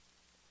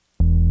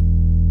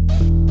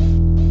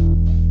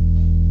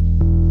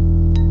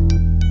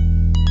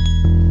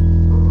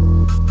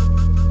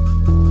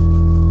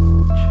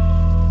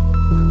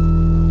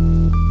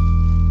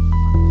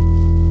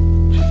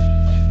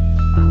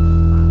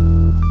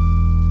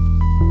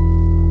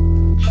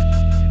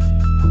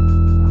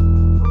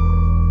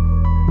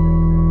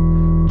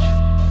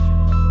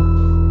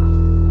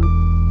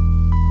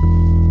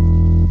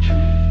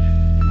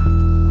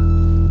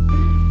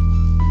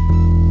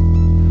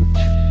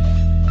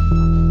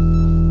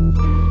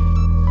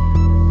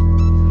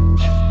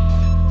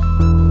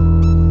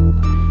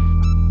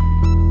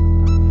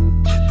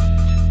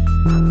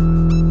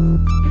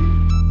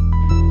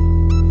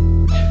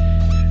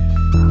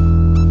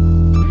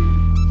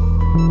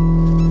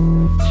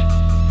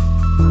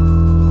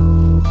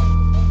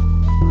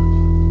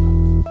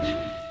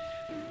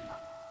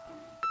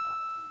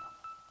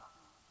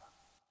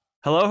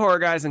Hello, horror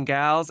guys and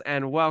gals,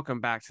 and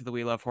welcome back to the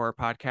We Love Horror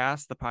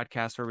podcast, the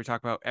podcast where we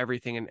talk about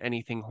everything and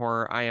anything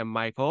horror. I am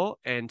Michael,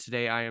 and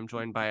today I am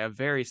joined by a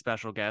very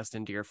special guest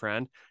and dear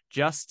friend,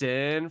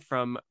 Justin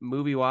from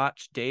Movie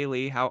Watch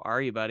Daily. How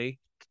are you, buddy?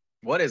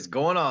 What is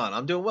going on?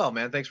 I'm doing well,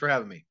 man. Thanks for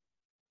having me.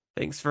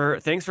 Thanks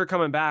for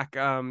coming back.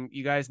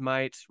 You guys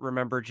might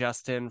remember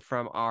Justin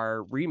from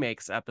our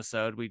remakes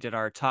episode. We did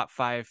our top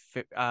five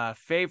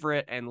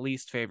favorite and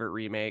least favorite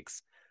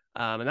remakes.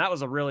 And that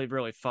was a really,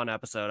 really fun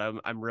episode.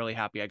 I'm really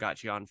happy I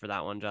got you on for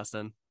that one,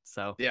 Justin.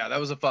 So Yeah, that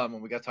was a fun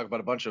one. We got to talk about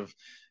a bunch of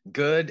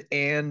good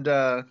and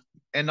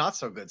not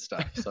so good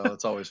stuff. So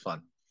it's always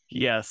fun.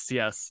 yes.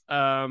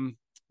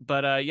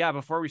 But yeah,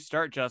 before we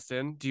start,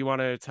 Justin, do you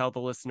want to tell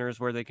the listeners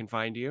where they can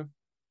find you?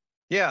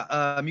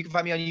 Yeah, you can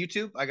find me on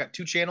YouTube. I got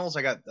two channels.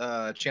 I got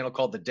a channel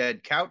called The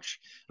Dead Couch,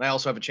 and I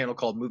also have a channel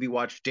called Movie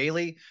Watch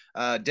Daily.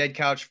 Dead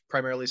Couch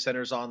primarily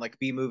centers on like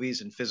B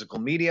movies and physical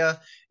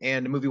media,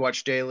 and Movie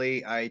Watch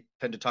Daily, I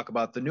tend to talk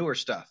about the newer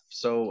stuff.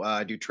 So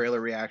I do trailer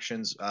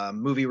reactions,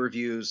 movie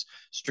reviews,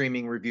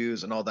 streaming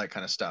reviews, and all that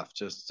kind of stuff.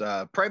 Just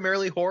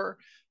primarily horror,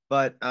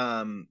 but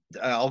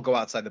I'll go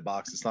outside the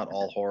box. It's not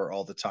all horror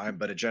all the time,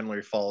 but it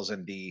generally falls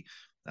in the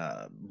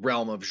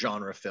realm of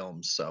genre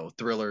films, so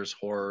thrillers,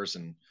 horrors,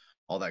 and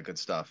all that good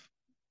stuff.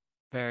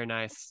 Very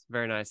nice.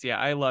 Very nice. Yeah,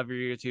 I love your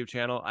YouTube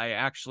channel. I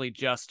actually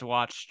just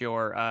watched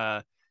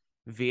your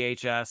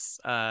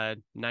VHS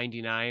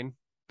 99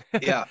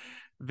 Yeah,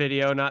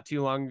 video not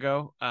too long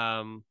ago.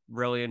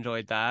 Really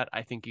enjoyed that.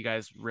 I think you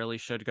guys really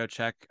should go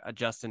check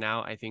Justin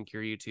out. I think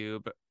your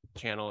YouTube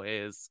channel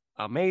is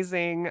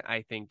amazing.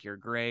 I think you're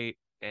great.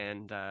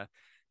 And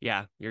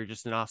yeah, you're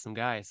just an awesome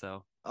guy.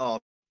 So oh,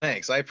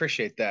 thanks. I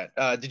appreciate that.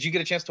 Did you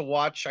get a chance to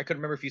watch? I couldn't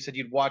remember if you said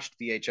you'd watched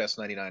VHS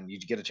 99.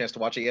 Did you get a chance to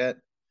watch it yet?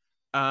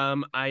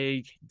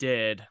 I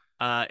did.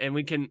 And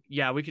we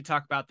could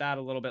talk about that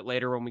a little bit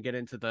later when we get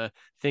into the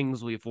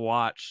things we've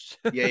watched.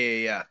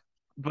 Yeah.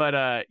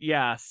 But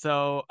yeah,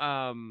 so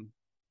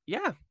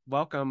yeah,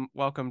 welcome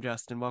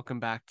Justin. Welcome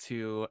back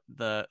to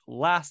the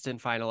last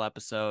and final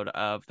episode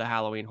of the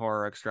Halloween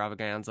horror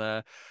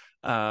extravaganza.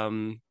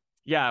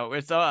 Yeah,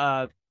 it's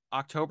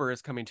October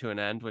is coming to an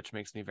end, which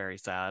makes me very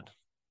sad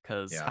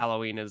because Yeah,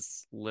 Halloween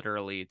is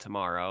literally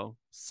tomorrow.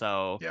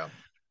 So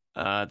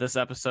yeah. this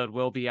episode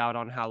will be out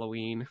on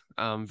Halloween.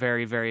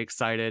 Very, very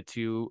excited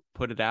to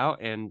put it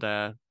out, and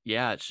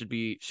yeah, it should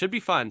be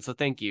fun. So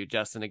thank you,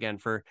 Justin, again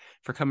for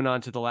coming on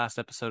to the last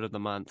episode of the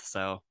month.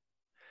 So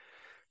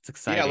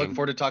it's Yeah, looking exciting.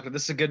 forward to talking.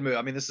 This is a good movie.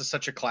 I mean, this is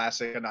such a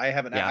classic, and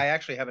Yeah. I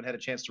actually haven't had a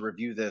chance to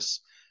review this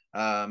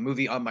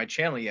movie on my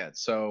channel yet,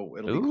 so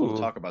it'll be cool to Ooh,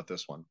 talk about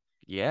this one.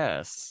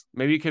 yes.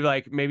 Maybe you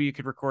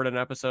could record an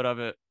episode of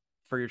it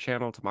for your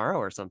channel tomorrow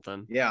or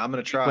something, Yeah, I'm gonna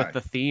like with try.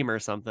 the theme or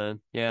something.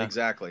 Yeah.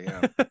 Exactly.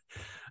 Yeah.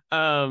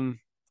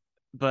 um,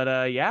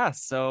 but yeah.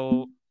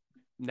 So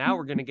now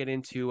we're gonna get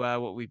into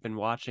what we've been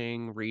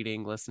watching,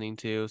 reading, listening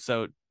to.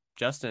 So,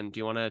 Justin, do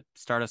you want to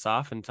start us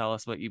off and tell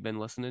us what you've been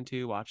listening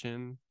to,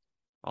 watching,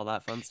 all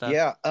that fun stuff?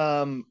 Yeah.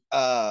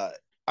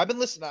 I've been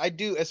listening. I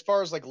do as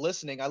far as like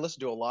listening. I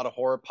listen to a lot of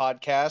horror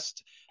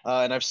podcasts,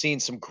 and I've seen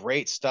some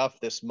great stuff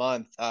this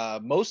month.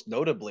 Most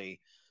notably,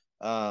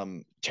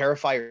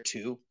 Terrifier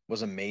 2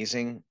 was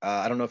amazing.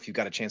 I don't know if you've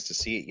got a chance to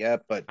see it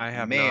yet, but I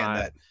have man, not.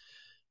 that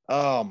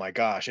oh my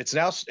gosh, it's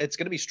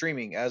going to be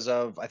streaming as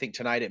of I think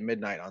tonight at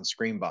midnight on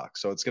Screambox.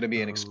 So it's going to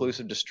be an Oh,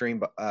 exclusive to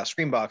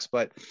Screambox.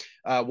 But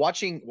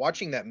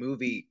watching that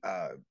movie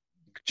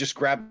just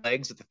grab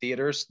legs at the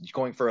theaters,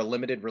 going for a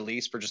limited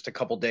release for just a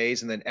couple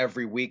days, and then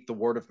every week the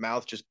word of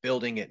mouth just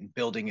building it and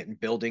building it and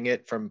building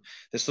it from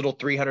this little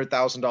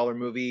 $300,000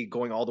 movie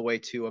going all the way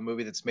to a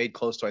movie that's made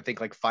close to I think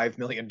like $5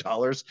 million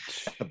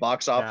at the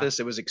box yeah. office.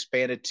 It was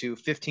expanded to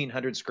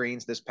 1,500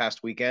 screens this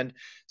past weekend.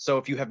 So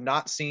if you have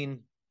not seen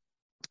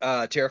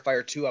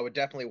Terrifier 2, I would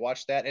definitely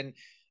watch that. And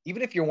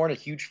even if you weren't a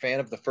huge fan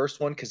of the first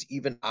one, because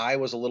even I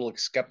was a little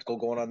skeptical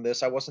going on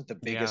this, I wasn't the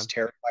Yeah. biggest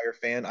Terrifier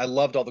fan. I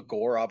loved all the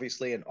gore,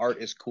 obviously, and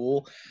art is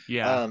cool.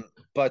 Yeah.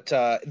 But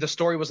the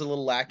story was a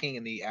little lacking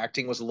and the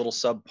acting was a little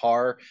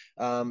subpar.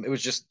 It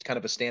was just kind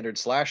of a standard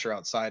slasher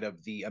outside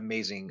of the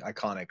amazing,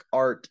 iconic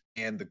art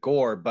and the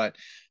gore. But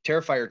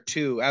Terrifier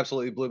 2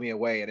 absolutely blew me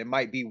away. And it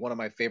might be one of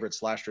my favorite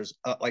slashers,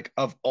 like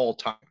of all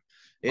time.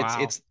 It's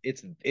Wow. it's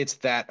it's it's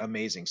that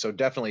amazing. So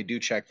definitely do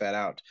check that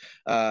out.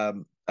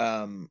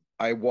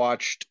 I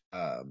watched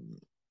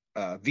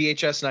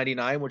VHS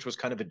 99, which was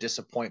kind of a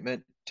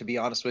disappointment to be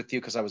honest with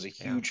you, because I was a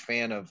Yeah. huge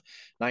fan of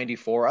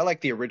 94. I like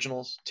the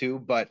originals too,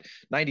 but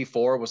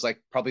 94 was like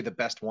probably the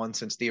best one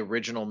since the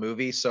original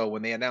movie. So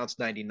when they announced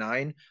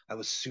 99, I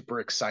was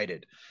super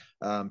excited.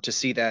 to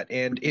see that.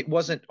 And it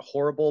wasn't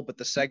horrible, but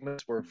the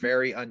segments were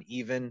very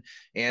uneven.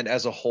 And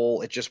as a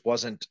whole, it just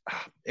wasn't,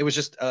 it was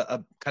just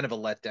a kind of a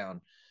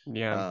letdown,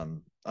 Yeah.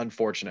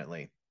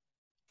 unfortunately.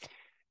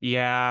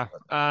 Yeah.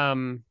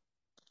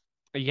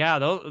 Yeah,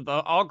 those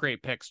all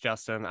great picks,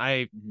 Justin.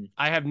 Mhm.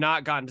 I have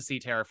not gotten to see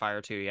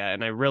Terrifier 2 yet,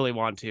 and I really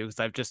want to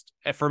because I've just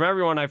from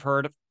everyone I've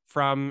heard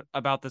from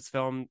about this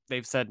film,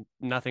 they've said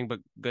nothing but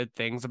good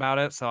things about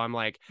it. So I'm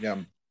like,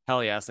 Yeah.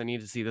 hell yes, I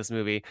need to see this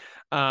movie.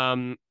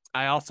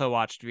 I also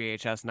watched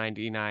VHS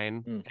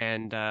 99, Mm.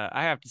 and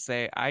I have to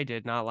say I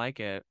did not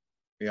like it.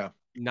 Yeah.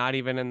 Not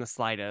even in the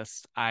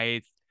slightest.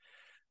 I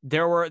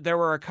there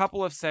were a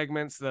couple of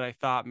segments that I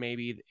thought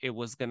maybe it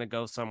was gonna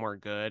go somewhere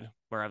good,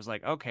 where I was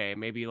like, okay,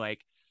 maybe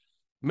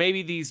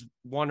these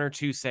one or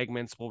two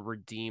segments will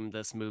redeem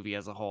this movie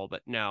as a whole,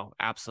 but no,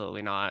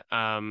 absolutely not.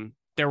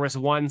 There was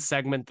one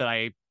segment that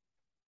I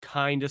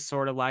kind of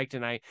sort of liked,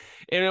 and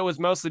it was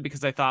mostly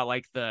because I thought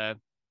like the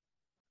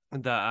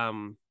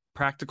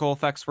practical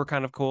effects were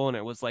kind of cool, and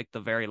it was like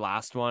the very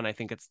last one. I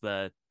think it's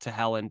the To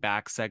Hell and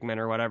Back segment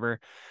or whatever,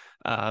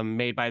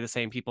 made by the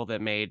same people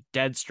that made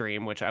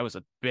Deadstream, which I was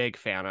a big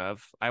fan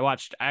of. I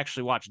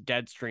actually watched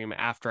Deadstream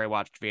after I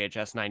watched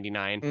VHS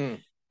 99,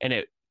 Mm. and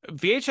it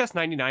VHS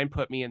 99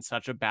 put me in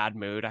such a bad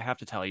mood. I have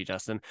to tell you,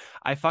 Justin.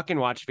 I fucking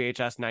watched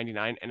VHS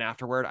 99, and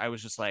afterward I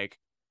was just like,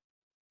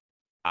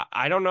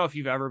 I don't know if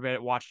you've ever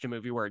watched a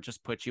movie where it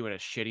just puts you in a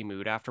shitty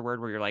mood afterward,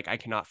 where you're like, I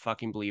cannot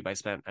fucking believe I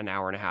spent an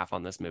hour and a half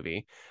on this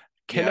movie.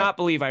 Yeah. Cannot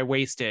believe I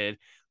wasted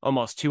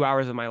almost 2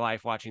 hours of my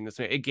life watching this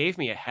movie. It gave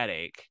me a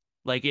headache.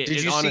 Like Did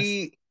it you honest.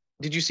 see,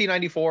 did you see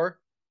 94?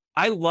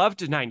 I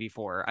loved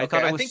 94. I Okay.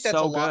 thought it I was think that's a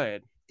so lot.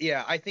 good.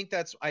 Yeah. I think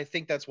that's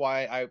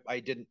why I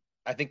didn't,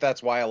 I think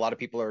that's why a lot of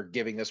people are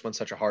giving this one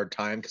such a hard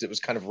time because it was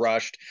kind of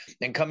rushed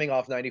and coming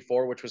off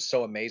 94, which was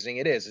so amazing.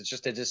 It is. It's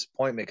just a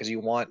disappointment because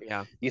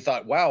Yeah. you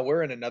thought, wow,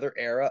 we're in another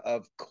era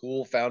of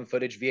cool found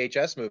footage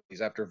VHS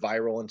movies after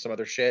Viral and some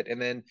other shit.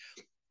 And then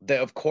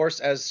of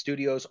course, as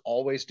studios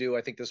always do,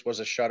 I think this was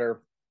a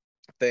Shutter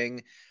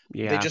thing.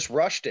 They Yeah. just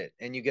rushed it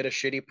and you get a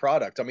shitty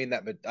product. I mean,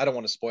 that, but I don't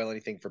want to spoil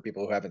anything for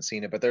people who haven't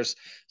seen it, but there's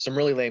some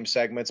really lame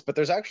segments, but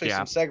there's actually Yeah.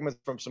 some segments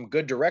from some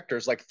good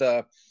directors, like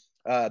the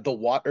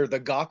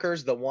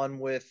Gawkers, the one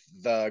with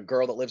the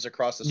girl that lives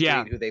across the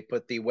Yeah. street who they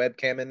put the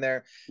webcam in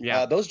there.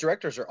 Yeah. Those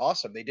directors are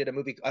awesome. They did a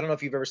movie. I don't know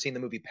if you've ever seen the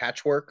movie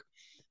Patchwork.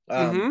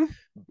 Um, Mm-hmm.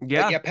 but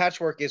Yeah. yeah,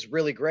 Patchwork is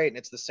really great, and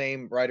it's the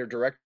same writer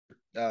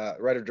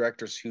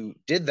directors who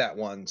did that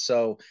one.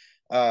 So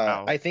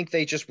Wow. I think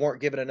they just weren't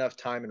given enough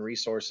time and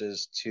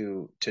resources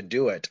to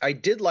do it. I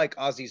did like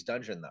Ozzy's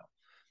Dungeon though,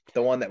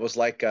 the one that was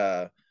like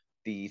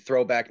the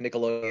throwback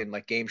Nickelodeon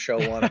like game show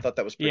one. I thought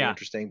that was pretty Yeah.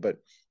 interesting, but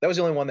that was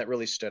the only one that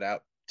really stood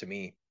out to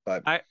me.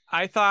 But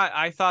I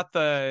thought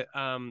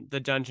the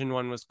dungeon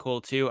one was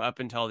cool too up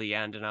until the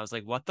end, and I was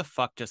like, what the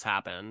fuck just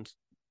happened?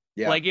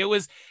 yeah, Like it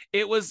was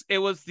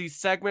these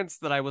segments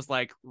that I was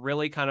like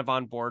really kind of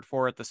on board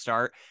for at the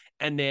start,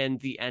 and then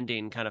the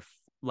ending kind of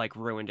like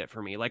ruined it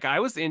for me. Like I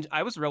was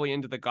really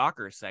into the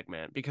Gawker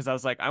segment because I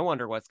was like, I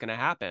wonder what's gonna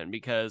happen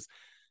because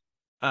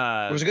it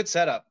uh was a good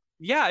setup.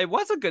 yeah, it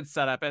was a good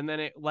setup, and then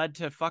it led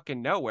to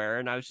fucking nowhere,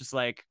 and I was just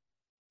like,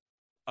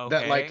 That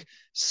okay. like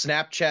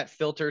Snapchat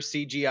filter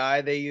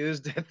CGI they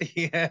used at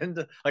the end.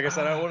 Like I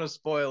said, I don't want to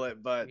spoil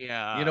it, but you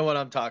Yeah. know what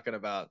I'm talking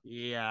about.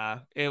 Yeah,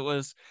 it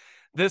was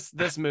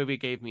this movie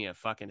gave me a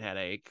fucking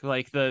headache.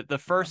 Like Yeah. the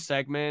first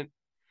segment,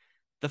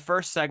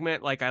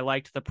 like I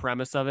liked the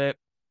premise of it,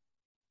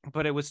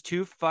 but it was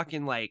too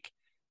fucking like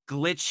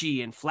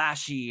glitchy and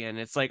flashy, and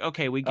it's like,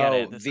 okay, we get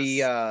it. Oh, This is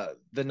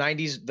the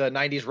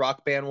 90s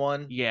rock band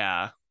one.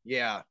 yeah.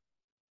 Yeah.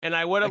 And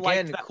I would have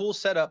liked Again, that, cool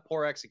setup,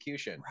 poor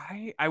execution.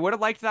 right? I would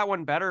have liked that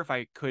one better if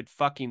I could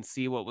fucking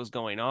see what was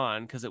going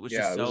on because it was Yeah,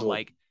 just it was so a little.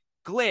 like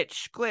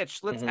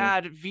glitch. Let's Mhm.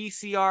 add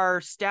VCR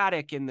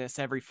static in this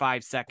every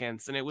 5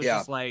 seconds. And it was Yeah.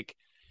 just like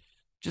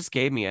just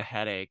gave me a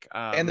headache.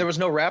 And there was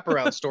no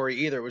wraparound story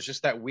either. It was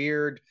just that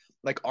weird,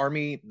 like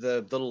army,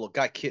 the little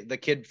guy, the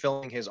kid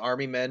filming his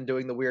army men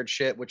doing the weird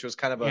shit, which was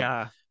kind of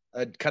Yeah.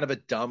 a kind of a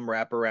dumb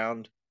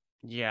wraparound.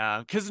 Yeah.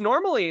 Because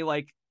normally,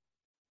 like,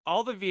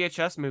 all the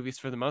VHS movies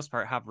for the most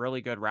part have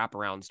really good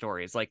wraparound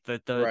stories. Like the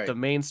Right.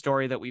 main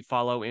story that we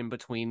follow in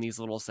between these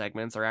little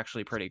segments are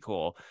actually pretty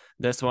cool.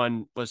 This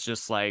one was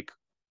just like,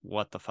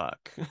 what the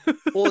fuck?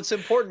 Well, it's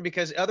important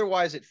because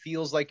otherwise it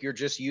feels like you're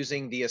just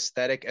using the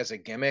aesthetic as a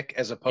gimmick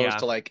as opposed Yeah.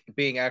 to like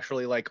being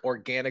actually like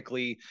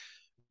organically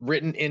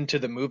written into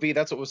the movie.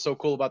 That's what was so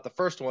cool about the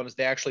first one is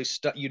they actually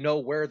you know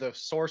where the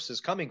source is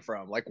coming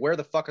from. Like where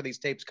the fuck are these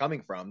tapes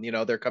coming from? You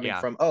know, they're coming Yeah.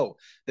 from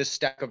this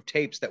stack of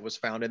tapes that was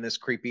found in this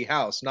creepy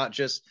house, not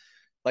just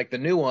like the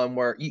new one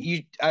where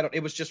I don't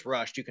it was just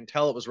rushed. You can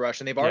tell it was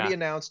rushed and they've already Yeah.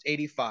 announced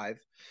 85.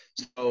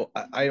 So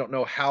I don't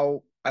know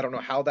how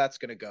that's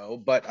going to go,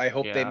 but I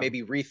hope they Yeah.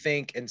 maybe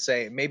rethink and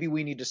say maybe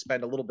we need to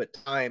spend a little bit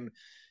of time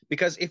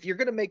because if you're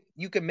going to make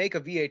you can make a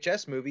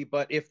VHS movie,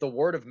 but if the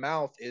word of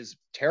mouth is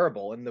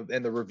terrible and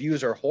the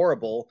reviews are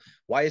horrible,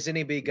 why is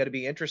anybody going to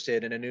be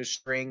interested in a new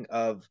string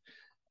of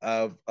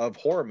of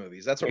horror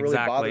movies. That's what really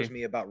bothers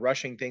me about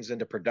rushing things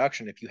into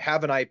production. If you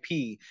have an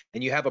IP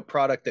and you have a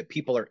product that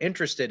people are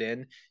interested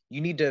in,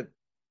 you need to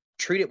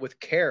treat it with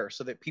care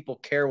so that people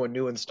care when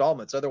new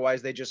installments.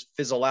 Otherwise, they just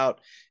fizzle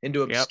out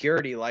into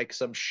obscurity, like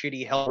some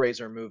shitty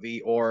Hellraiser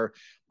movie or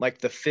like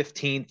the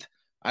 15th,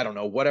 I don't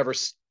know, whatever,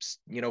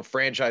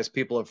 franchise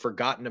people have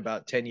forgotten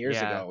about 10 years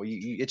ago.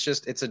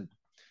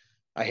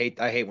 I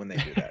hate when they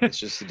do that. It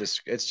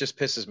just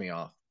pisses me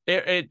off.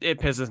 It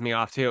pisses me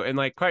off too. And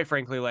like, quite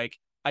frankly, like,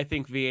 I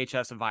think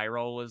VHS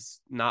Viral was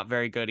not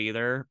very good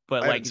either,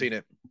 but I haven't seen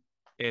it.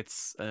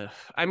 It's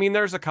I mean,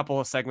 there's a couple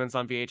of segments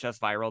on VHS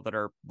Viral that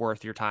are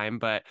worth your time,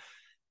 but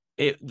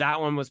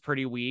that one was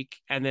pretty weak.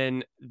 And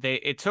then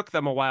it took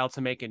them a while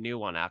to make a new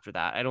one after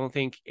that. I don't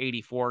think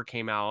 84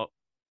 came out.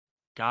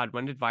 God,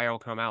 when did Viral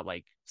come out?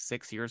 Like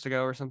 6 years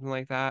ago or something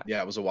like that?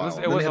 Yeah, it was a while.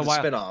 It was a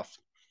while. Spinoff.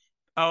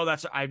 Oh,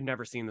 I've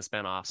never seen the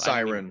spinoff.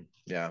 Siren.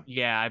 Yeah.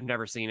 Yeah, I've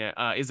never seen it.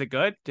 Is it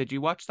good? Did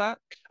you watch that?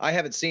 I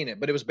haven't seen it,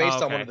 but it was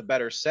based on one of the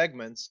better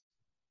segments,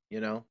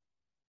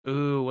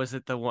 Ooh, was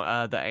it the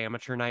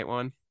amateur night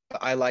one?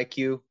 I Like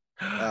You,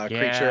 Creature.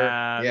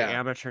 The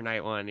amateur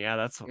night one. Yeah,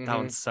 that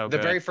one's so good.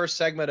 The very first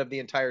segment of the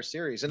entire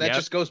series. And that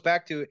just goes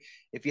back to,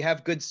 if you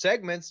have good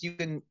segments, you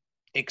can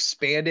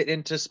expand it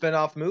into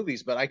spin-off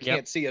movies, but I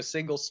can't see a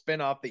single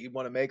spin-off that you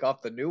want to make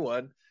off the new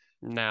one.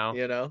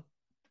 No.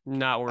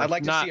 Not worth. I'd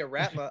like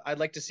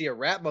to see a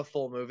Ratma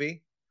full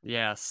movie.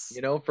 Yes.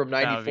 From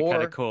 94. That would be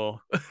kind of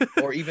cool.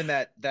 Or even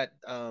the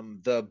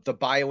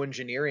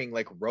bioengineering,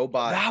 like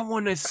robot. That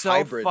one is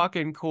so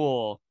fucking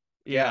cool.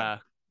 Yeah.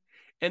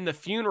 And the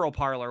funeral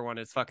parlor one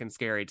is fucking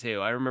scary too.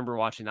 I remember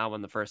watching that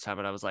one the first time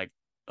and I was like,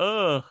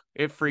 ugh,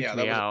 it freaked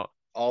me out.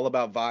 All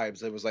about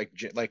vibes. It was like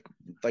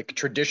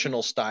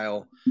traditional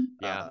style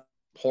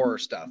horror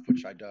stuff,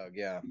 which I dug.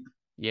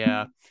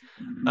 Yeah.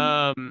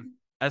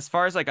 As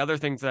far as like other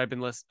things that I've been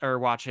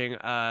watching,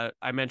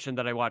 I mentioned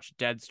that I watched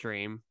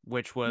Deadstream,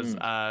 which was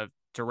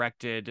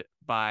directed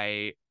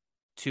by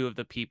two of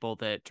the people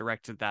that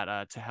directed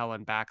that To Hell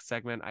and Back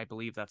segment. I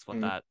believe that's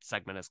what that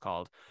segment is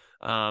called.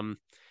 And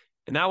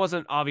that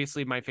wasn't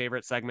obviously my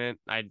favorite segment.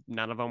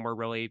 None of them were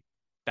really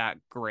that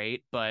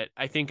great, but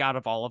I think out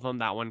of all of them,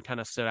 that one kind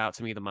of stood out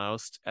to me the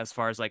most, as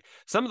far as like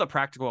some of the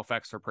practical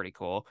effects were pretty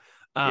cool.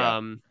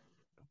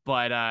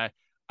 But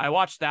I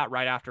watched that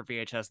right after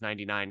VHS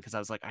 99 because I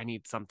was like, I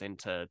need something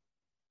to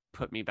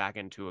put me back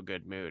into a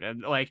good mood.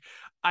 And like,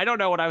 I don't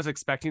know what I was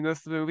expecting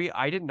this movie.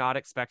 I did not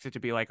expect it to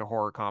be like a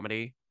horror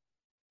comedy.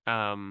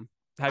 I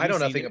know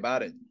nothing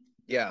about it.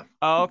 Yeah.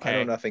 Oh, okay.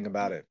 I know nothing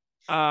about it.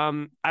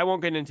 I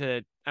won't get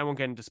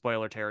into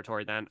spoiler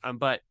territory then.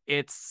 But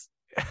it's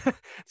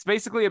it's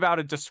basically about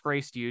a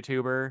disgraced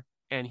YouTuber,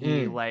 and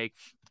he like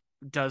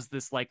does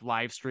this like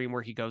live stream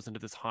where he goes into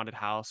this haunted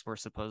house where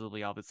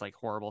supposedly all this like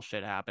horrible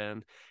shit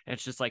happened, and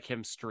it's just like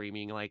him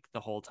streaming like the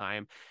whole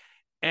time.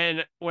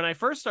 And when I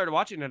first started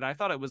watching it, I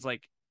thought it was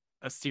like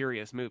a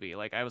serious movie.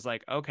 Like I was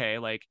like, okay,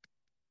 like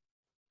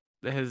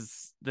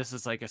this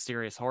is like a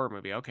serious horror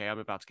movie. Okay, I'm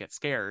about to get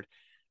scared.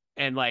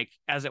 And like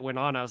as it went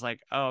on, I was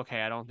like, oh,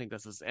 okay, I don't think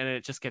this is, and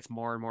it just gets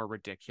more and more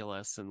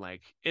ridiculous. And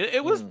like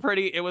it was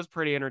pretty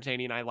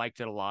entertaining. I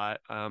liked it a lot.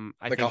 I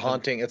think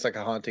it's like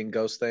a haunting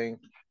ghost thing.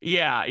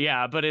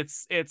 Yeah, but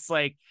it's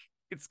like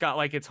it's got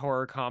like its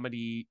horror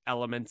comedy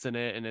elements in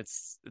it, and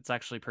it's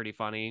actually pretty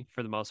funny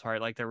for the most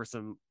part. Like there were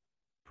some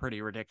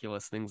pretty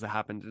ridiculous things that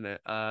happened in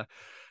it.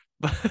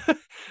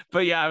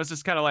 But yeah, I was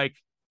just kind of like,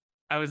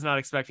 I was not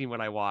expecting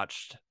what I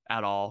watched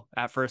at all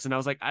at first. And I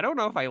was like, I don't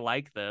know if I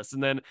like this.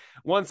 And then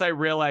once I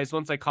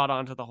caught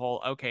on to the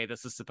whole, okay,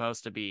 this is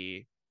supposed to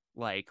be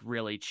like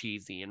really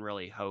cheesy and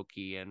really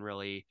hokey and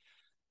really,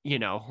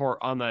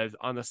 on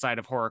the side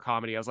of horror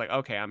comedy, I was like,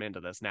 okay, I'm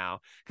into this now.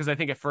 Because I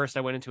think at first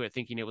I went into it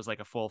thinking it was like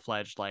a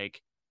full-fledged,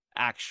 like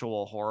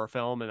actual horror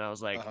film. And I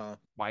was like,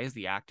 why is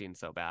the acting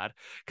so bad?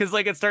 Because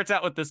like it starts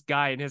out with this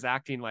guy and his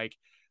acting like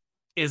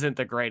isn't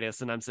the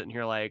greatest. And I'm sitting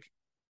here like,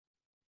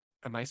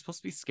 am I supposed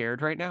to be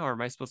scared right now, or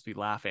am I supposed to be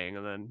laughing?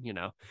 And then,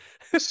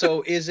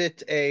 So is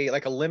it a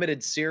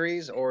limited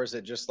series, or is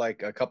it just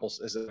like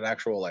is it an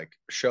actual like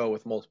show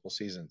with multiple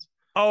seasons?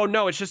 Oh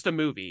no, it's just a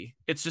movie.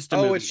 It's just a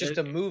movie. It's just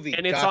a movie.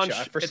 And it's on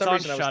for some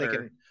reason I was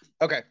thinking,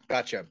 okay,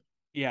 gotcha.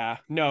 Yeah.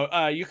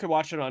 No, you can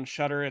watch it on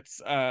Shudder.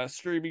 It's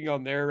streaming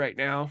on there right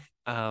now.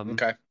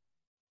 Okay.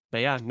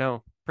 But yeah,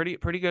 no. Pretty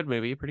good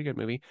movie. Pretty good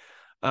movie.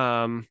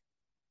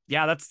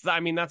 Yeah, that's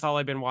all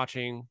I've been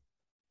watching,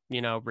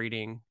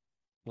 reading,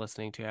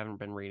 listening to. I haven't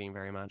been reading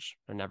very much.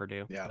 I never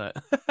do. Yeah.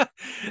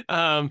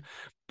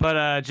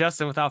 But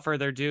Justin, without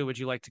further ado, would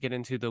you like to get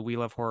into the We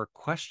Love Horror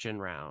question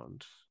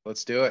round?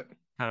 Let's do it.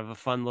 Kind of a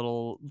fun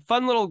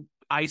little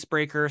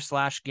icebreaker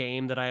 /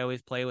 game that I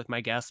always play with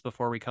my guests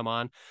before we come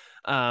on.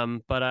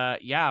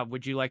 But yeah,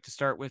 would you like to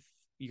start with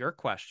your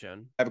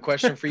question? I have a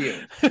question for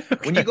you.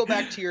 When you go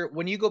back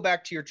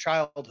to your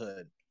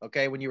childhood,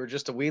 okay, when you were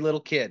just a wee little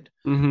kid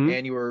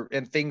Mm-hmm.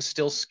 and things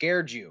still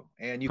scared you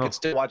and you could Oh.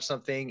 still watch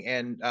something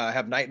and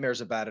have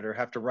nightmares about it or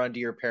have to run to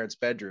your parents'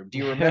 bedroom. Do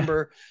you Yeah.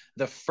 remember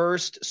the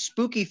first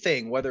spooky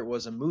thing, whether it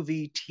was a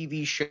movie,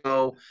 TV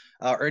show,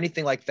 or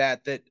anything like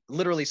that, that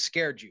literally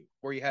scared you,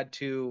 where you had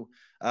to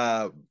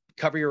uh,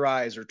 cover your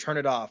eyes or turn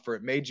it off, or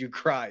it made you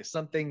cry?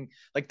 Something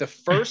like the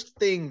first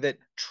thing that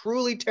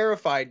truly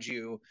terrified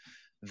you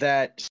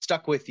that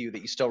stuck with you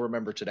that you still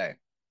remember today.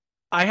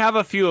 I have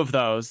a few of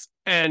those,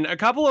 and a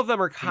couple of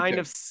them are Me kind too.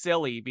 of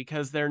silly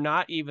because they're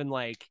not even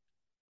like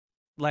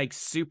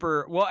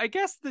super well. I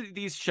guess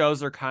these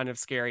shows are kind of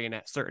scary in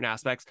certain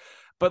aspects,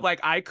 but like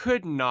I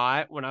could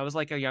not, when I was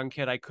like a young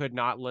kid, I could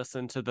not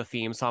listen to the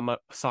theme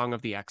song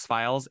of the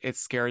X-Files. It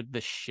scared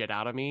the shit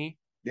out of me.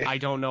 Yeah. I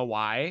don't know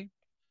why.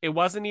 It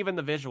wasn't even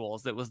the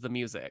visuals, it was the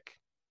music.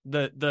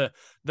 The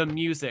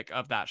music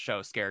of that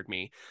show scared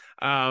me.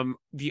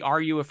 The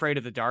Are You Afraid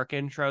of the Dark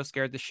intro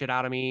scared the shit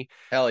out of me.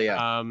 Hell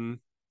yeah. um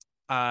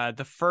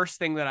the first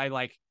thing that I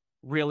like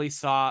really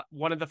saw,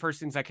 one of the first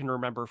things I can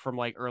remember from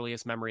like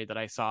earliest memory that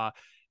I saw,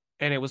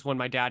 and it was when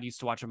my dad used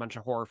to watch a bunch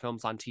of horror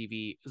films on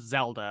TV,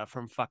 Zelda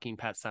from fucking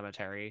Pet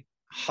Cemetery.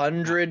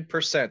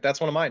 100%. That's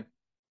one of mine.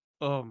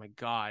 Oh my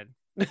god.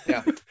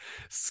 Yeah.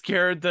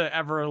 Scared the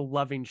ever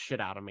loving shit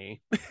out of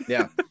me.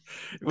 Yeah.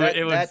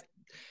 It was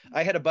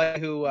I had a buddy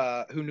who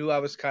knew I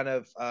was kind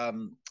of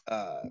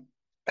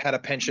had a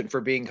penchant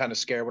for being kind of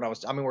scared when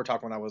I mean, we're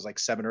talking when I was like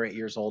 7 or 8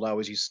 years old. I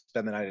always used to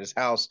spend the night at his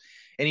house,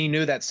 and he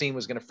knew that scene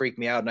was going to freak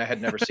me out, and I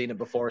had never seen it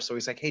before. So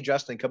he's like, "Hey,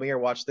 Justin, come here,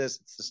 watch this.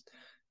 It's just,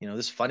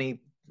 this funny,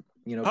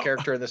 oh,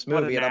 character in this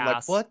what movie." an And I'm like,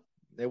 ass. "What?"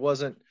 It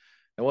wasn't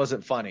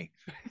funny.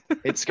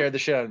 It scared the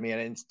shit out of me,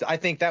 and I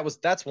think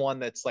that's one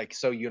that's like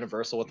so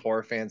universal with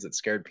horror fans that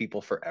scared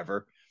people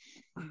forever.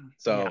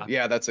 So Yeah.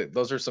 yeah, that's it.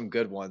 Those are some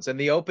good ones. And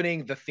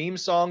the theme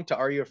song to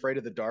 "Are You Afraid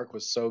of the Dark"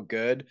 was so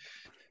good.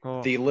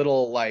 Oh, The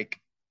little like,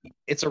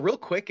 it's a real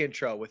quick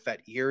intro with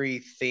that eerie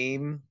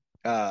theme.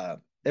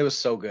 It was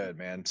so good,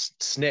 man.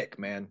 Snick,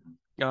 man.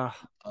 uh,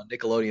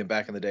 Nickelodeon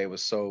back in the day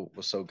was so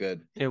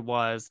good. it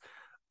was.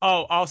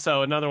 Oh,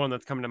 also another one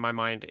that's coming to my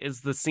mind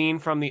is the scene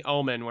from The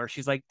Omen where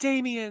she's like,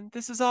 Damien,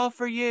 this is all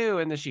for you.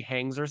 And then she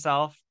hangs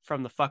herself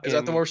from the Is that the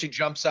one fucking. where she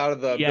jumps out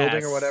of the building or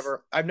Yes.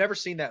 whatever? I've never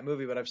seen that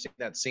movie, but I've seen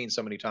that scene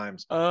so many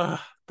times.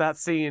 That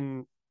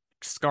scene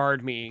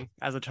scarred me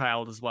as a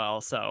child as well.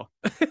 So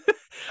I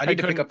I need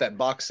to pick couldn't. up that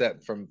box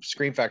set from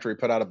Scream Factory.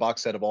 Put out a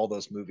box set of all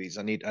those movies.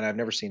 And I've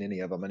never seen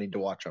any of them. I need to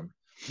watch them.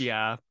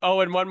 Yeah.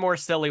 Oh, and one more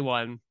silly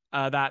one.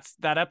 That's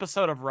that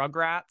episode of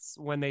Rugrats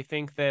when they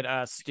think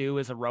that Stu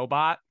is a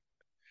robot.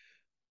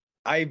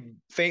 I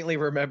faintly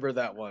remember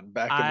that one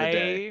back in the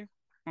day.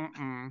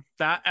 I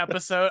that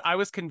episode, I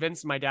was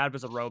convinced my dad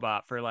was a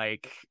robot for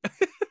like Oh,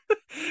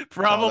 that's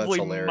probably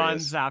months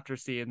hilarious. after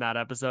seeing that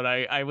episode.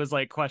 I was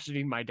like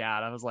questioning my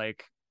dad. I was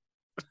like,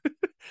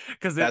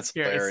 because That's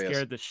it hilarious.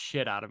 scared the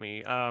shit out of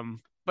me.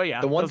 But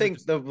yeah, The one those are thing,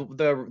 just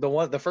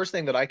the first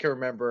thing that I can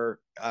remember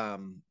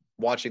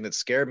watching that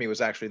scared me was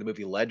actually the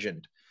movie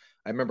Legend.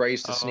 I remember I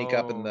used to sneak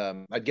up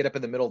oh I'd get up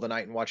in the middle of the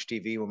night and watch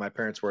TV when my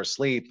parents were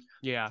asleep.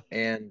 yeah.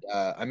 And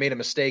I made a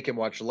mistake and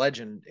watched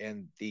Legend.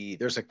 And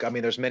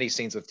there's many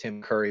scenes with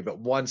Tim Curry, but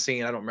one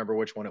scene, I don't remember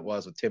which one it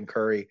was, with Tim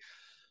Curry,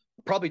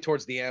 probably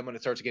towards the end when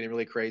it starts getting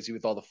really crazy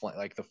with all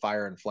like the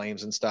fire and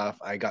flames and stuff.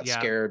 I got Yeah.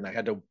 scared and I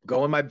had to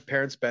go in my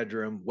parents'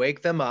 bedroom,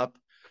 wake them up,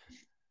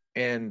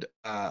 and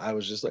I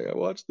was just like, I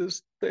watched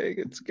this thing.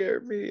 It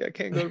scared me. I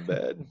can't go to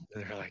bed.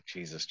 And they're like,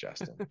 Jesus,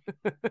 Justin.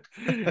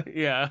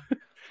 Yeah.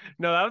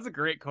 No, that was a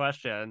great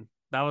question.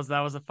 That was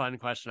a fun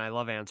question. I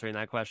love answering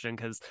that question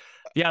because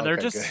yeah, there are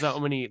Okay, just good. so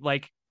many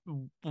like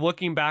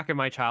looking back at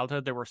my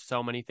childhood, there were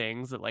so many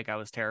things that like I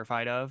was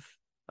terrified of.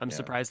 I'm Yeah.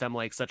 surprised I'm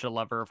like such a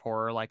lover of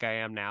horror like I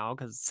am now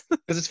because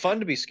Because it's fun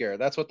to be scared.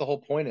 That's what the whole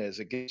point is.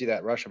 It gives you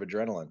that rush of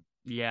adrenaline.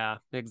 yeah,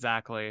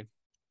 exactly.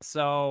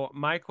 So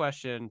my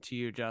question to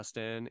you,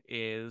 Justin,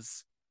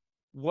 is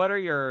what are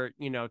your,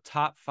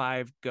 top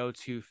five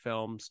go-to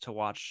films to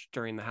watch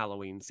during the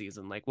Halloween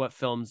season? Like what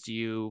films do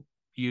you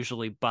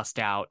usually bust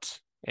out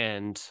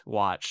and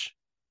watch?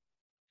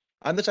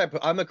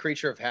 I'm a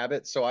creature of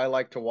habit, so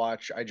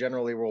I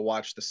generally will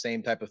watch the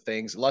same type of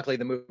things. Luckily,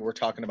 the movie we're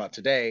talking about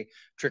today,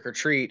 Trick or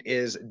Treat,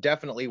 is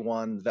definitely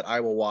one that I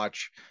will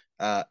watch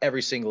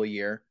every single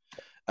year.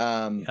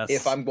 If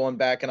Yes. I'm going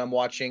back and I'm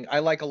watching, I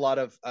like a lot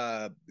of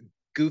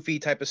goofy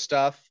type of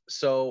stuff.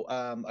 So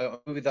a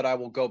movie that I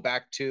will go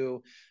back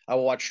to, I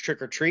will watch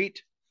Trick or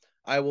Treat.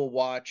 I will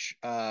watch.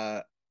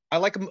 I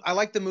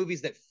like the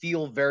movies that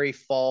feel very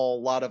fall,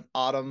 a lot of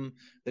autumn,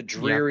 the Yeah.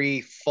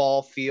 dreary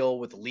fall feel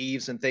with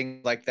leaves and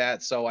things like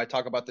that. So I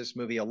talk about this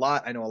movie a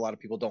lot. I know a lot of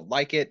people don't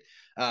like it.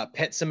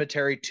 Pet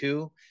Cemetery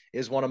 2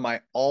 is one of my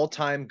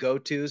all-time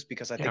go-tos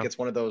because I think Yeah. it's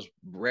one of those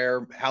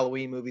rare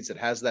Halloween movies that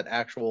has that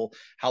actual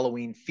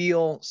Halloween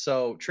feel.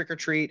 So Trick or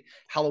Treat,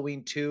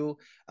 Halloween 2.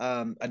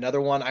 Another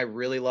one I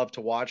really love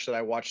to watch that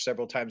I watch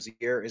several times a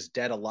year is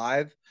Dead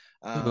Alive.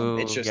 It's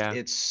Ooh, just yeah.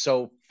 it's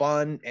so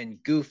fun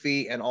and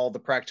goofy, and all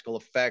the practical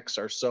effects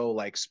are so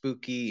like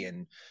spooky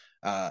and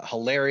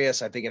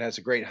hilarious. I think it has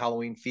a great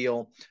Halloween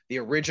feel. The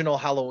original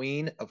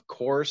Halloween, of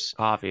course,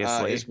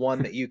 Obviously, is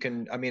one that you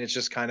can. I mean, it's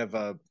just kind of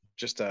a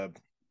just a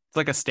it's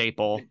like a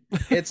staple.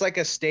 it's like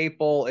a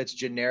staple. It's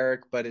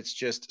generic, but it's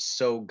just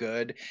so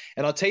good.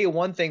 And I'll tell you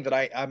one thing that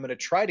I'm going to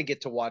try to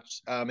get to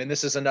watch. And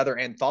this is another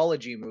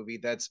anthology movie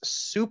that's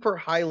super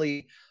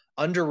highly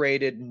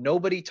underrated.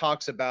 Nobody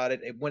talks about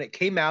it. When it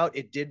came out,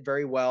 it did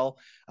very well.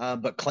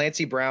 But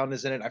Clancy Brown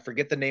is in it. I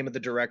forget the name of the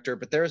director,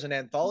 but there's an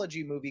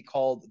anthology movie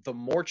called The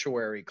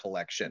Mortuary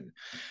Collection.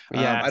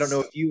 I don't know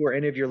Yes. if you or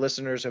any of your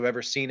listeners have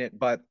ever seen it,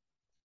 but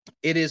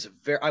it is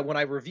very. When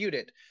I reviewed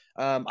it,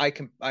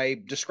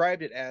 I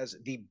described it as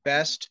the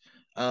best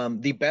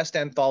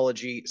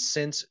anthology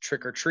since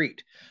Trick or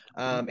Treat.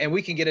 And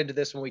we can get into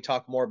this when we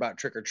talk more about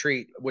Trick or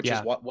Treat, which is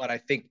Yeah. what I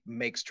think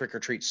makes Trick or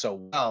Treat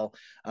so well.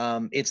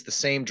 It's the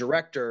same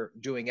director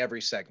doing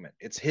every segment.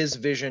 It's his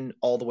vision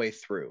all the way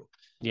through.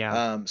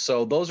 Yeah.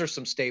 So those are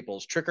some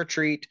staples: Trick or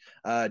Treat,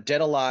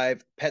 Dead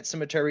Alive, Pet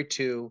Cemetery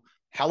 2,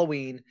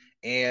 Halloween,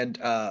 and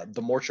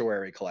the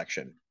Mortuary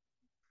Collection.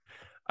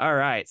 All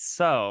right.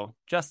 So,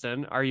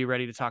 Justin, are you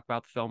ready to talk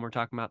about the film we're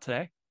talking about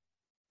today?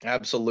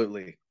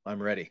 Absolutely,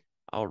 I'm ready.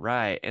 All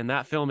right. And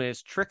that film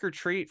is Trick or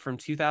Treat from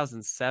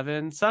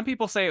 2007. Some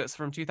people say it was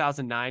from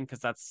 2009 because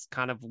that's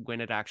kind of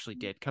when it actually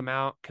did come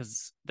out.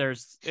 Because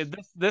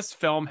this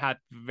film had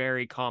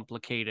very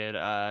complicated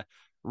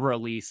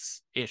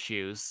release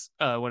issues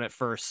when it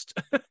first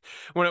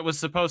when it was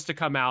supposed to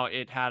come out.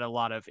 It had a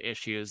lot of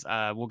issues.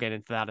 We'll get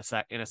into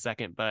that in a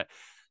second, but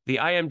the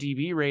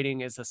IMDb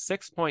rating is a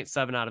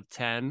 6.7 out of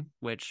 10,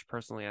 which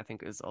personally I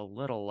think is a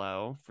little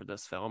low for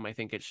this film. I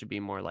think it should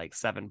be more like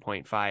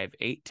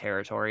 7.58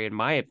 territory in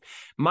my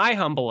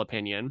humble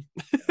opinion.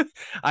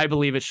 I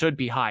believe it should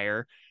be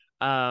higher.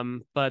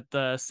 But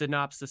the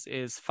synopsis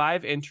is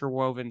 5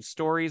 interwoven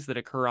stories that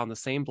occur on the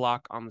same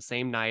block on the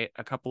same night.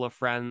 A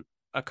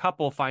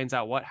couple finds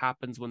out what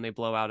happens when they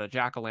blow out a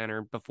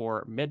jack-o'-lantern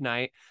before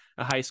midnight.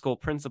 A high school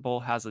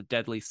principal has a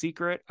deadly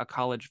secret. A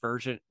college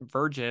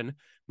virgin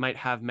might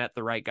have met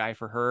the right guy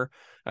for her.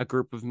 A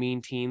group of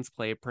mean teens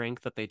play a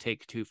prank that they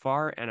take too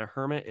far, and a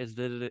hermit is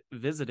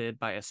visited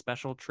by a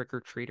special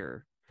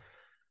trick-or-treater.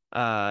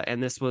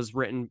 And this was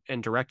written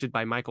and directed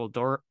by Michael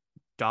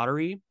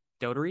Dougherty.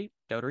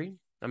 I'm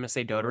gonna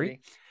say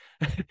Dougherty.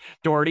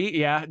 Doherty,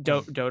 yeah,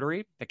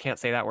 Doherty. I can't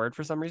say that word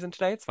for some reason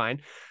today. It's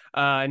fine.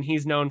 And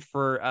he's known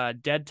for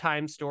Dead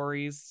Time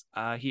stories.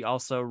 He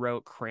also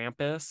wrote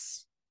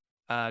Krampus,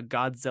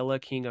 Godzilla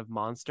King of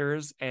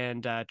Monsters,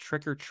 and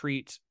Trick or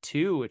Treat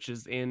 2, which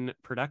is in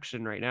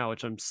production right now,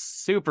 which I'm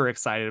super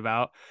excited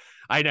about.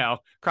 I know,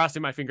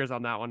 crossing my fingers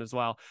on that one as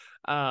well.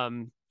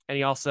 And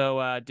he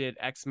also did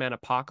X-Men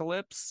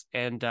Apocalypse,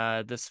 and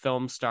this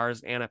film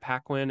stars Anna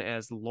Paquin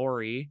as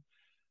Laurie,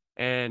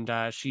 and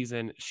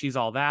she's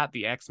all that,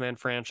 the X-Men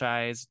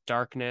franchise,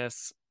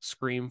 Darkness,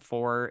 Scream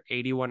 4,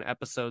 81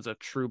 episodes of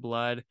True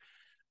Blood,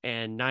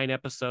 and 9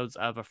 episodes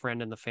of A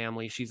Friend in the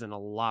Family. She's in a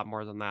lot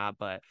more than that,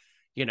 but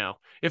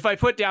if I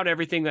put down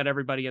everything that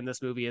everybody in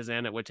this movie is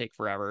in, it would take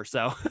forever.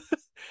 So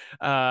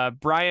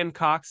Brian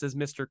Cox is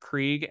Mr.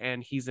 Krieg,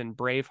 and he's in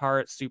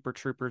Braveheart, Super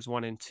Troopers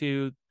 1 and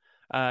 2.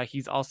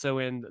 He's also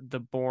in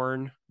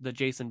the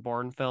Jason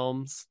Bourne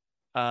films,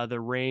 The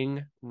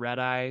Ring, Red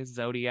Eye,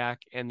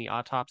 Zodiac, and The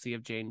Autopsy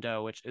of Jane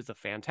Doe, which is a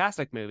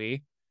fantastic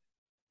movie.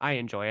 I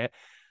enjoy it.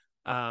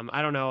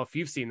 I don't know if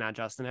you've seen that,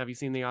 Justin. Have you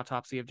seen The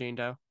Autopsy of Jane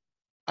Doe?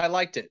 I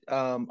liked it.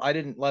 I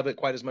didn't love it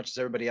quite as much as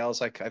everybody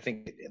else. I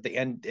think at the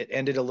end it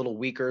ended a little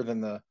weaker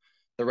than the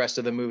rest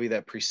of the movie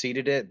that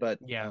preceded it,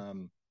 Yeah.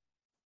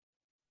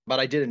 but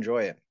I did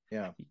enjoy it.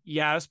 Yeah.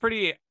 Yeah, it was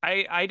pretty.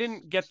 I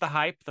didn't get the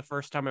hype the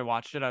first time I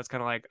watched it. I was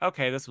kind of like,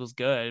 okay, this was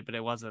good, but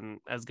it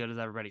wasn't as good as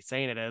everybody's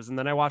saying it is. And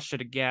then I watched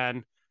it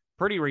again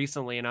pretty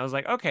recently, and I was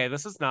like, okay,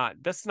 this is not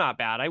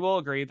bad. I will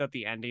agree that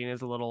the ending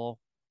is a little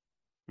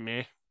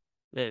meh.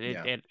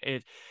 Yeah.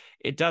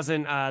 It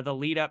doesn't the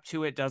lead up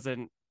to it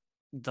doesn't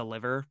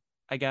deliver,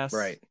 I guess.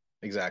 Right.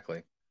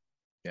 Exactly.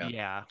 Yeah.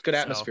 Yeah. Good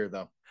So, atmosphere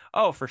though.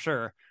 oh, for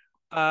sure.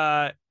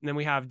 Then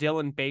we have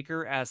Dylan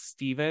Baker as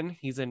Steven.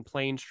 He's in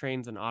Planes,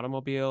 Trains, and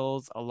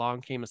Automobiles,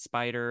 Along Came a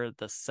Spider,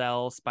 The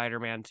Cell,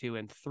 Spider-Man 2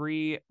 and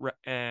 3,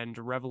 and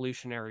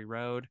Revolutionary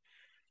Road.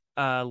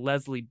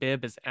 Leslie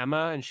Bibb is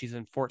Emma, and she's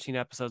in 14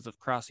 episodes of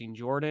Crossing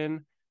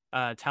Jordan,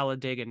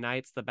 Talladega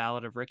Nights, The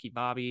Ballad of Ricky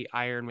Bobby,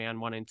 Iron Man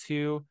 1 and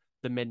 2,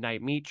 The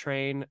Midnight Meat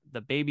Train,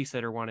 The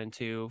Babysitter 1 and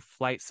 2,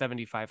 Flight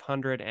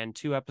 7500, and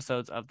 2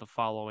 episodes of The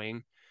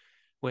Following,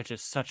 which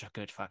is such a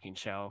good fucking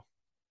show.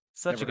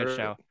 Such Never a good heard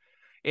show. it.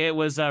 It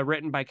was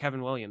written by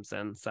Kevin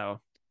Williamson,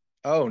 so,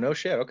 Oh, no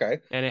shit. Okay.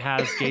 and it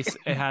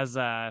has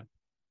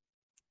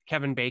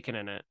Kevin Bacon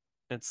in it.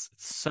 It's Oh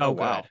so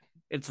wow. good.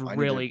 It's I need to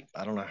really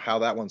I don't know how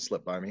that one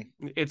slipped by me.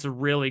 it's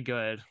really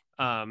good.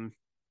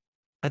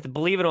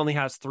 Believe it only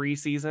has 3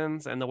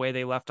 seasons, and the way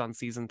they left on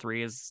season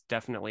 3 is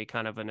definitely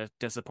kind of a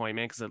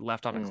disappointment because it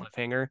left on a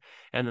cliffhanger,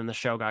 and then the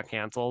show got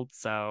canceled.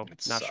 So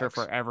It not sure if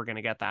we're sucks. ever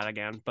gonna get that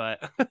again.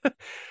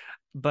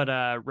 But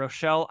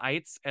Rochelle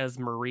Eitz as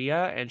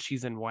Maria, and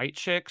she's in White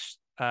Chicks.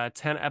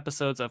 10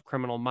 episodes of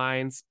Criminal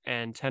Minds,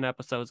 and 10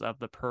 episodes of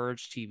the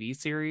Purge TV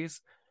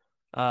series.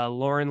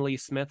 Lauren Lee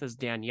Smith is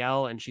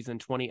Danielle, and she's in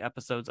 20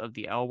 episodes of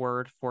The L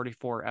Word,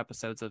 44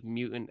 episodes of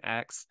Mutant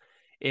X,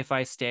 If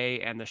I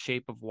Stay, and The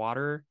Shape of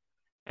Water.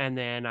 And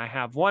then I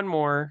have one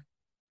more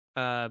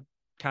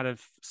kind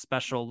of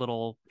special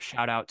little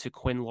shout out to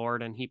Quinn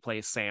Lord, and he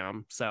plays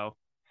Sam. So,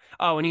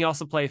 oh, and he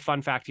also plays,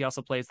 fun fact, he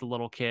also plays the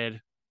little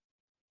kid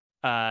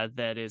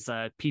that is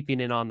peeping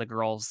in on the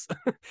girls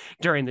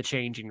during the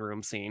changing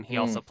room scene. He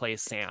also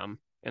plays Sam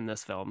in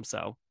this film.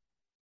 So,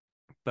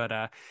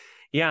 but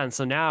yeah, and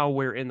so now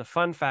we're in the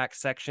fun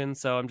facts section.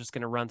 So I'm just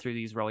going to run through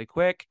these really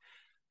quick.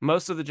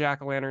 Most of the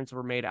jack-o'-lanterns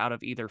were made out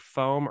of either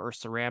foam or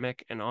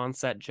ceramic. An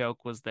on-set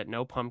joke was that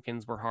no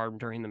pumpkins were harmed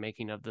during the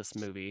making of this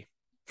movie.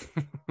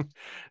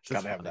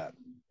 Gotta have that.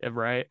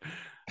 Right?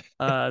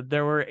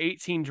 There were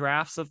 18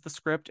 drafts of the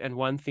script, and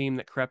one theme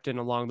that crept in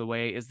along the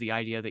way is the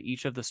idea that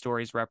each of the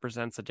stories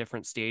represents a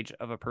different stage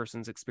of a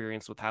person's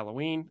experience with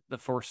Halloween. The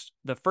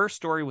first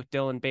story with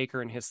Dylan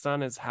Baker and his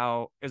son is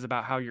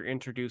about how you're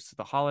introduced to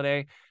the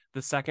holiday.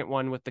 The second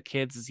one with the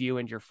kids is you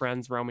and your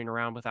friends roaming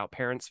around without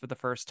parents for the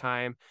first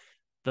time.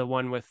 The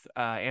one with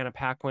Anna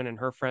Paquin and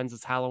her friends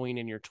is Halloween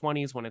in your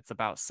 20s, when it's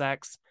about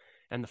sex.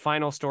 And the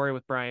final story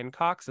with Brian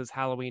Cox is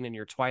Halloween in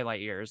your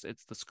twilight years.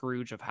 It's the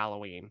Scrooge of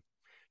Halloween,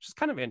 which is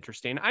kind of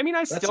interesting. I mean,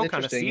 I still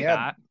kind of see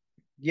that.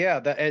 Yeah,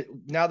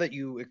 now that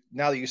you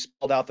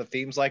spelled out the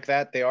themes like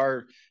that, they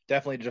are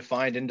definitely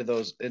defined into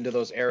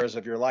those eras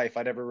of your life.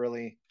 I never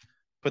really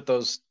put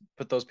those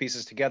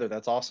pieces together.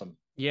 That's awesome.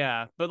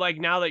 Yeah, but like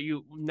now that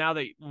you know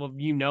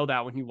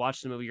that when you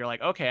watch the movie, you're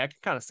like, okay, I can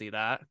kind of see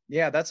that.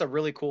 Yeah, that's a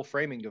really cool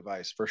framing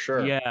device for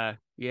sure.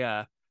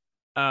 Yeah.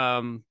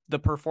 The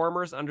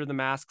performers under the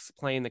masks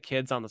playing the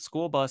kids on the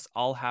school bus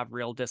all have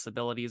real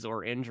disabilities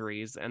or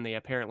injuries, and they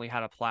apparently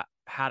had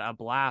a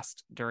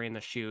blast during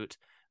the shoot.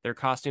 Their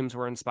costumes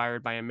were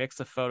inspired by a mix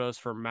of photos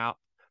from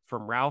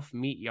Ralph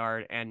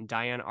Meatyard and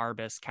Diane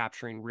Arbus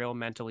capturing real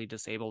mentally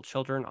disabled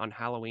children on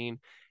Halloween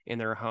in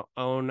their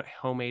own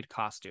homemade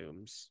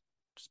costumes,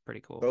 which is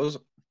pretty cool. Those,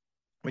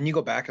 when you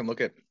go back and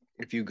look at,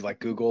 if you like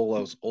Google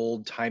those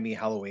old timey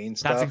Halloween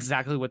stuff, that's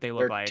exactly what they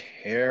look like.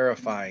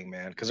 Terrifying,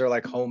 man, because they're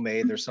like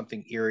homemade. There's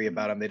something eerie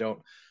about them. They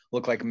don't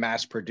look like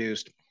mass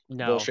produced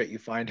bullshit you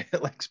find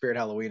at like Spirit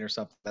Halloween or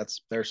something.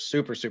 They're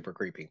super, super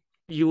creepy.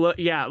 You look,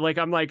 yeah, like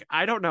I'm like,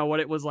 I don't know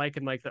what it was like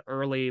in like the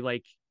early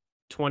like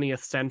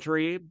 20th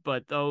century,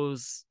 but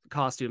those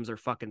costumes are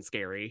fucking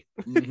scary.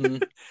 Mm-hmm.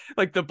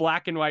 Like the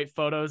black and white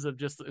photos of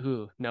just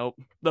nope,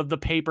 the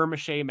paper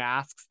mache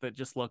masks that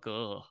just look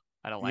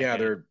I don't like it. Yeah,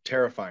 they're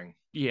terrifying.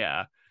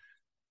 Yeah.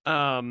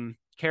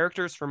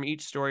 Characters from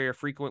each story are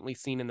frequently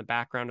seen in the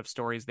background of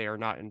stories they are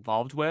not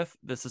involved with.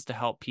 This is to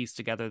help piece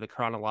together the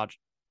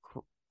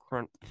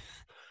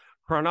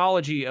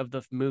chronology of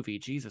the movie.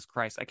 Jesus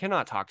Christ, I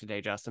cannot talk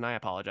today, Justin. I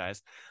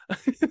apologize.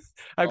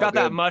 I've got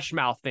that mush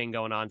mouth thing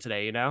going on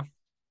today, you know?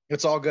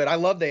 It's all good. I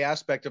love the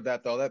aspect of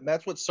that, though.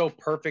 That's what's so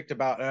perfect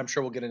about, and I'm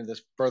sure we'll get into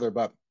this further,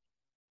 but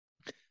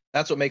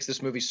that's what makes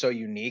this movie so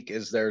unique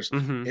is there's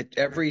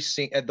every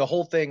scene, the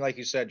whole thing, like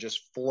you said,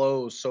 just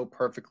flows so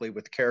perfectly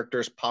with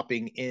characters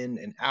popping in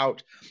and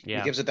out.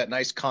 Yeah. It gives it that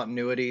nice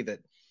continuity that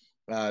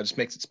just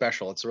makes it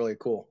special. It's really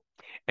cool.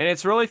 And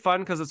it's really fun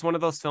because it's one of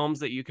those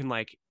films that you can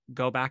like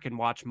go back and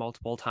watch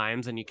multiple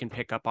times and you can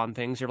pick up on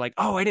things. You're like,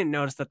 oh, I didn't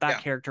notice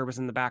that character was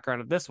in the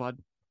background of this one.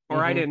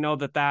 Or I didn't know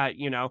that,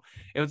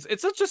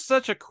 it's just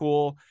such a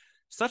cool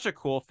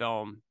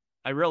film.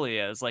 It really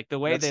is. Like the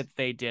way that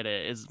they did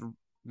it is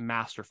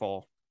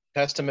masterful.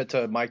 Testament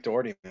to Mike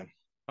Dougherty, man.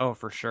 Oh,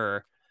 for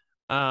sure.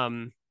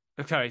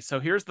 Okay, so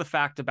here's the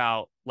fact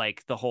about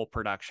like the whole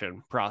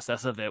production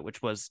process of it,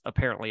 which was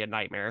apparently a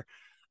nightmare.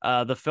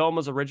 The film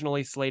was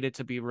originally slated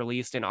to be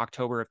released in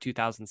October of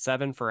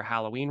 2007 for a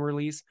Halloween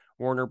release.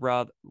 Warner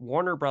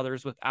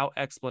Brothers, without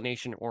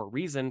explanation or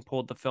reason,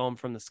 pulled the film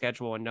from the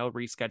schedule and no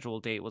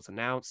rescheduled date was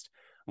announced.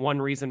 One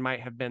reason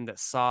might have been that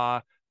Saw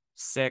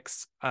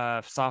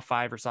 5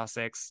 or Saw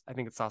 6, I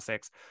think it's Saw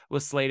 6,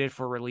 was slated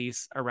for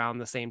release around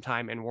the same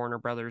time, and Warner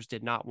Brothers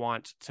did not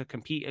want to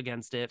compete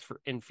against it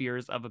in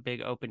fears of a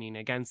big opening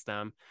against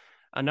them.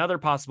 Another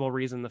possible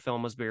reason the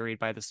film was buried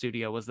by the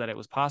studio was that it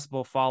was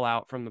possible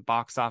fallout from the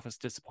box office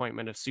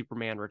disappointment of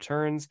Superman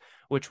Returns,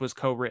 which was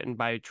co-written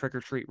by Trick or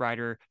Treat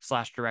writer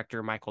 /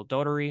 director Michael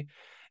Dougherty,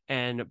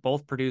 and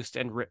both produced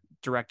and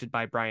directed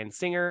by Bryan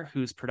Singer,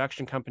 whose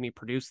production company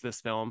produced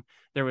this film.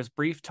 There was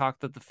brief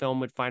talk that the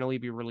film would finally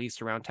be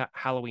released around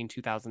Halloween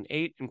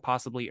 2008 and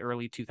possibly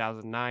early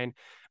 2009,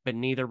 but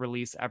neither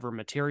release ever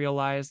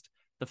materialized.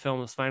 The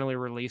film was finally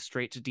released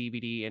straight to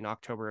DVD in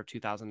October of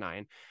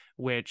 2009,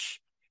 which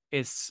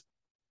is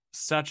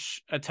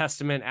such a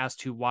testament as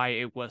to why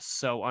it was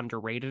so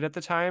underrated at the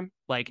time.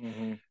 Like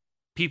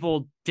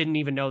people didn't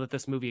even know that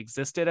this movie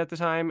existed at the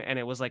time, and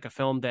it was like a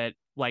film that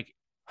like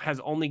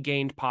has only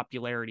gained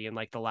popularity in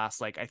like the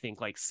last I think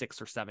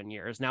 6 or 7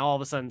 years. Now all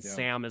of a sudden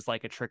Sam is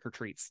like a trick or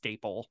treat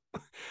staple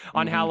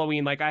on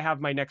Halloween. Like I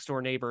have my next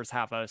door neighbors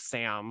have a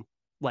Sam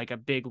like a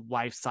big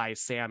life-size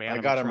Sam I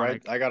got him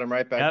right. animatronic. I got him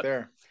right back Yep.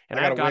 there. And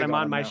I got I've a got wig him on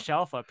on him my now.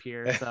 shelf up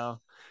here. So,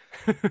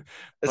 Is that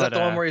but the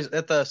one where he's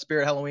at the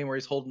Spirit Halloween where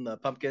he's holding the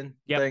pumpkin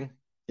yep, thing?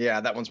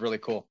 Yeah, that one's really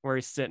cool. where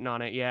he's sitting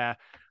on it. Yeah.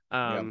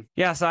 Yeah.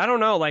 Yeah. So I don't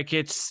know. Like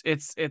it's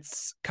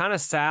kind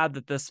of sad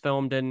that this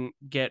film didn't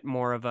get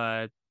more of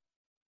a,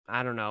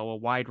 I don't know, a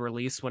wide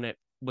release when it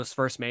was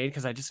first made,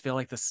 because I just feel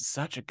like this is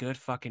such a good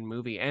fucking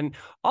movie. And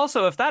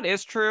also, if that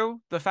is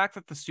true, the fact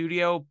that the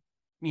studio,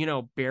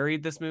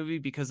 buried this movie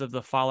because of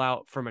the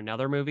fallout from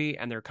another movie,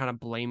 and they're kind of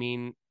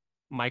blaming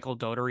Michael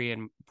Dougherty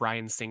and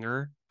Bryan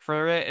Singer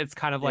for it, it's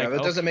kind of Yeah, like, that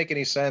okay, doesn't make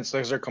any sense.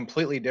 Those are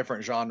completely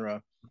different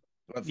genre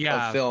of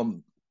yeah,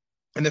 film.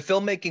 And the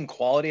filmmaking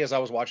quality, as I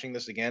was watching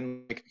this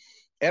again, like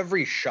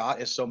every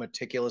shot is so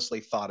meticulously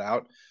thought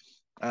out.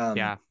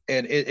 yeah,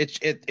 And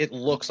it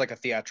looks like a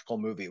theatrical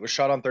movie. It was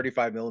shot on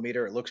 35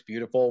 millimeter. It looks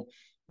beautiful.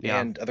 yeah,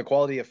 And the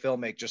quality of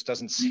filmmaking just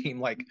doesn't seem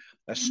like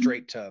a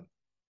straight to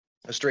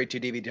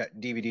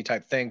DVD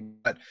type thing.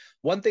 But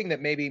one thing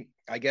that maybe,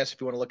 I guess,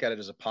 if you want to look at it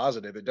as a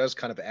positive, it does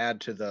kind of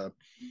add to the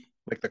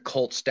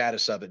cult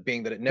status of it,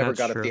 being that it never that's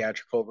got a true.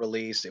 theatrical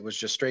release. It was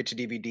just straight to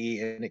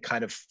DVD, and it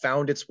kind of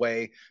found its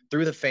way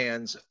through the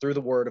fans, through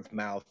the word of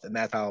mouth, and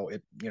that's how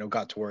it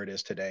got to where it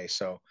is today.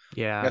 So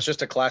Yeah. that's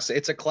just a classic.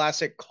 It's a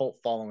classic cult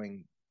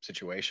following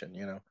situation.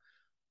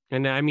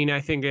 And I mean,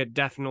 I think it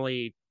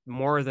definitely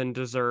more than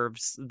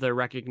deserves the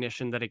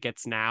recognition that it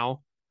gets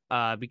now,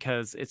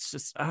 because it's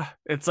just,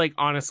 it's like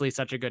honestly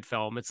such a good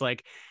film. It's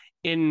like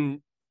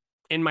in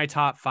my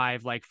top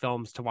 5 like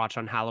films to watch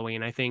on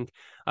Halloween. I think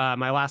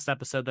my last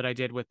episode that I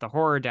did with the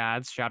horror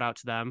dads, shout out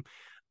to them.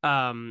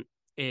 Um,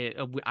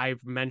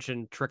 I've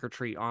mentioned Trick or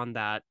Treat on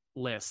that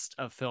list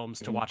of films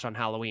to Mhm. watch on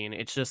Halloween.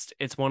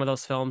 It's one of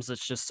those films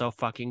that's just so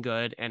fucking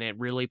good, and it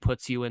really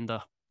puts you in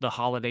the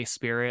holiday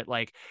spirit.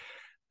 Like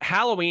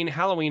Halloween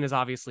is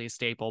obviously a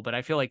staple, but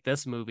I feel like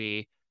this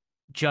movie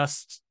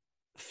just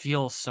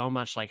feels so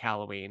much like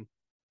Halloween.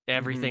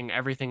 Mhm.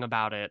 Everything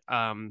about it.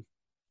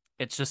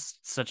 It's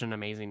just such an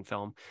amazing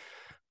film.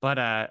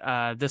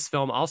 But this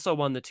film also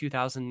won the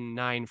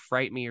 2009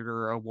 Fright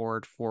Meter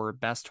Award for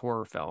Best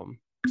Horror Film.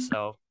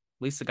 So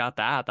at least it got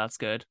that. That's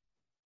good.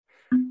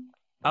 I Yeah,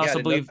 I also didn't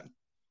know believe that.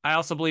 I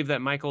also believe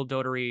that Michael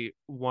Dougherty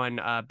won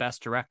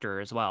Best Director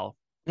as well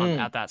Mm.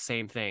 at that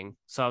same thing.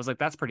 So I was like,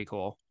 that's pretty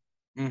cool.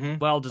 Mhm.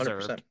 Well 100%.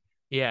 deserved.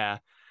 Yeah.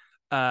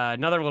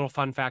 Another little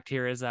fun fact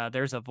here is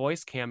there's a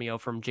voice cameo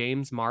from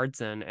James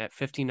Marsden at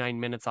 59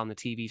 minutes on the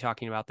TV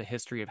talking about the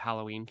history of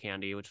Halloween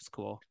candy, which is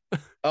cool.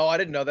 Oh, I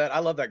didn't know that. I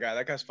love that guy.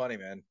 That guy's funny,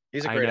 man.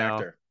 He's a I great know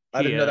actor. I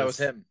he didn't know that was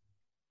is. him.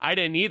 I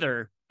didn't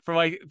either.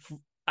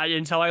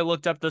 Until I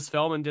looked up this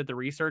film and did the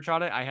research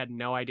on it, I had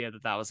no idea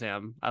that that was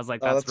him. I was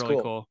like, Oh, that's that's really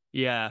cool. cool.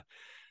 Yeah.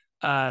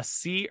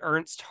 C.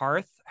 Ernst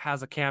Harth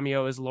has a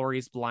cameo as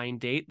Laurie's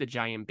blind date, the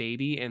giant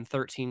baby, in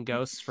 13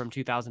 Ghosts from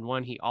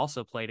 2001. He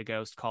also played a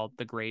ghost called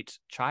the Great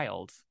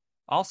Child,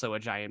 also a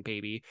giant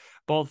baby.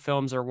 Both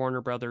films are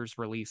Warner Brothers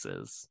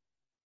releases.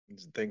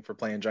 It's a thing for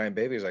playing giant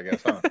babies, I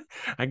guess, huh?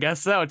 I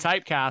guess so.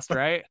 Typecast,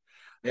 right?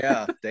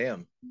 Yeah.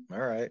 Damn. All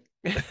right.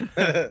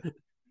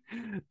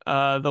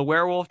 The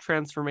werewolf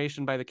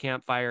transformation by the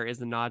campfire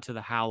is a nod to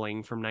The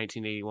Howling from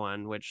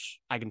 1981, which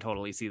I can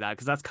totally see that,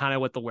 because that's kind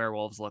of what the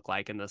werewolves look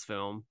like in this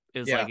film.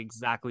 Is like Yeah.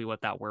 exactly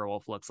what that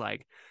werewolf looks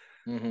like.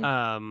 Hmm.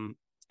 Um,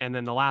 and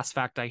then the last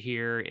fact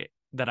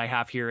that I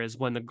have here is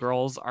when the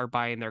girls are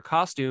buying their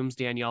costumes,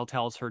 Danielle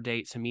tells her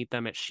date to meet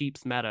them at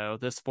Sheep's Meadow.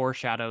 This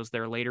foreshadows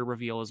their later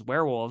reveal as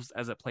werewolves,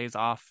 as it plays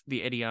off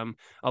the idiom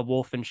 "a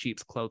wolf in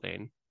sheep's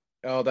clothing."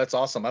 Oh, that's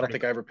awesome. I don't Pretty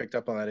think I ever picked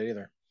up on that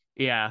either.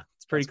 Yeah,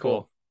 it's pretty That's cool.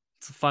 cool.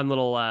 It's a fun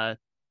little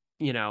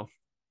you know,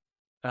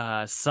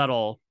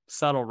 subtle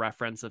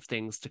reference of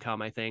things to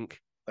come, I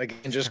think. Again,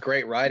 Just just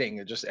great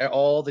writing. Just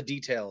all the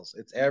details.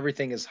 It's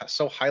everything is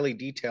so highly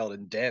detailed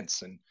and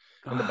dense and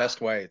in the best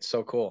way. It's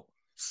so cool.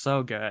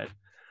 so good.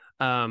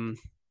 Um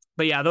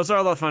but yeah, those are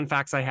all the fun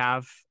facts I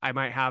have. I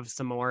might have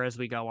some more as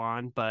we go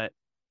on, but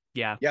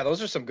yeah. Yeah,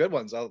 those are some good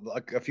ones. A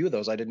few of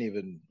those I wasn't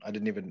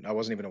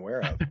even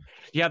aware of.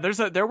 Yeah,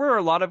 there were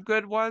a lot of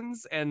good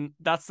ones, and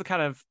that's the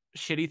kind of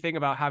shitty thing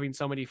about having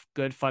so many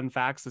good fun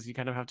facts, is you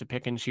kind of have to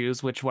pick and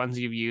choose which ones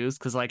you use,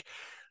 because like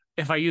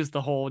if I used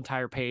the whole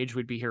entire page,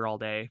 we'd be here all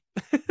day.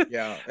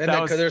 Yeah, and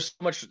That that because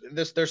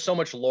was there's so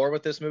much lore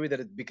with this movie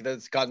because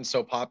it's gotten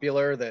so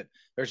popular that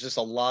there's just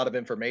a lot of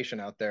information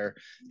out there.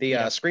 The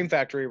yeah, Scream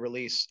Factory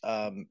release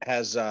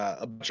has a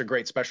bunch of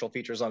great special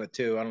features on it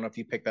too. I don't know if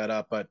you picked that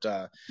up, but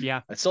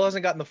yeah, it still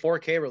hasn't gotten the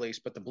 4K release,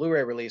 but the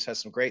Blu-ray release has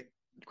some great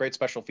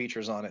special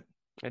features on it.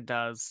 it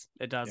does.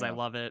 It does. I Yeah.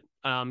 love it.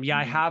 Yeah,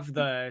 I Mhm. have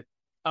the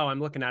oh, I'm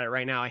looking at it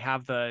right now. I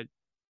have the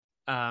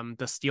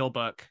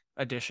Steelbook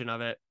edition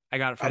of it. I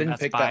got it I from didn't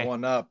Best pick that Buy.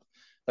 one up.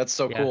 That's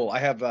so Yeah. cool.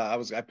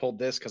 I pulled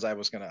this because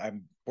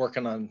I'm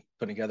working on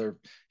putting together,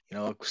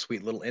 a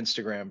sweet little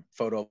Instagram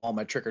photo of all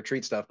my trick or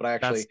treat stuff. But I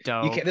That's actually,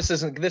 you can't.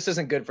 dope. This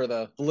isn't good for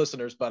the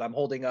listeners. But I'm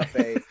holding up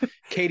a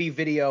Katie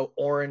Video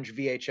orange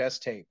VHS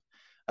tape,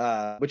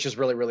 which is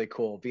really really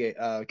cool.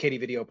 Katie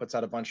Video puts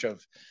out a bunch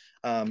of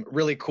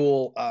really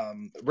cool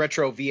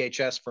retro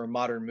VHS for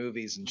modern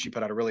movies, and she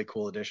put out a really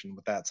cool edition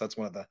with that. So that's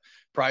one of the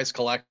prize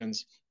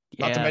collections.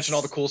 Not to mention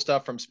all the Yes. cool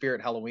stuff from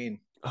Spirit Halloween.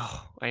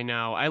 Oh, I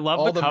know. I love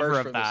the All the cover merch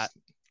of from this. that.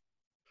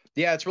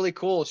 Yeah, it's really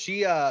cool.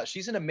 She's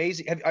an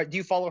amazing. Do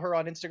you follow her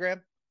on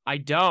Instagram? I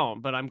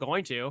don't, but I'm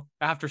going to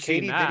after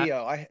seeing Katie that.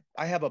 Video.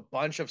 I have a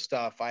bunch of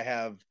stuff. I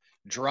have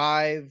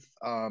Drive,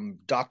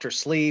 Doctor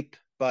Sleep,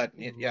 but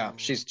yeah,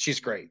 she's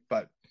great.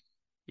 But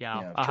Yeah,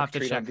 yeah, I'll Trick have or to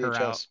Treat on check her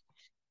out. VHS.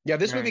 Yeah,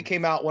 this movie Right.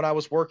 came out when I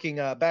was working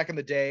back in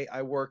the day.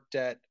 I worked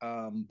at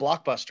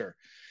Blockbuster.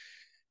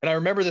 And I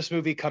remember this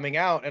movie coming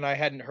out, and I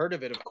hadn't heard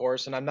of it, of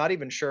course, and I'm not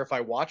even sure if I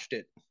watched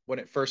it when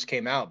it first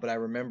came out, but I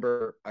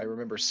remember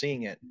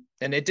seeing it.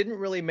 And it didn't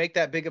really make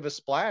that big of a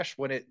splash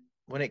when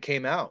it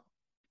came out,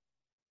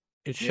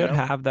 It you should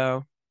know? have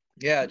though,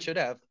 Yeah, it should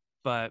have.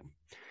 but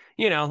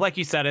like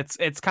you said,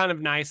 it's kind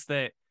of nice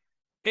that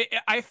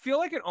I feel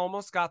like it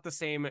almost got the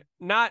same,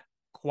 not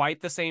quite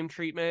the same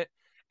treatment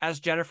as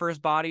Jennifer's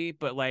Body,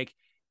 but like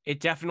it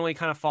definitely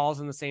kind of falls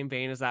in the same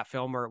vein as that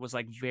film where it was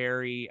like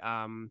very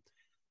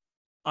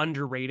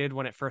underrated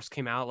when it first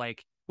came out.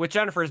 Like with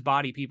Jennifer's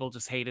Body, people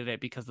just hated it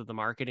because of the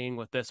marketing.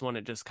 With this one,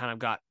 it just kind of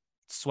got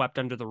swept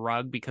under the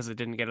rug because it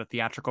didn't get a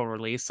theatrical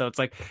release. So it's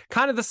like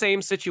kind of the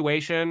same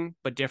situation,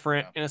 but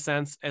different Yeah. in a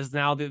sense. As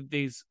now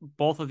these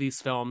both of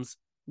these films,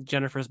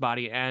 Jennifer's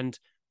Body and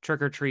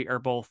Trick or Treat, are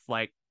both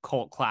like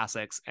cult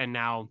classics, and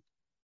now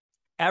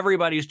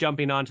everybody's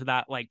jumping onto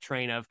that like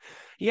train of,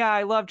 yeah,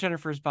 I love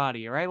Jennifer's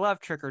Body or I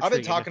love Trick or I've been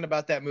Treat. talking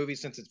about that movie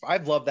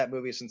I've loved that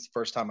movie since the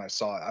first time I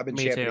saw it. I've been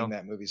Me championing too.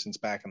 that movie since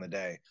back in the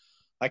day.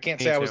 I can't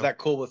Me say I was too. that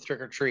cool with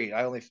Trick or Treat.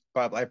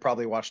 I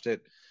probably watched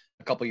it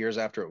a couple years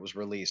after it was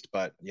released,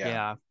 but yeah,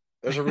 Yeah.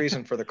 there's a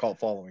reason for the cult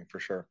following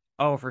for sure.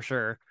 Oh, for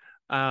sure.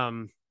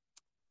 Um,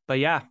 but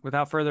yeah,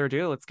 without further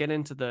ado, let's get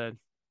into the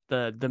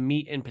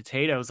meat and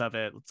potatoes of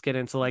it. Let's get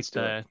into like Let's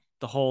do it.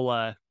 the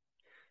whole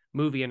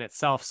movie in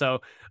itself. So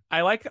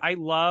I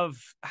love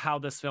how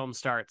this film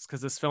starts, because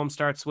this film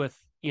starts with,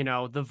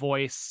 the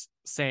voice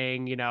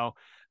saying,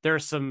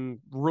 there's some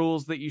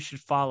rules that you should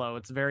follow.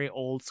 It's very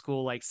old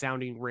school, like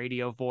sounding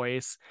radio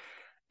voice.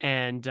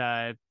 And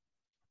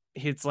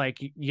it's like,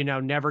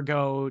 never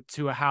go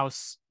to a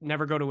house,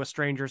 never go to a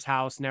stranger's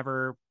house,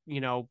 never,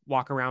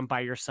 walk around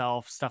by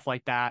yourself, stuff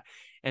like that.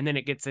 And then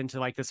it gets into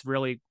like this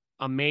really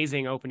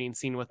amazing opening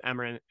scene with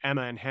Emma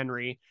and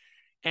Henry.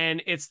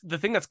 And it's the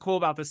thing that's cool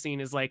about this scene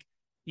is like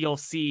you'll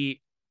see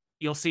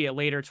you'll see it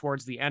later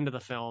towards the end of the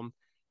film,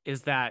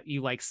 is that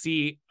you like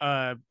see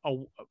a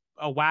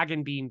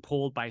wagon being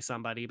pulled by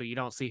somebody, but you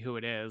don't see who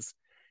it is.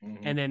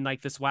 Mm-hmm. And then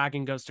like this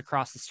wagon goes to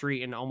cross the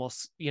street and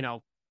almost,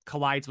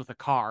 collides with a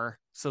car.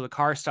 So the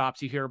car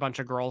stops, you hear a bunch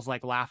of girls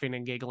like laughing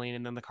and giggling,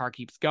 and then the car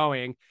keeps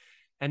going.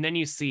 And then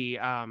you see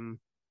Emma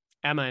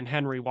and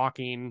Henry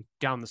walking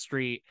down the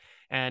street,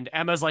 and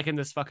Emma's like in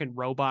this fucking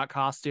robot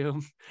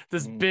costume,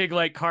 this Mm-hmm. big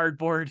like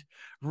cardboard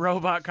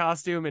robot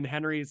costume, and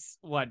Henry's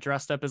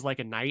dressed up as like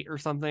a knight or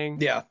something.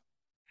 Yeah.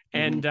 Mm-hmm.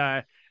 And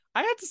I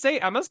have to say,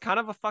 Emma's kind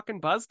of a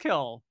fucking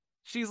buzzkill.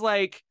 She's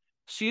like,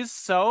 she's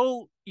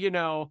so,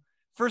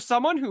 for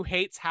someone who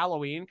hates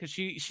Halloween, because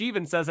she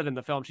even says it in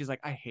the film. She's like,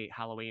 I hate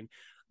Halloween.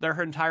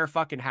 Her entire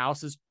fucking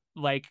house is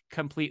like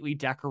completely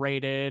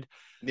decorated.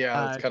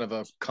 Yeah, that's kind of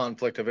a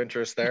conflict of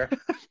interest there.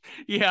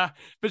 Yeah,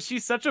 but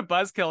she's such a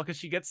buzzkill because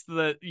she gets to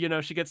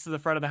the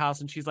front of the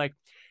house and she's like,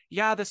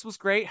 yeah, this was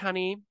great,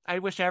 honey. I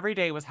wish every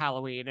day was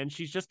Halloween. And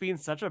she's just being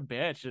such a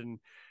bitch. And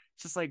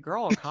it's just like,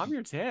 girl, calm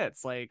your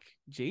tits. Like,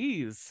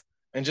 geez.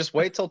 And just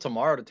wait till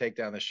tomorrow to take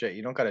down the shit.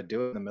 You don't got to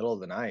do it in the middle of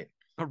the night.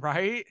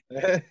 Right?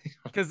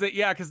 Because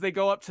they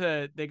go up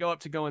to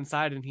go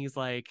inside, and he's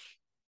like,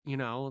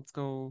 let's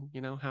go,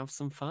 have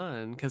some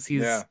fun. Because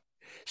Yeah.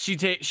 she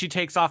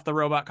takes off the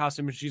robot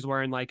costume, and she's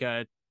wearing like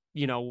a,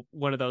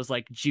 one of those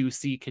like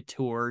juicy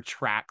couture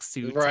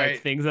tracksuit type Right.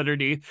 things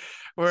underneath,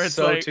 where it's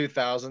So like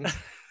 2000s.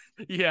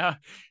 yeah.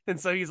 And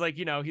so he's like,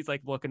 he's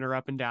like looking her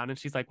up and down, and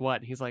she's like,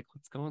 what? And he's like,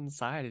 let's go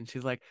inside. And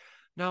she's like,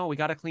 no, we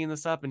got to clean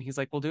this up. And he's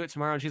like, we'll do it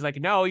tomorrow. And she's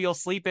like, no, you'll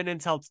sleep in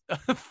until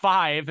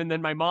 5. And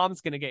then my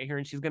mom's going to get here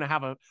and she's going to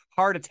have a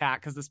heart attack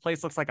because this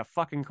place looks like a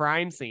fucking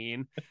crime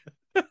scene.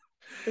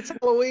 It's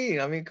Halloween.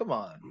 I mean, come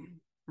on.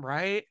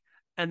 Right.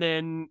 And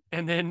then,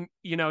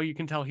 you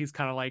can tell he's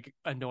kind of like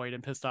annoyed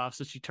and pissed off.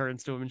 So she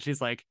turns to him and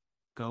she's like,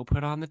 go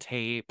put on the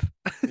tape.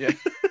 Yeah.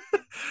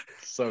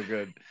 So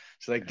good.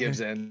 She like gives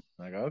in.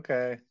 Like,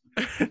 okay.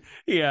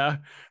 Yeah.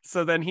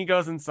 So then he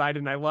goes inside,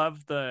 and I wrote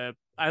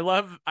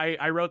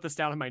this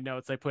down in my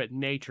notes. I put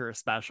nature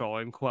special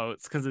in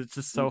quotes because it's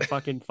just so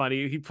fucking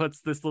funny. He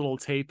puts this little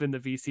tape in the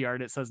VCR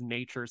and it says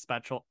nature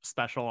special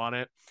on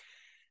it.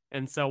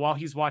 And so while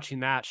he's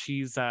watching that,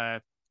 she's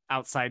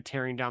outside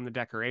tearing down the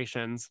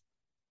decorations.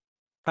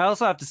 I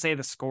also have to say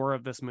the score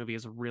of this movie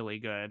is really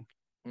good.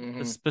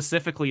 Mm-hmm.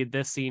 Specifically,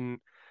 this scene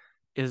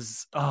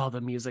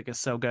the music is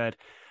so good.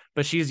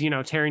 But she's,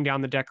 tearing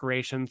down the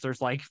decorations. There's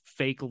like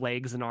fake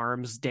legs and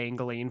arms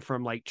dangling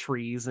from like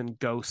trees and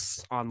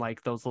ghosts on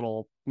like those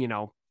little,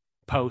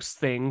 post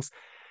things.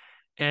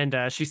 And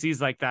she sees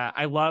like that.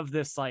 I love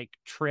this like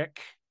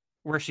trick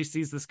where she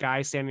sees this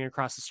guy standing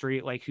across the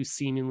street, like who's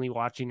seemingly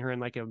watching her in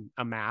like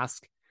a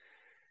mask,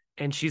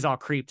 and she's all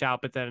creeped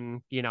out, but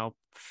then,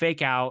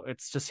 fake out.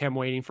 It's just him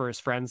waiting for his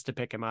friends to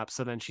pick him up.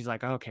 So then she's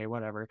like, okay,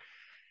 whatever.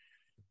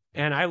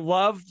 And I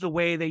love the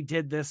way they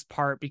did this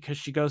part because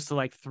she goes to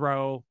like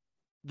throw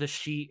the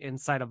sheet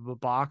inside of a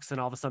box, and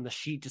all of a sudden the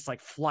sheet just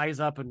like flies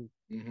up and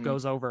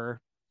goes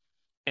over.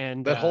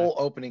 And that whole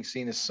opening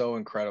scene is so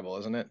incredible,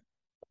 isn't it?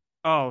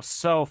 Oh,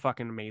 so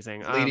fucking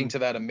amazing. Leading to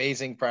that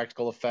amazing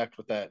practical effect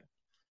with that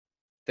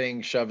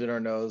thing shoved in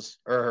her nose,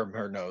 or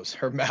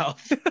her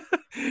mouth.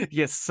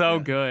 Yes, so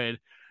good.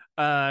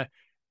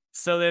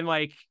 So then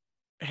like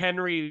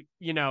Henry,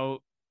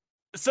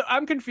 so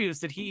I'm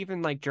confused. Did he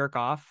even like jerk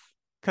off?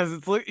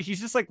 Because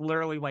he's just like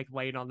literally like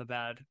laying on the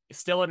bed,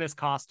 still in his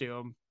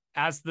costume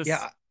as this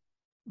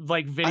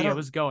like video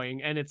is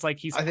going, and it's like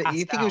he's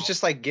you think he was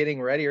just like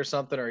getting ready or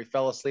something, or he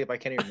fell asleep? I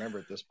can't even remember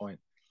at this point.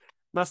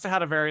 Must have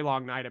had a very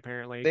long night,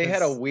 apparently. They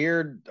had a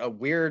weird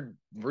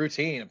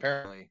routine,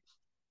 apparently.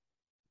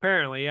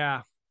 Apparently,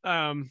 yeah.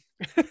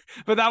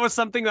 But that was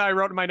something that I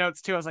wrote in my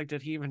notes too. I was like,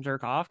 did he even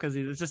jerk off? Because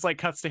it just like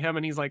cuts to him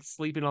and he's like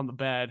sleeping on the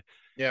bed.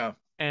 Yeah.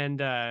 And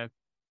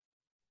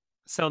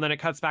so then it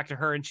cuts back to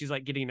her and she's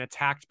like getting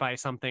attacked by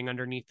something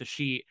underneath the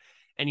sheet.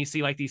 And you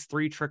see like these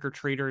 3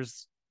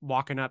 trick-or-treaters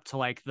walking up to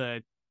like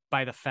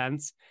by the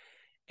fence.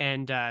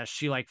 And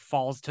she like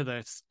falls to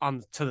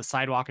the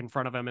sidewalk in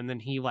front of him. And then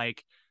he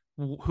like,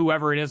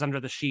 whoever it is under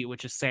the sheet,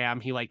 which is Sam,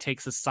 he like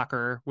takes his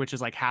sucker, which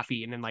is like half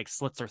eaten, and like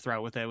slits her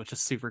throat with it, which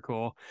is super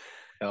cool.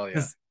 Hell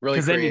yeah.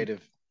 Really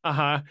creative.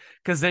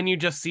 Because then you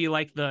just see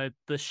like the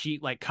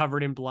sheet like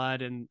covered in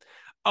blood. And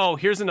oh,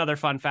 here's another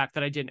fun fact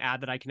that I didn't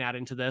add that I can add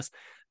into this.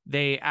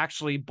 They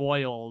actually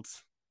boiled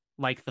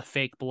like the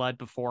fake blood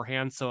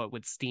beforehand so it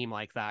would steam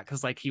like that,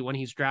 because like when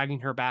he's dragging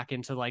her back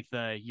into like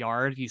the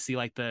yard, you see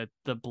like the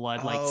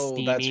blood like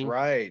steaming. That's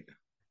right.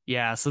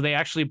 Yeah, so they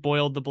actually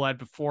boiled the blood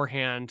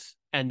beforehand,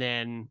 and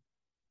then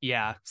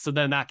so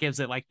then that gives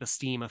it like the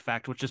steam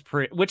effect, which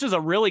is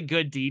a really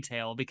good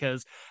detail,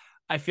 because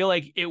I feel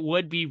like it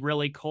would be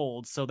really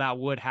cold, so that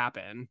would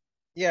happen.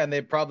 Yeah, and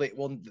they probably,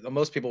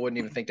 most people wouldn't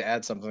even think to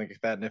add something like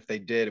that, and if they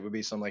did, it would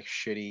be some like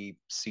shitty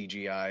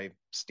CGI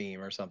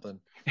steam or something.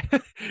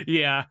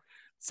 Yeah.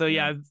 So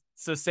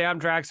so Sam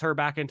drags her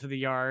back into the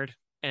yard,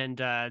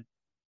 and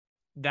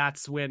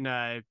that's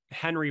when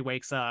Henry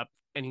wakes up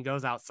and he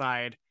goes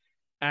outside.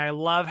 And I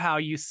love how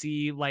you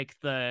see like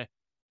the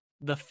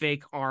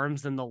fake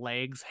arms and the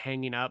legs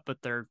hanging up, but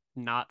they're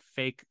not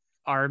fake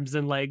arms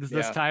and legs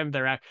this time.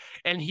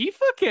 And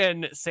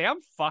Sam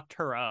fucked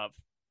her up.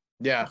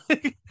 Yeah.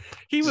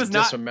 He was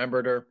not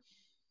dismembered her.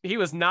 He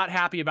was not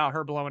happy about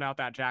her blowing out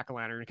that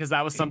jack-o'-lantern, because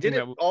that was something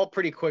that all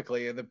pretty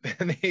quickly in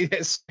the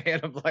span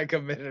of like a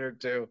minute or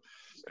two.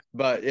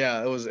 But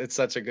yeah, it's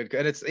such a good,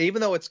 and it's even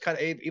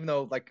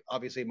though like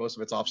obviously most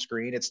of it's off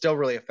screen, it's still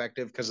really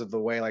effective because of the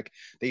way like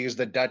they use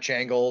the Dutch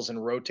angles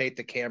and rotate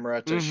the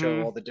camera to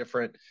show all the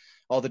different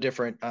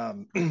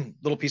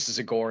little pieces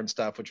of gore and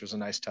stuff, which was a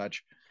nice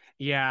touch.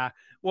 Yeah.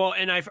 Well,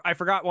 and I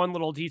forgot one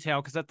little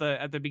detail, because at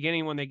the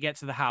beginning when they get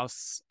to the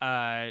house,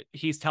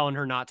 he's telling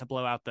her not to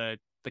blow out the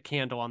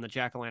candle on the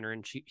jack-o'-lantern,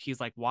 and he's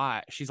like,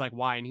 why? She's like,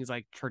 why? And he's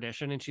like,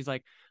 tradition. And she's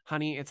like,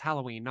 honey, it's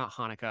Halloween, not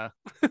Hanukkah.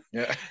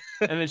 Yeah.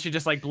 And then she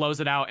just like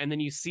blows it out, and then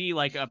you see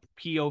like a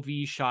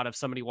POV shot of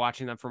somebody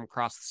watching them from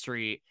across the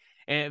street,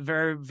 and it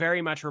very,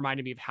 very much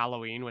reminded me of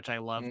Halloween, which I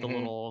love the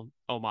little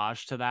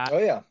homage to that. Oh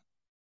yeah.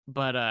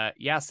 But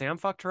Sam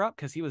fucked her up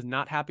because he was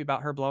not happy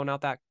about her blowing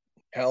out that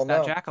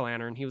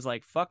jack-o'-lantern. He was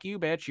like, fuck you,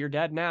 bitch, you're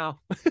dead now.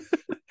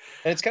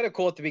 And it's kind of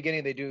cool at the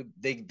beginning.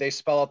 They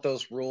spell out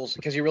those rules,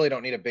 because you really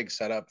don't need a big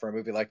setup for a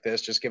movie like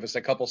this. Just give us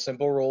a couple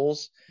simple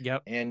rules.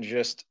 Yep. And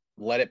just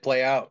let it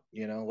play out.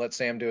 Let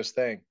Sam do his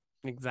thing.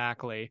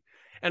 Exactly.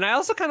 And I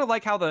also kind of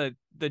like how the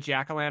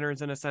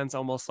jack-o'-lanterns in a sense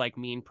almost like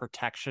mean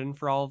protection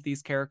for all of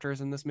these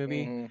characters in this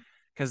movie.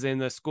 Because in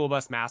the school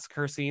bus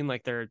massacre scene,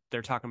 like they're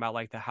talking about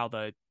like how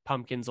the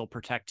pumpkins will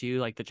protect you,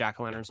 like the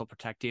jack-o'-lanterns will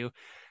protect you,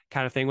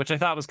 kind of thing, which I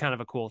thought was kind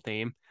of a cool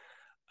theme.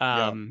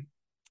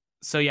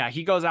 So yeah,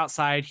 he goes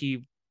outside,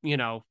 he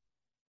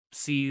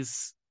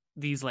sees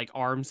these like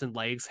arms and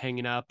legs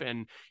hanging up,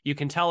 and you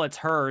can tell it's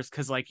hers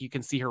because like you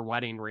can see her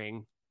wedding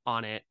ring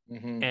on it.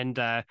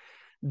 And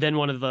then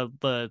one of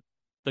the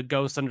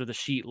ghosts under the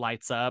sheet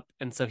lights up,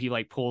 and so he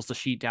like pulls the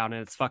sheet down,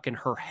 and it's fucking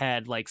her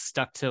head like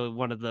stuck to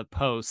one of the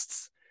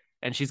posts,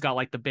 and she's got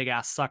like the big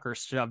ass sucker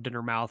shoved in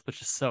her mouth,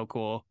 which is so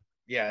cool.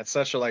 Yeah, it's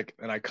such an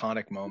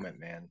iconic moment,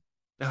 man.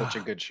 Such a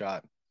good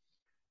shot.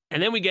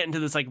 And then we get into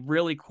this like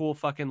really cool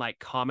fucking like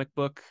comic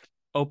book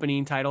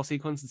opening title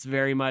sequence. It's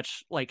very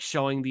much like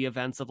showing the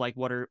events of like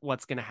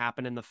what's going to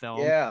happen in the film.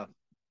 Yeah.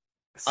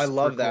 I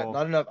love that.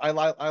 Not enough. I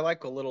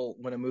like a little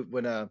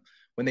when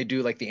they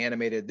do like the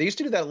animated. They used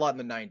to do that a lot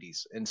in the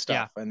 90s and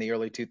stuff, in the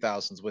early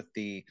 2000s with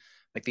the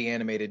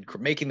animated,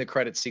 making the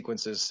credit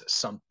sequences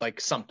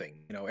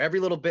something. Every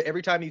little bit,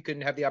 every time you can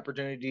have the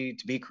opportunity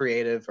to be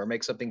creative or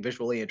make something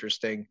visually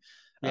interesting.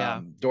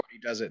 Doherty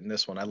does it in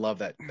this one. I love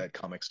that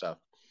comic stuff.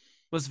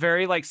 Was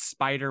very like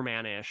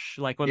Spider-Man-ish,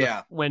 like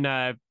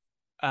when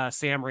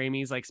Sam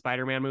Raimi's like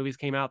Spider-Man movies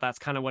came out, that's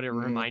kind of what it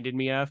Mhm. reminded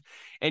me of.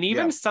 And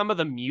even Yeah, some of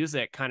the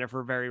music kind of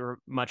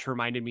much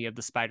reminded me of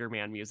the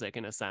Spider-Man music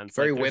in a sense.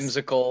 very Like there's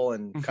whimsical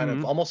and kind of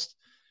Mhm. almost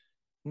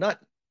not.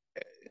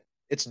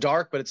 It's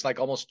dark, but it's like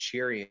almost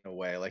cheery in a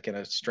way, like in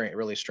a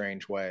really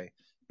strange way.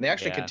 And they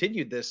actually Yeah.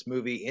 continued this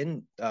movie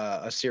in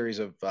a series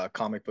of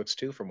comic books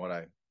too, from what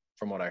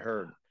I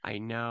heard. I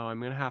know.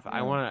 I'm gonna have. Yeah,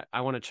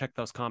 I want to check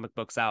those comic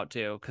books out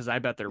too because I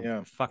bet they're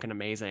yeah. fucking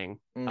amazing.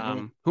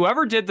 Hmm.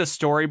 Whoever did the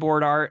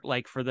storyboard art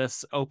like for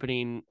this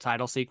opening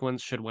title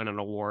sequence should win an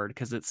award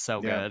because it's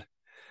so Yeah, good.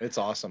 it's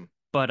awesome.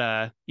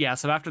 But yeah.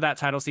 So after that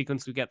title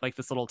sequence, we get like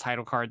this little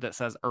title card that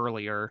says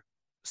earlier.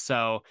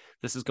 So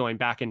this is going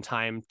back in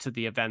time to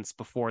the events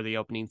before the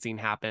opening scene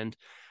happened.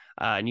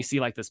 And you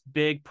see like this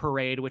big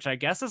parade, which I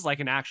guess is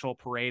like an actual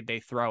parade they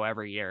throw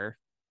every year.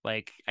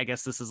 Like I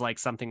guess this is like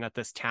something that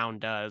this town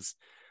does.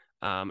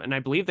 And I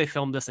believe they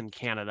filmed this in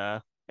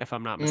Canada, if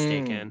I'm not Mm.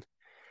 mistaken.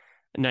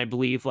 And I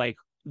believe like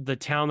the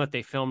town that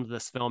they filmed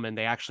this film in,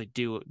 they actually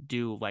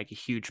do like a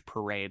huge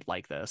parade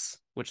like this,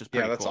 which is Yeah,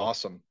 pretty that's cool.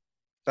 awesome.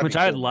 That'd Which be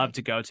I'd cool, love man.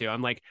 to go to.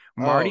 I'm like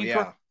Oh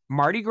yeah,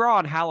 Mardi Gras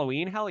on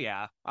Halloween. Hell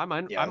yeah, yeah,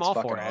 I'm it's all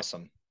fucking for it.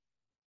 awesome.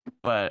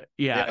 But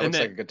yeah, Yeah, it and looks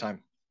then like a good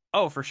time.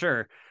 oh for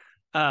sure.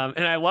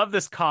 And I love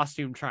this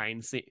costume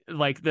trying see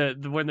like the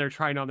when they're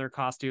trying on their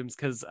costumes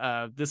because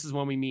this is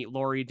when we meet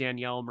Lori,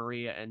 Danielle,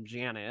 Maria, and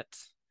Janet.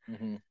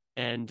 Hmm.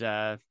 And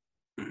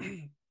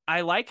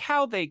I like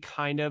how they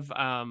kind of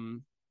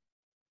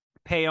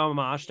pay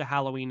homage to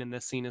Halloween in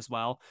this scene as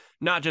well.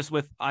 Not just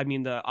with I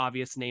mean the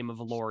obvious name of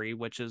Laurie,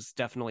 which is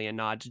definitely a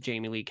nod to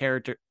Jamie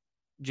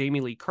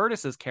Lee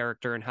Curtis's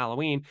character in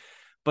Halloween,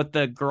 but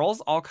the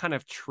girls all kind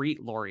of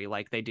treat Laurie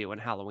like they do in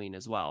Halloween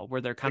as well,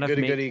 where they're The kind of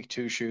goody goody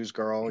two shoes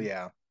girl.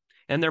 Yeah.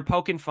 and they're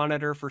poking fun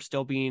at her for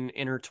still being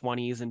in her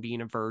 20s and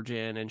being a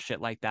virgin and shit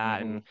like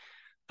that. Hmm. And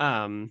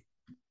um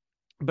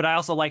but I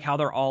also like how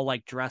they're all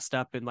like dressed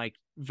up in like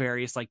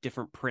various like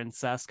different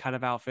princess kind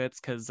of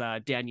outfits because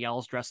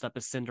Danielle's dressed up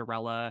as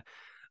Cinderella.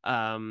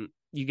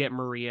 You get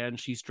Maria and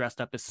she's dressed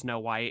up as Snow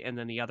White, and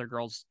then the other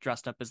girl's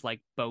dressed up as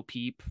like Bo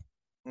Peep.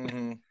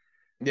 Hmm.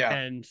 Yeah.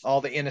 And All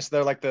the innocent,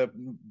 they're like the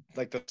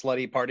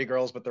slutty party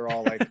girls, but they're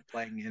all like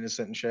playing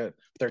innocent and shit.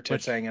 Their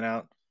tits which hanging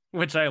out.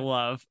 which I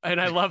love. And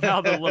I love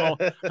how the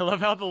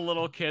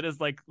little kid is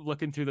like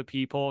looking through the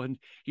peephole and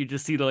you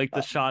just see like the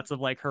Uh, shots of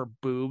like her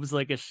boobs,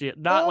 like a shit,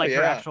 not oh like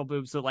her yeah. actual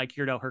boobs, but like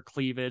her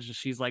cleavage, and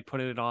she's like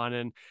putting it on.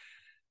 And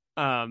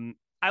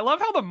I love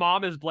how the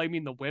mom is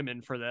blaming the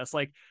women for this.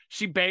 Like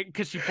she bang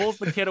because she pulls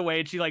the kid away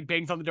and she like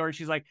bangs on the door and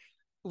she's like,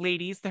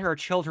 ladies, there are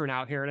children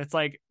out here. And it's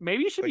like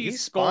maybe you should Like be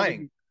he's spying.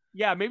 scolding.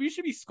 Yeah, maybe you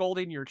should be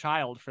scolding your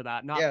child for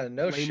that, not Yeah,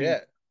 no blaming.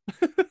 shit.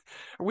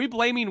 Are we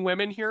blaming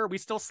women here? Are we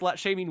still slut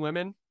shaming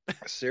women?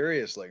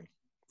 Seriously.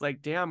 It's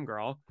like, damn,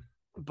 girl.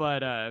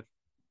 But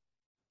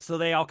so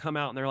they all come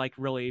out and they're like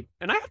really,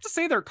 and I have to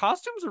say their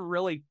costumes are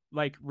really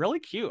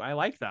cute. I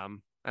like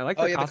them. I like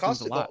Oh their yeah,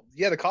 costumes a lot.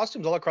 the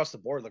costumes all across the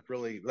board look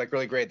really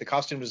great. The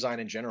costume design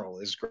in general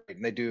is great.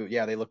 And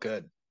they look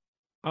good.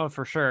 Oh,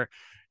 for sure.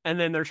 And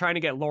then they're trying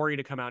to get Lori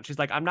to come out. She's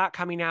like, I'm not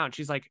coming out. And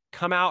she's like,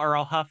 come out or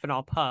I'll huff and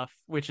I'll puff,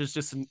 which is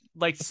just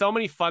like so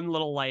many fun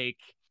little like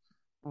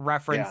Yeah.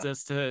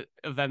 references to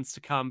events to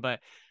come.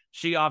 But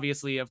she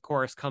obviously, of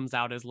course, comes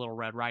out as Little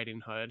Red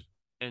Riding Hood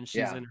and she's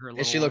Yeah. in her And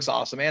she little looks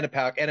awesome. Anna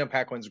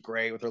Paquin's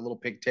great with her little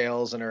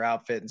pigtails and her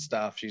outfit and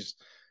stuff. She's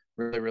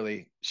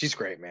she's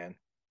great, man.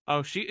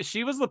 oh,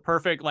 she was the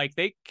perfect like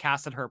they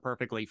casted her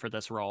perfectly for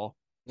this role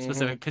Hmm.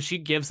 specific because she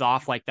gives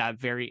off like that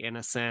very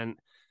innocent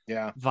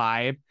Yeah.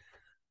 vibe,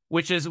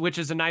 which is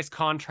a nice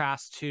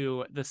contrast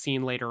to the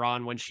scene later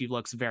on when she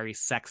looks very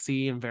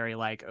sexy and very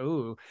like,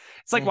 oh,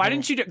 it's like, Hmm. why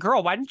didn't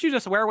you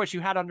just wear what you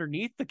had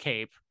underneath the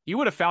cape? You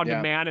would have found a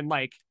Yeah. man in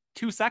like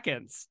 2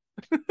 seconds.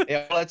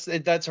 Yeah. Well,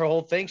 that's her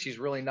whole thing. She's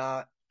really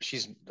not.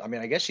 I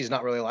mean, I guess she's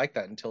not really like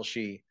that until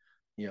she,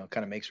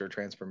 kind of makes her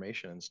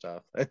transformation and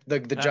stuff. The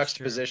That's true.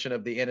 juxtaposition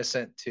of the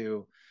innocent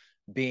to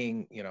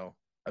being,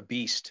 a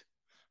beast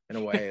in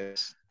a way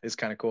is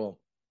kind of cool.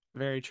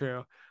 Very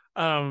true.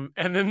 And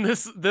then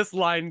this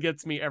line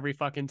gets me every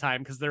fucking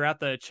time because they're at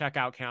the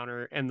checkout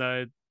counter and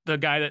the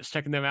guy that's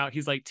checking them out,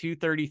 he's like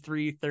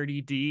 233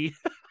 30D.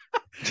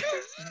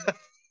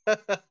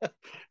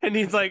 And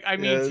he's like, I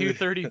mean Yeah.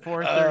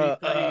 234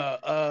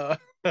 Uh,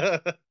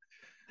 33.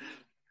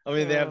 I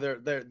mean, they have Uh,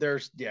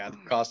 the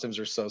costumes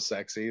are so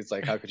sexy. It's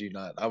like, how could you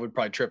not? I would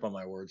probably trip on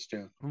my words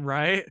too.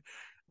 right.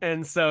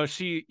 And so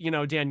she,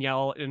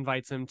 Danielle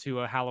invites him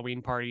to a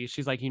Halloween party.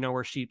 She's like,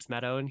 where Sheep's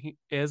Meadow and he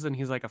is, and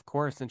he's like, of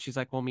course. And she's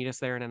like, well, meet us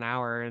there in an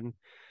hour. And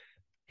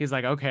he's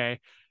like, okay.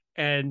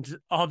 And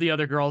all the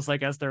other girls,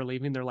 like as they're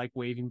leaving, they're like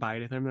waving bye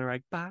to them. They're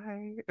like,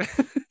 bye.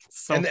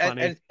 It's so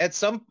funny. And at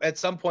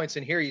some points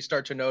in here, you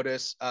start to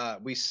notice.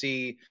 We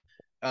see.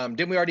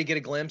 Didn't we already get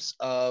a glimpse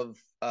of?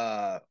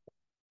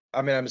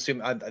 I mean, I'm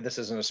assuming this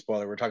isn't a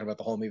spoiler. We're talking about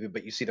the whole movie,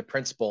 but you see the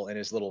principal in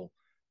his little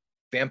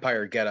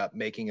vampire getup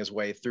making his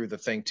way through the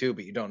thing too,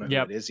 but you don't know who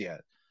Yep. it is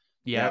yet.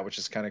 Yeah, Yep. which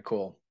is kind of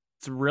cool.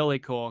 It's really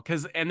cool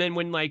and then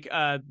when like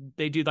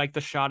they do like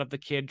the shot of the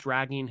kid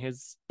dragging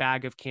his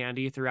bag of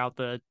candy throughout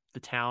the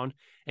town,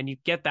 and you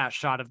get that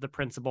shot of the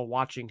principal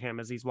watching him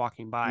as he's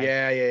walking by.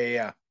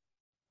 Yeah.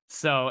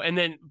 So, and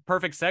then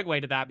perfect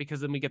segue to that,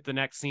 because then we get the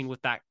next scene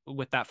with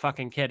that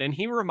fucking kid, and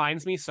he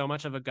reminds me so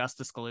much of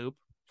Augustus Gloop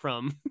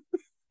from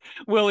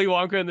Willy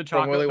Wonka and the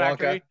From Chocolate Willy Wonka.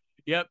 Factory.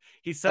 Yep,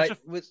 he's such a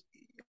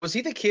Was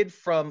he the kid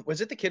from?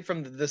 Was it the kid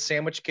from the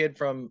sandwich kid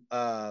from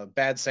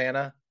Bad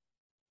Santa?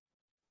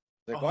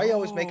 Like, why are you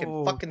always making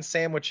oh, fucking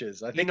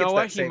sandwiches? I you think know it's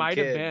what? that He same might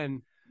have kid.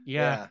 been.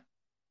 Yeah. Yeah.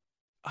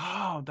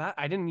 Oh, that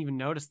I didn't even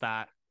notice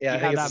that. Yeah, I Yeah,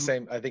 think it's the that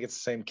same. I think it's the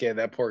same kid.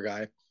 That poor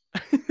guy.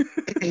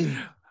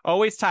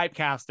 always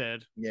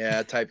typecasted.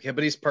 Yeah, type kid,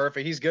 but he's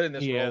perfect. He's good in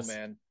this He role, is.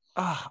 man.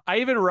 Oh, I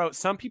even wrote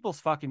some people's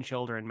fucking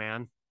children,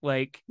 man.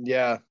 Like,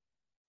 Yeah.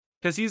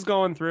 because he's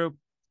going through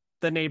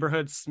the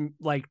neighborhoods,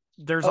 like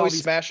there's Oh, all he's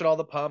these. smashing all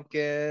the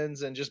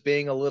pumpkins and just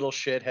being a little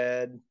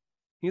shithead.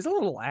 He's a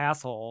little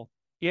asshole.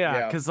 Yeah,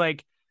 Yeah. because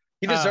like,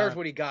 He deserves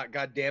what he got.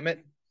 God damn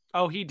it.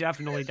 oh, he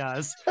definitely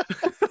does.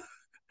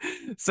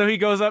 So he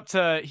goes up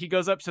to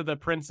the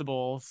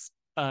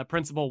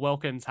principal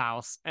Wilkins'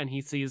 house, and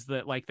he sees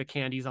that like the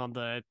candy's on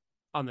the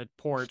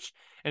porch,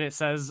 and it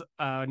says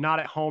not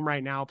at home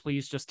right now,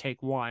 please just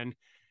take one.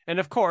 And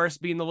of course,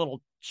 being the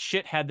little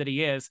shithead that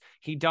he is,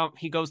 he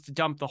goes to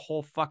dump the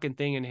whole fucking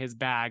thing in his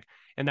bag.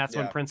 And that's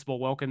when Yeah. Principal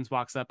Wilkins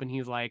walks up, and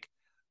he's like,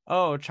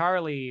 oh,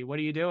 Charlie, what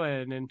are you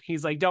doing? And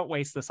he's like, don't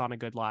waste this on a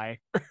good lie.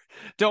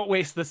 Don't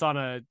waste this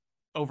on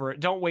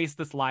don't waste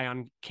this lie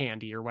on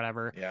candy or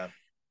whatever. Yeah.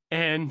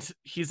 And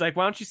he's like,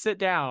 why don't you sit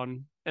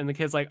down? And the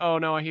kid's like, oh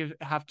no, I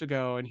have to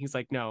go. And he's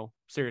like, no,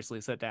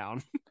 seriously, sit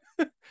down.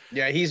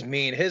 Yeah, he's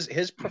mean.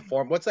 His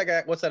perform. What's that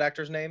guy? What's that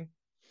actor's name?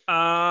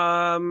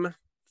 um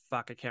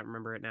Fuck, I can't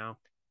remember it now.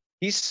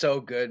 He's so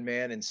good,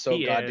 man, and so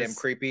He goddamn is.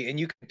 creepy. And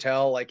you can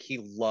tell like he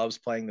loves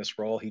playing this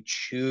role. He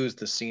chews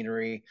the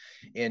scenery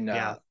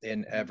Yeah.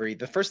 in every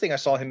the first thing I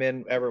saw him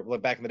in ever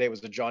back in the day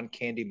was the John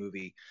Candy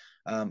movie.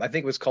 I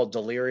think it was called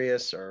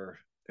Delirious or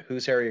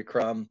Who's Harriet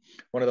Crumb,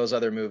 one of those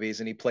other movies,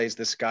 and he plays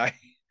this guy.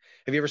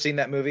 Have you ever seen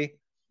that movie?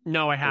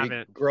 No, I Where he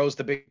haven't. grows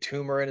the big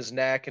tumor in his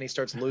neck and he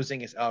starts losing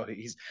his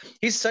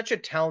he's such a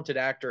talented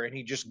actor and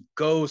he just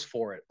goes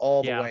for it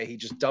all the Yeah. way. He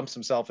just dumps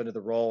himself into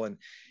the role and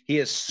he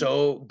is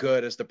so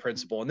good as the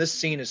principal. And this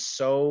scene is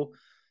so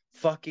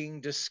fucking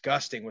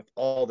disgusting with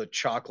all the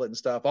chocolate and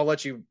stuff. I'll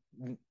let you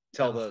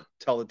tell Oh.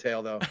 the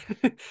tale though.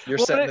 You're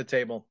well, setting it, the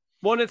table.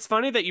 well, and it's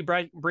funny that you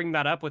bring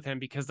that up with him,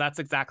 because that's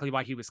exactly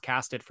why he was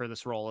casted for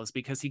this role, is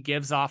because he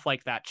gives off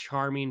like that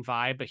charming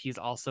vibe, but he's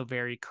also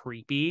very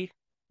creepy.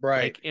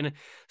 Right. Like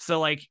so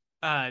like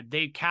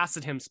they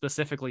casted him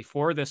specifically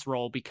for this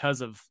role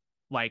because of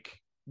like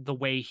the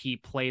way he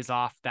plays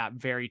off that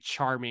very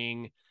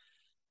charming.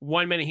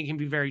 One minute he can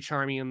be very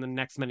charming, and the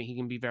next minute he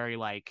can be very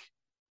like,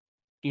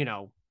 you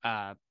know,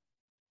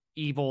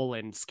 evil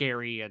and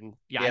scary. And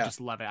yeah, I Yeah.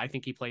 just love it. I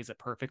think he plays it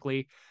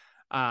perfectly.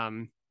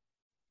 um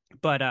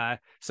but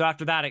so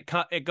after that,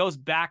 it goes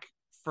back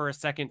for a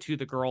second to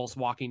the girls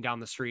walking down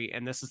the street,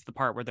 and this is the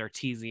part where they're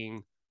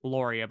teasing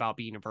Lori about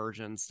being a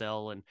virgin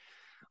still and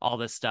all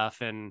this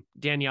stuff. And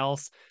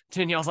Danielle's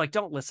like,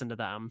 don't listen to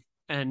them.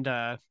 And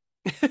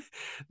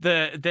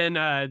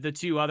the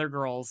two other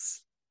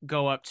girls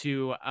go up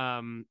to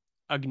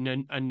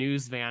a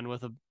news van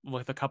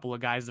with a couple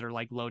of guys that are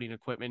like loading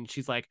equipment. And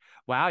she's like,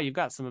 wow, you've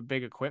got some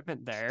big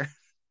equipment there.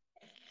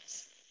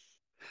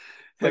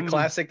 The And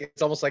classic,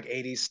 it's almost like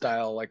 80s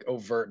style, like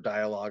overt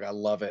dialogue. I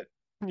love it.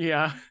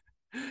 yeah.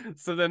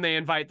 So then they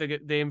invite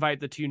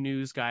the two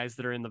news guys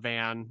that are in the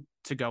van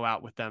to go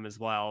out with them as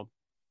well.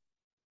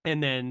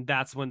 And then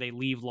that's when they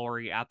leave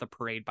Lori at the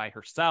parade by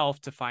herself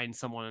to find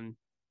someone,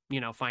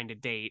 find a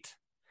date.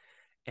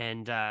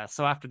 And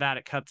so after that,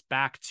 it cuts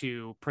back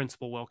to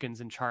Principal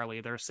Wilkins and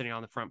Charlie. They're sitting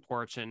on the front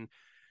porch, and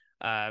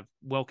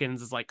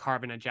Wilkins is like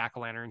carving a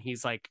jack-o'-lantern.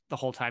 He's like, the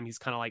whole time he's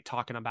kind of like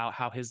talking about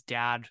how his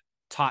dad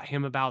taught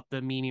him about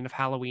the meaning of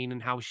Halloween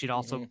and how we should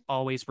also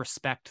always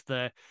respect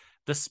the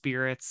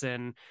spirits,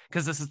 and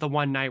because this is the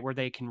one night where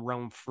they can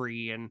roam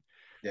free and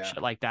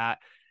shit like that.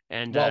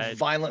 And while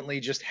violently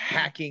just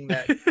hacking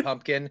that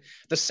pumpkin.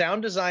 The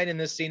sound design in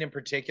this scene in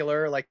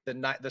particular, like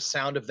the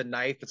sound of the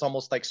knife, it's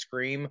almost like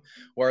Scream,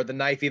 where the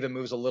knife even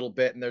moves a little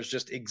bit and there's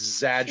just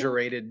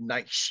exaggerated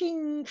knife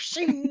shing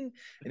shing,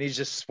 and he's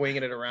just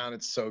swinging it around.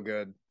 It's so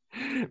good.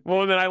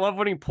 Well, and then I love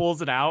when he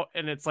pulls it out,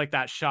 and it's like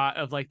that shot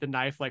of like the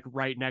knife like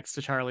right next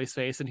to Charlie's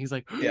face, and he's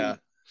like, yeah,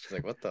 she's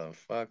like, what the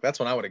fuck? That's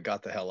when I would have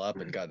got the hell up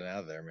and gotten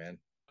out of there, man.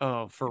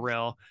 Oh, for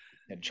real.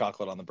 And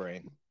chocolate on the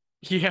brain.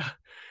 Yeah.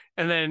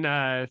 And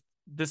then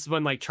this is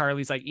when like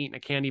Charlie's like eating a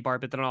candy bar,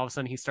 but then all of a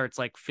sudden he starts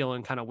like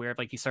feeling kind of weird,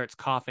 like he starts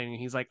coughing, and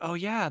he's like, oh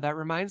yeah, that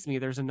reminds me,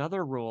 there's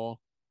another rule.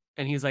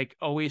 And he's like,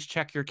 always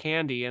check your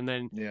candy. And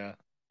then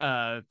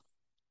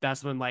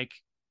that's when like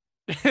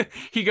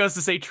he goes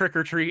to say trick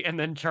or treat, and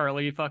then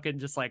Charlie fucking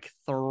just like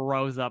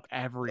throws up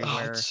everywhere.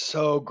 Oh, it's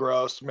so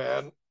gross,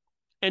 man.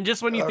 And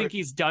just when you Uh, think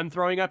he's done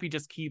throwing up, he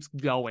just keeps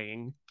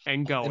going and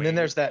and then going.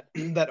 there's that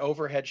that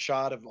overhead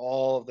shot of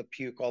all of the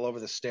puke all over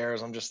the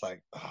stairs. I'm just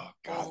like, oh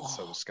god, it's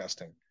so Oh,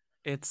 disgusting.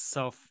 it's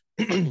so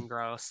He's fucking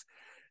gross.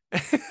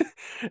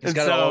 And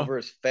got it all so over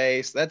his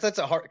face. That's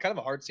a hard kind of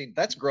a hard scene.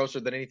 That's grosser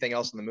than anything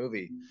else in the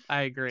movie.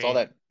 I It's all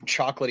agree. that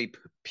chocolatey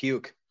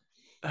puke.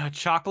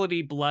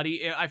 Chocolatey,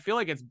 bloody. I feel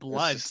like it's It's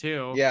blood just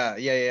too. yeah.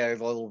 A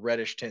little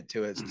reddish tint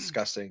to it. It's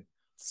disgusting.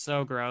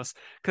 So gross.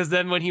 Because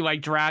then when he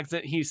like drags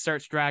it, he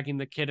starts dragging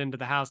the kid into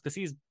the house because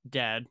he's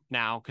dead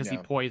now because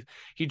Yeah.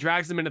 he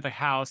drags him into the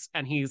house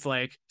and he's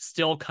like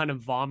still kind of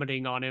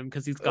vomiting on him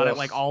because he's got it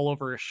like Ugh. all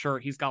over his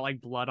shirt. He's got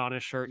like blood on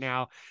his shirt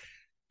now.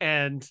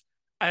 And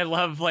I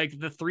love like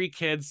the three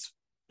kids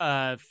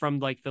from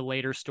like the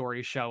later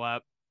story show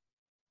up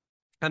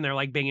and they're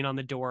like banging on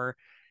the door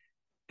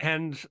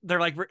and they're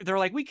like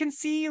we can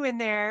see you in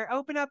there,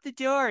 open up the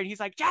door, and he's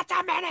like just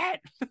a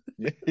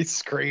minute. He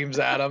screams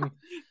at him.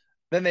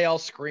 Then they all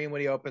scream when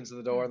he opens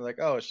the door, and they're like,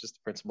 "Oh, it's just the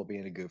principal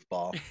being a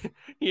goofball."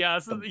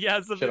 So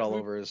Shit all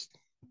over his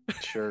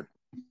shirt.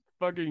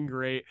 fucking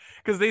great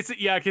because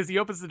because he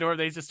opens the door,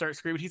 they just start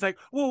screaming. He's like,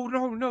 whoa,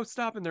 no,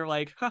 stop. And they're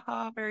like,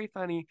 haha, very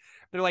funny.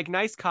 They're like,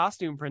 nice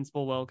costume,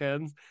 Principal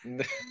Wilkins.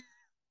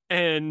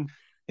 And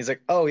He's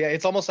like, "Oh yeah,"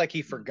 it's almost like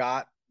he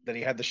forgot that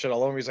he had the shit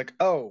all over. He's like,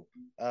 "Oh,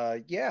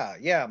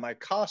 yeah, my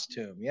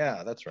costume.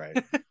 Yeah, that's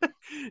right."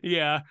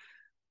 yeah,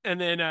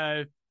 and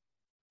then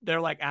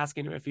they're like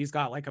asking him if he's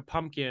got like a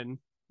pumpkin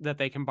that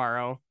they can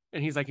borrow,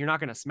 and he's like, you're not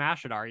gonna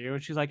smash it, are you?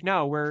 And she's like,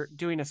 no, we're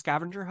doing a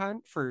scavenger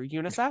hunt for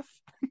UNICEF.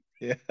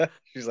 Yeah,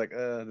 she's like,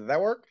 "Did that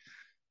work?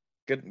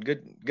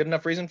 Good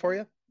enough reason for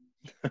you?"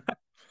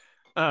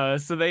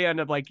 So they end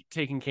up like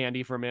taking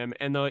candy from him,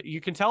 and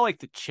you can tell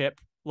like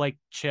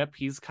Chip,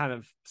 he's kind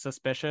of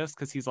suspicious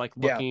because he's like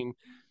Yeah, looking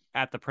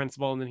at the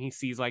principal, and then he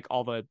sees like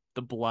all the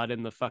blood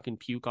and the fucking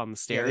puke on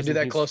the yeah. They stairs, do and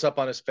that close up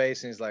on his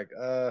face, and he's like,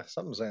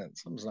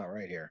 something's not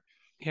right here."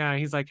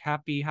 he's like,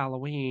 happy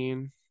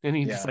Halloween, and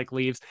he just Yeah, like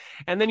leaves.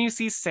 And then you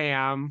see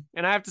Sam,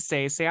 and I have to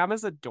say, Sam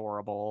is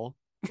adorable.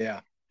 yeah.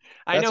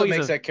 I That's know what he's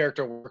makes that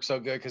character work so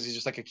good because he's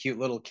just like a cute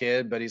little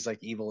kid, but he's like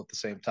evil at the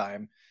same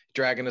time,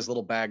 dragging his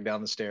little bag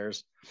down the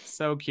stairs.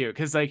 so cute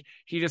because like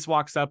he just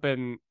walks up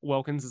and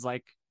Wilkins is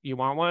like, you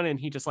want one? And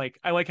he just like,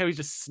 I like how he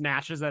just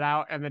snatches it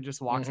out and then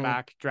just walks Mm-hmm.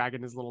 back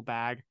dragging his little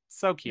bag.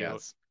 So cute.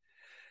 Yes.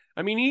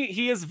 I mean,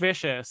 he is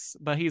vicious,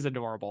 but he's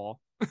adorable.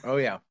 Oh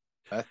yeah.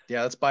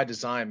 Yeah, that's by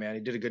design, man.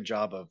 He did a good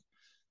job of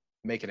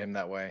making him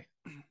that way.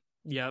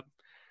 Yep.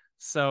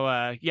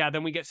 So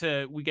then we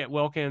get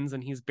Wilkins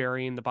and he's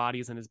burying the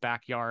bodies in his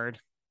backyard,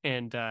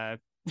 and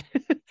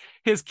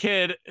his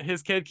kid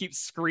keeps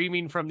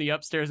screaming from the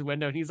upstairs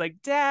window, and he's like,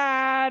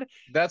 Dad,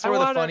 That's I one of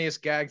the wanna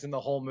funniest gags in the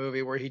whole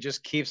movie where he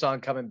just keeps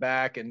on coming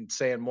back and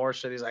saying more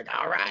shit. He's like,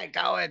 "All right,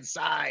 go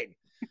inside.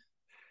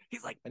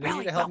 he's like, I need you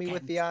Billy to help me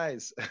with the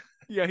Wilkins. eyes."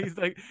 Yeah, he's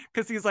like,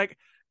 because he's like,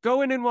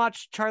 go in and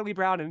watch Charlie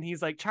Brown, and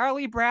he's like,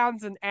 Charlie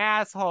Brown's an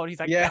asshole, and he's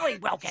like, Yeah. Billy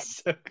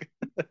Wilkins.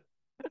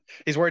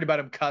 He's worried about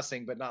him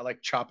cussing, but not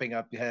like chopping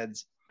up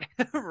heads.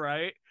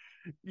 Right,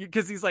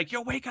 because he's like,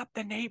 you'll wake up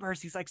the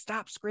neighbors. He's like,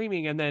 stop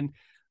screaming. And then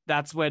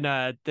that's when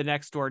the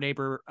next door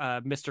neighbor,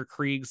 Mr.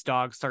 Krieg's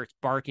dog, starts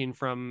barking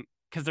from,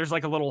 because there's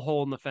like a little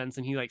hole in the fence,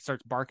 and he like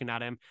starts barking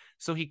at him.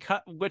 So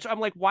which I'm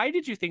like, why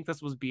did you think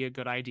this was be a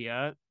good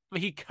idea?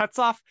 But he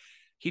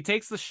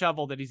takes the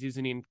shovel that he's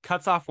using and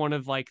cuts off one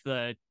of like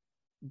the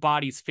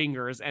body's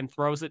fingers and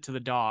throws it to the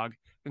dog.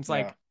 It's Yeah.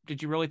 like,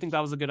 did you really think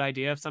that was a good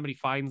idea? If somebody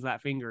finds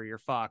that finger, you're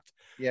fucked.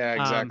 Yeah,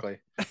 exactly.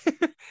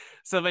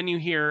 So then you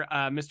hear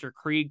Mr.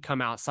 Krieg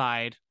come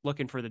outside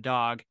looking for the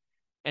dog,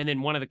 and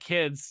then one of the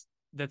kids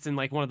that's in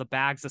like one of the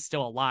bags is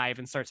still alive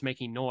and starts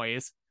making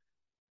noise.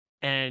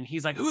 And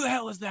he's like, who the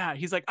hell is that?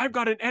 He's like, I've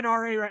got an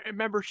NRA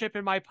membership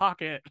in my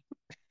pocket.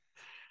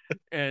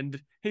 and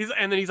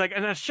then he's like,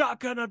 and a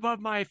shotgun above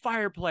my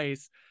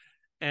fireplace.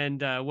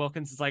 And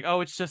Wilkins is like, oh,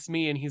 it's just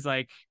me. And he's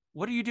like,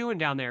 what are you doing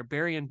down there?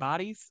 Burying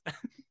bodies?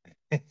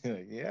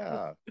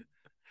 Yeah.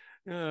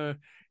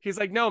 He's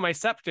like, no, my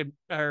septic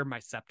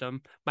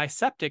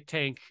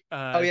tank.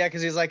 Oh yeah,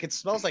 because he's like, it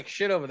smells like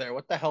shit over there.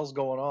 What the hell's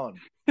going on?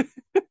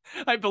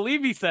 I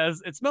believe he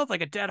says it smells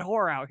like a dead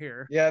whore out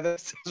here. Yeah,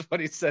 this is what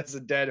he says. A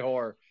dead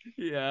whore.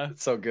 Yeah.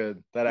 It's so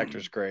good. That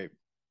actor's great.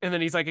 And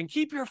then he's like, and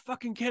keep your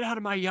fucking kid out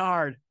of my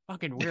yard,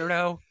 fucking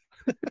weirdo.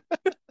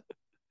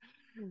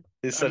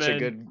 He's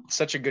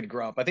such a good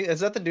grump. I think is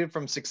that the dude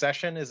from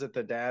Succession? Is it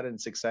the dad in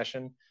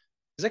Succession?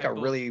 He's like a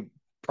really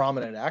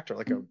prominent actor,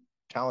 like a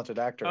talented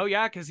actor. Oh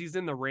yeah, because he's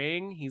in The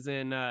Ring. He's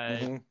in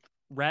Mhm.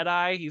 Red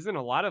Eye. He's in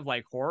a lot of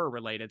like horror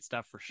related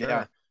stuff for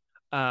sure.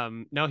 Yeah.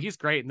 No, he's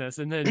great in this.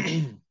 And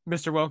then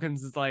Mr.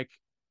 Wilkins is like,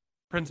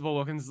 Principal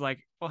Wilkins is like,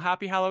 well,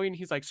 happy Halloween.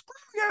 He's like, screw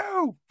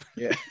you.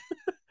 Yeah.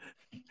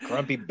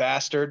 Grumpy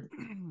bastard.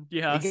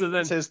 Yeah. He So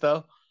then gets his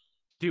though.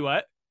 do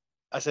what?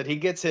 I said he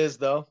gets his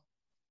though.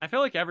 I feel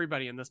like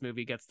everybody in this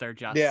movie gets their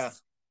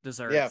just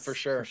desserts. Yeah, for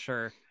sure. For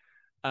sure.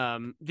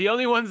 The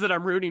only ones that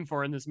I'm rooting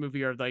for in this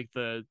movie are like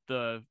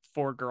the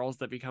four girls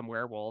that become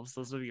werewolves.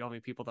 Those are the only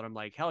people that I'm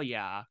like, hell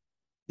yeah.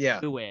 Yeah.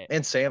 Do it.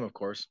 And Sam, of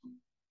course.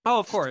 Oh,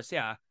 of course,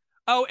 yeah.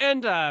 Oh,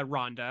 and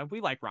Rhonda.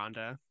 We like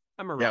Rhonda.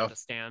 I'm a Yeah. Rhonda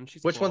stan.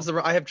 She's Which one's cool.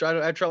 the? I have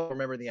trouble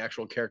remembering the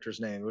actual character's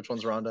name. Which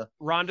one's Rhonda?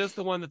 Rhonda's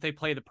the one that they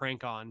play the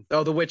prank on.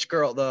 Oh, the witch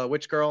girl. The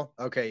witch girl.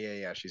 Okay,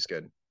 yeah, yeah, she's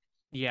good.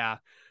 Yeah.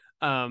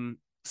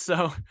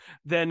 So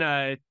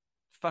then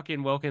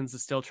fucking Wilkins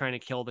is still trying to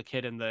kill the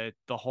kid in the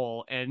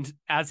hole, and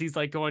as he's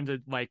like going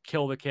to like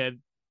kill the kid,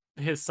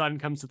 his son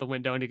comes to the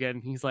window, and again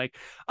he's like,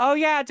 "Oh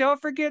yeah,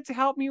 don't forget to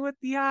help me with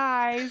the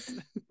eyes."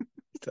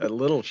 That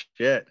little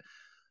shit,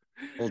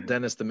 little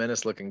Dennis the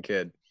Menace looking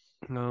kid.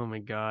 Oh my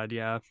god,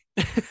 yeah.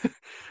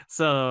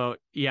 So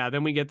yeah,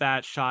 then we get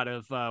that shot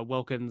of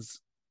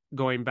Wilkins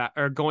going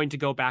to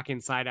go back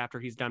inside after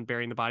he's done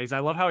burying the bodies. I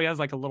love how he has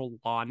like a little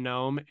lawn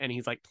gnome and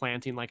he's like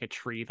planting like a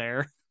tree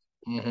there.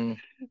 Mm-hmm.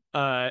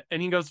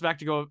 And he goes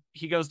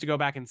to go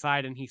back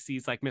inside and he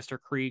sees like Mr.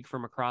 Krieg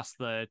from across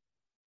the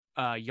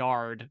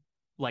yard,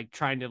 like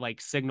trying to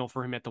like signal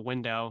for him at the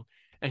window,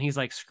 and he's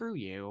like, "Screw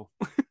you,"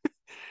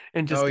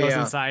 and just Oh goes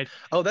yeah. inside.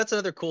 Oh, that's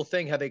another cool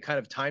thing how they kind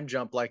of time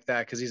jump like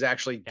that because he's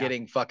actually Yeah.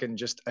 getting fucking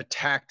just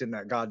attacked in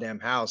that goddamn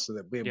house, so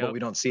that but Yep. we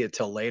don't see it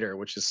till later,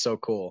 which is so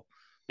cool.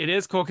 It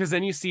is cool because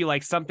then you see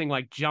like something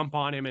like jump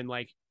on him and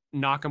like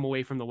knock him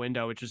away from the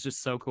window, which is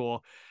just so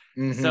cool.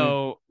 Mm-hmm.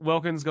 So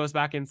Wilkins goes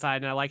back inside,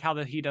 and I like how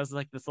that he does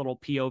like this little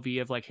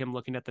POV of like him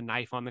looking at the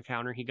knife on the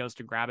counter. He goes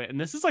to grab it, and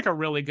this is like a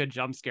really good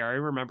jump scare. I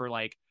remember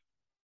like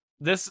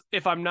this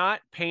if I'm not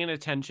paying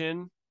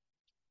attention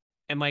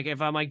and like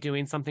if I'm like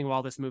doing something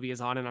while this movie is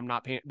on and I'm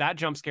not paying, that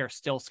jump scare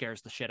still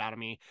scares the shit out of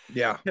me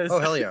Yeah. because Oh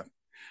hell yeah.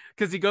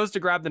 because he goes to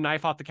grab the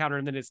knife off the counter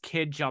and then his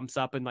kid jumps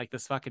up in like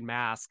this fucking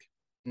mask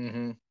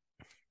Mm-hmm.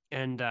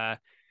 and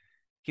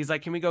he's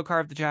like, "Can we go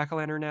carve the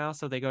jack-o'-lantern now?"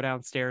 So they go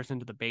downstairs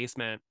into the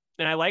basement,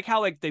 and I like how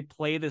like they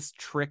play this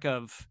trick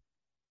of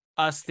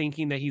us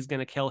thinking that he's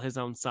gonna kill his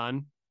own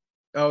son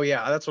Oh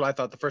yeah, that's what I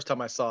thought the first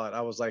time I saw it.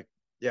 I was like,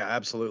 yeah,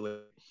 absolutely.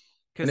 And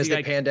because as he they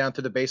like, pan down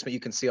through the basement, you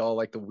can see all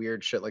like the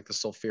weird shit, like the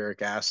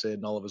sulfuric acid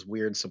and all of his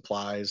weird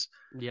supplies.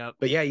 yep,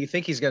 But yeah, you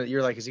think he's gonna?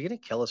 You're like, is he gonna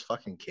kill his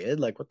fucking kid?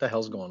 Like, what the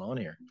hell's going on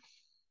here?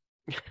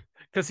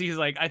 because he's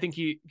like, I think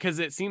he because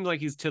it seems like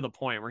he's to the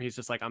point where he's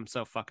just like, I'm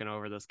so fucking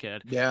over this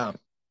kid. Yeah.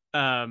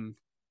 Um,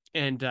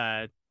 and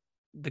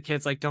the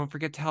kid's like, "Don't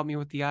forget to help me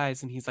with the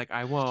eyes," and he's like,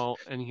 "I won't,"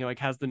 and he like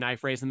has the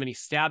knife raised, and then he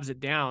stabs it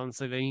down.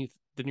 So then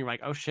you're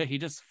like, "Oh shit, he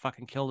just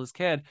fucking killed his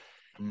kid,"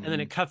 and then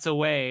Mm-hmm. it cuts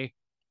away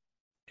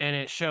and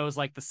it shows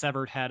like the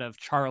severed head of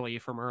Charlie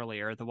from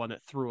earlier, the one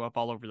that threw up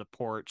all over the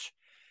porch.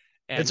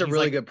 And It's a he's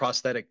really like, good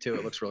prosthetic too.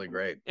 It looks really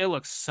great. it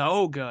looks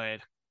so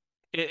good.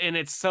 And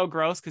it's so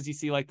gross because you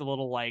see like the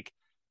little like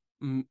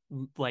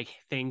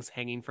things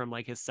hanging from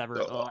like his severed.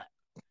 Ugh. Ugh,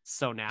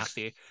 so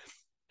nasty.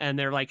 And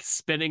they're like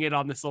spinning it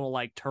on this little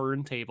like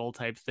turntable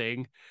type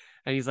thing.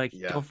 And he's like,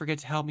 Yeah, "Don't forget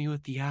to help me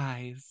with the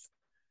eyes."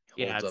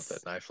 Yeah, holds up it's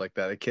that knife like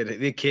that.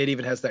 The kid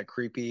even has that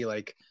creepy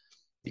like.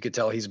 You could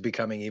tell he's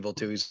becoming evil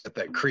too. He's got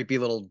that creepy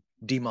little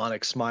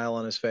demonic smile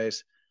on his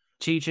face.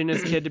 teaching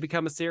his kid to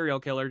become a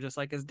serial killer just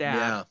like his dad.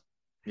 Yeah,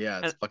 yeah,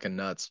 it's And fucking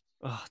nuts.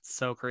 oh, it's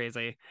so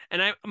crazy.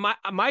 And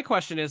my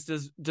question is,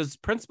 does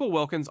Principal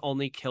Wilkins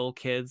only kill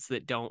kids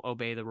that don't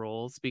obey the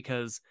rules?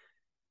 Because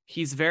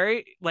he's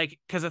very like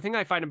because the thing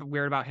I find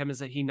weird about him is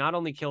that he not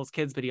only kills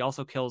kids, but he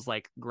also kills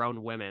like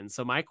grown women.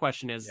 So my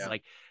question is Yeah.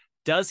 like,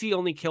 does he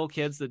only kill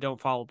kids that don't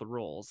follow the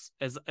rules?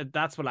 As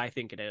that's what I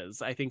think it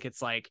is. I think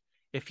it's like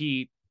if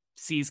he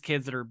sees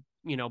kids that are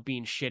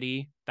being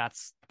shitty,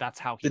 that's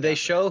how he Did they does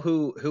it. show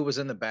who was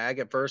in the bag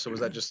at first, or was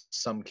that just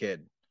some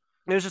kid?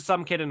 There's just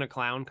some kid in a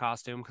clown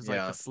costume because like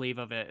the Yeah. sleeve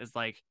of it is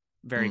like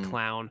very Mm.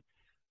 clown.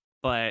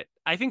 But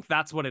I think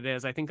that's what it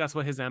is. I think that's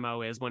what his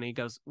MO is when he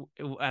goes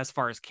as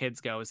far as kids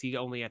go, is he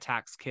only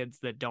attacks kids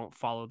that don't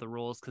follow the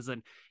rules. Because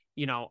then,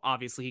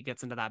 obviously he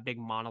gets into that big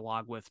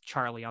monologue with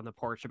Charlie on the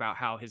porch about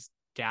how his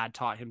dad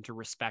taught him to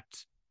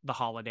respect the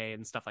holiday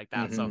and stuff like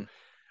that. So Hmm.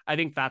 I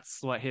think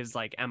that's what his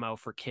like MO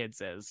for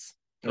kids is.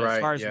 But as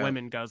Right. far as Yeah.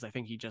 women goes, I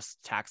think he just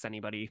attacks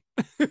anybody.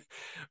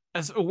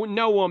 As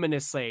no woman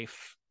is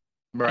safe.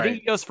 I think Right.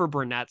 he goes for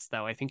brunettes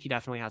though. I think he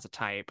definitely has a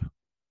type.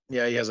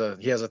 Yeah. He has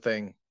a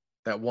thing.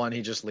 That one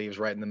he just leaves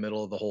right in the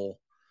middle of the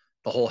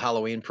whole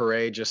Halloween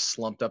parade, just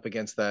slumped up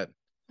against that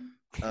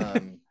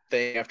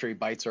thing after he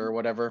bites her or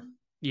whatever.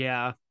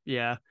 Yeah,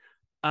 yeah.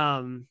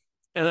 And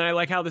then I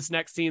like how this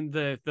next scene,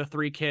 the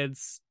three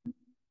kids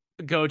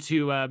go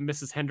to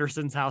Mrs.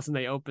 Henderson's house and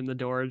they open the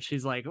door and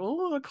she's like,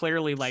 oh,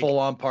 clearly like Full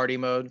on party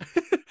mode.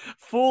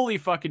 fully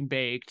fucking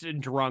baked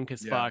and drunk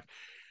as Yeah. fuck.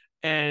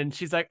 And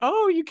she's like,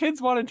 "Oh, you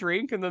kids want a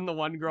drink?" And then the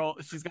one girl,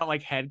 she's got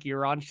like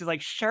headgear on. She's like,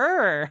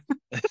 "Sure."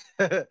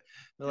 They're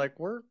like,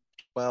 we're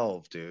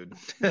 12, dude.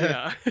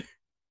 Yeah.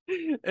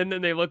 And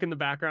then they look in the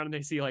background and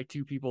they see like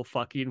two people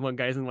fucking. One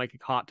guy's in like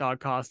a hot dog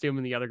costume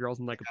and the other girl's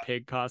in like a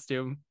pig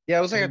costume. Yeah,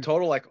 it was like a And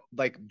total like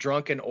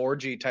drunken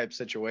orgy type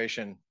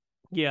situation.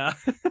 yeah.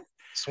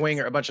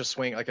 Swinger, a bunch of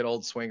swing, like an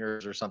old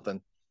swingers or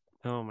something.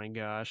 Oh my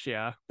gosh,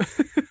 yeah.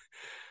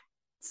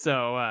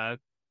 So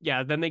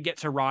yeah, then they get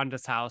to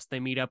Rhonda's house. They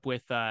meet up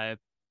with fuck,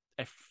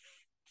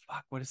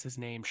 what is his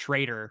name?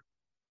 Schrader.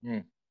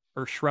 Mm.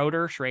 or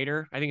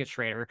Schrader. I think it's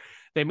Schrader.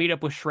 They meet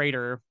up with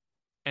Schrader,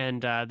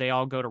 and they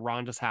all go to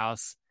Rhonda's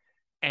house.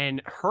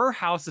 And her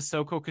house is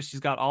so cool because she's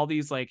got all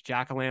these like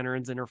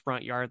jack-o'-lanterns in her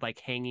front yard, like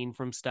hanging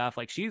from stuff.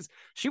 Like she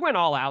went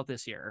all out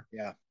this year.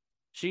 Yeah.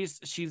 She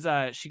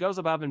goes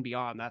above and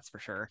beyond, that's for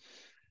sure.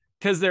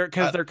 Because they're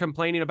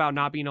complaining about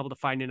not being able to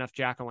find enough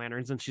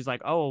jack-o'-lanterns, and she's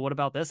like, oh, what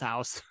about this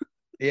house?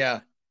 Yeah.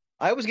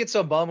 I always get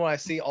so bummed when I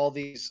see all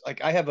these.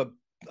 Like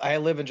I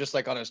live in just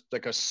like on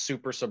a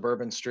super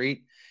suburban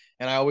street,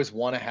 and I always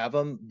want to have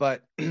them,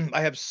 but I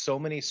have so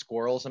many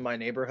squirrels in my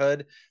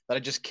neighborhood that I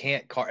just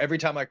can't carve. Every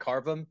time I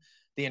carve them,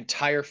 the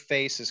entire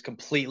face is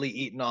completely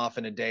eaten off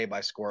in a day by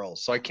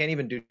squirrels. So I can't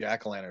even do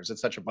jack-o'-lanterns.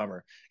 It's such a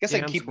bummer. I guess I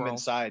Damn can keep them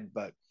squirrels. inside,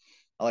 but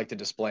I like to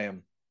display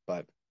them.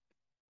 But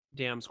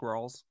Damn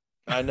squirrels.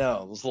 I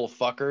know those little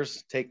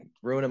fuckers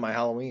ruining my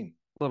Halloween.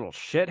 Little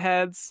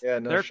shitheads. Yeah,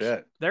 no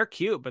shit. They're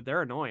cute, but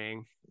they're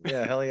annoying.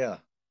 Yeah, hell yeah.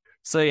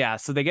 So yeah,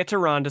 so they get to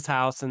Rhonda's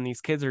house, and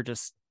these kids are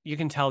just, you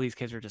can tell these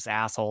kids are just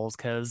assholes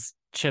because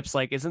Chip's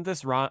like, is that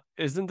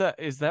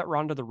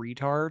Rhonda the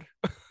retard?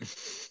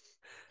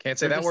 Can't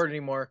say that word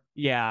anymore.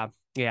 Yeah,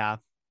 yeah.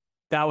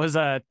 That was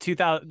a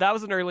 2000 that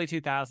was an early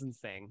 2000s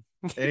thing.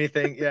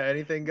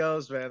 Anything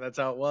goes, man. That's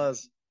how it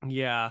was.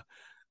 Yeah.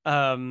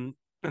 And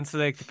so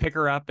they pick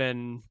her up,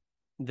 and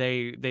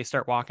they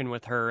start walking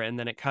with her, and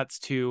then it cuts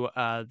to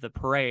the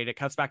parade. It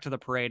cuts back to the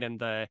parade,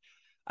 and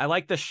I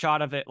like the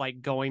shot of it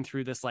like going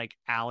through this like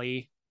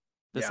alley,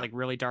 this like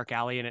really dark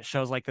alley, and it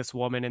shows like this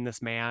woman and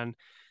this man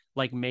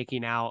like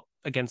making out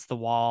against the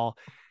wall,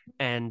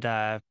 and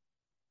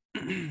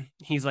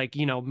he's like,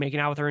 making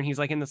out with her, and he's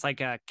like in this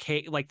like a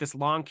cape, like this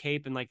long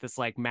cape and like this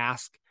like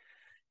mask,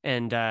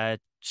 and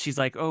she's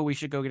like, oh, we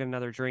should go get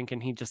another drink,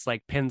 and he just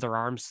like pins her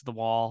arms to the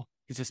wall.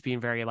 He's just being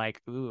very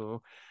like,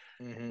 ooh.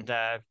 Mm-hmm.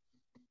 And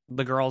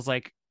the girl's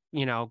like,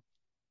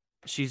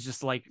 she's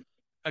just like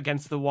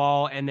against the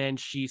wall, and then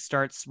she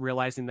starts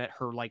realizing that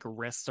her like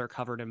wrists are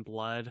covered in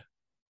blood,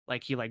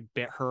 like he like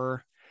bit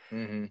her.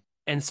 Mm-hmm.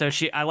 And so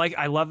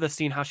I love the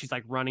scene how she's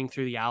like running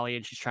through the alley,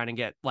 and she's trying to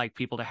get like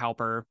people to help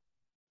her.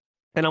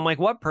 And I'm like,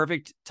 what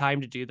perfect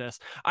time to do this.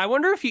 I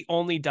wonder if he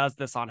only does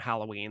this on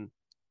Halloween.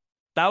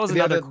 That was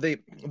another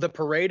the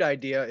parade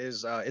idea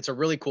is it's a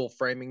really cool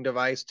framing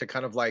device to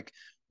kind of like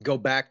go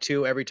back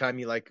to every time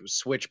you like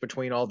switch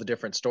between all the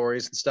different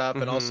stories and stuff.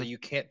 And also you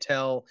can't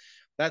tell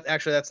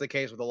that's the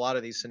case with a lot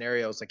of these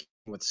scenarios, like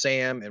with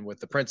Sam and with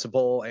the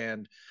principal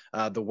and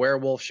the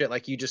werewolf shit.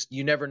 Like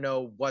you never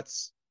know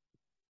what's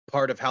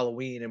part of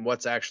Halloween and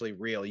what's actually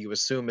real. You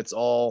assume it's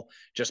all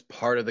just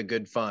part of the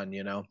good fun,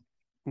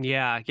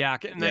 Yeah.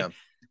 And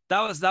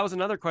that was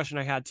another question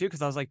I had too,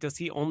 because I was like, does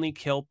he only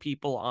kill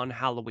people on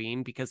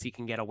Halloween because he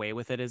can get away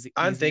with it?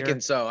 I'm thinking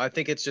so. I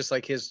think it's just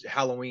like his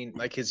Halloween,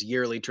 like his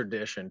yearly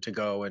tradition to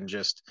go and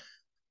just,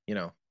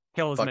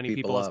 kill as many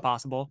people as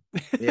possible.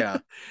 Yeah.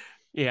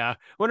 Yeah.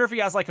 Wonder if he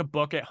has like a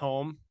book at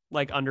home,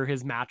 like under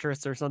his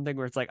mattress or something,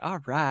 where it's like, all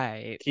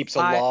right. Keeps a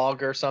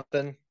log or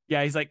something.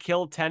 Yeah, he's like,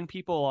 killed 10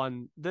 people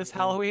on this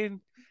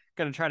Halloween.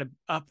 Gonna try to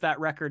up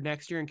that record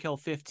next year and kill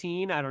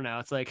 15. I don't know.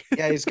 It's like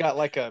yeah, he's got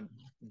like a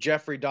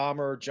Jeffrey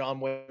Dahmer, John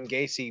Wayne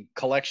Gacy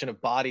collection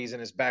of bodies in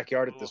his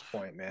backyard at this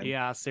point, man.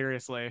 Yeah,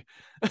 seriously.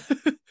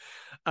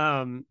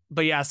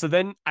 But yeah, so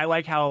then I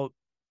like how,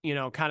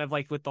 kind of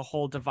like with the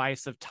whole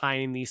device of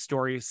tying these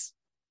stories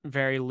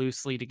very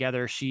loosely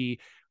together, she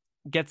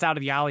gets out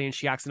of the alley and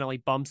she accidentally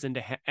bumps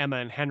into Emma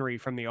and Henry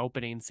from the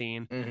opening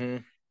scene. Mm-hmm.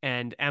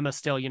 And Emma's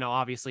still,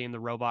 obviously in the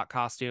robot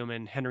costume,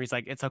 and Henry's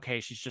like, it's okay,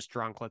 she's just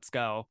drunk, let's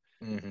go.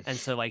 Mm-hmm. And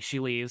so like she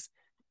leaves,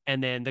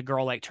 and then the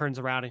girl like turns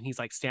around and he's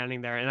like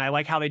standing there, and I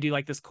like how they do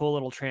like this cool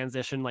little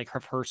transition, like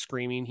of her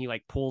screaming. He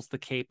like pulls the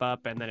cape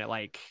up, and then it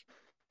like,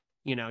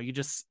 you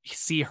just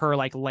see her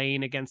like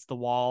laying against the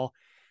wall.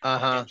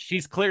 And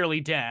she's clearly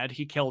dead.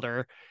 He killed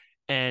her.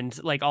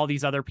 And like all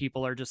these other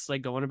people are just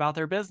like going about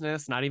their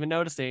business, not even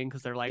noticing,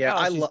 because they're like, yeah,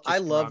 I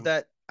love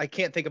that. I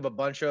can't think of a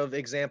bunch of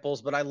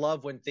examples, but I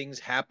love when things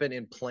happen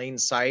in plain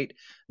sight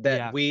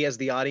that we as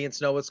the audience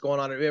know what's going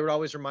on. It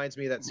always reminds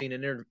me of that scene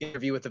in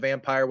Interview with the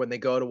Vampire when they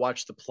go to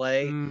watch the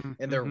play and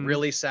they're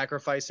really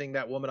sacrificing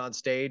that woman on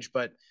stage,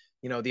 but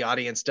the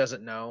audience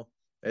doesn't know.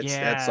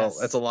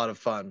 That's a lot of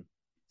fun.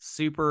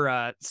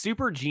 Super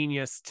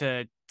genius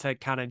to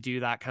kind of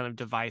do that kind of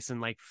device in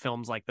like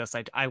films like this.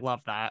 I love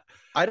that.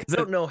 I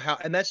don't know how,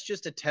 and that's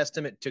just a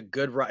testament to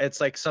good.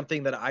 It's like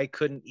something that I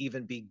couldn't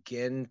even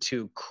begin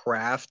to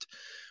craft,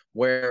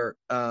 where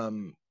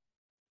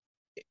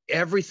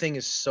everything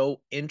is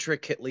so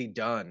intricately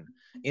done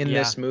in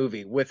this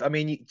movie.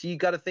 You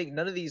got to think,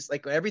 none of these,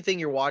 like everything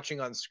you're watching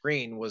on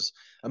screen, was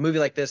a movie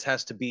like this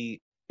has to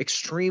be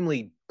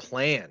extremely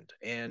planned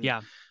and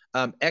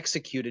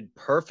executed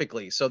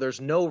perfectly. So there's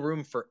no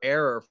room for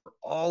error for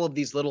all of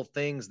these little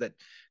things that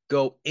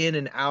go in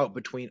and out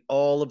between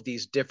all of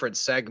these different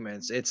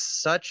segments.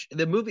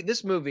 A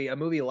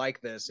movie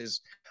like this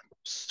is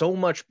so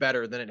much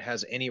better than it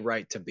has any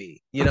right to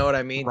be. You know what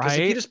I mean? Because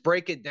if you just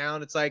break it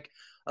down, it's like,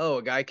 oh,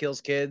 a guy kills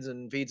kids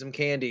and feeds them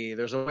candy.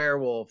 There's a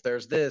werewolf.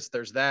 There's this,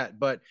 there's that.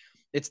 But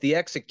it's the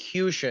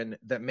execution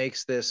that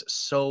makes this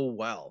so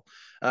well.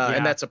 And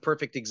Yeah. that's a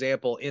perfect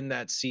example in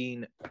that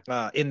scene,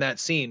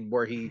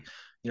 where he,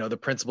 the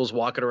principal's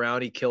walking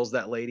around, he kills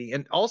that lady.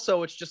 And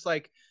also it's just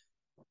like,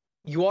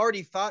 you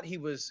already thought he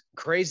was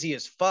crazy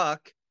as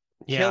fuck,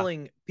 Yeah.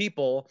 killing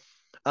people.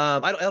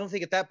 I don't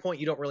think at that point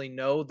you don't really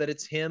know that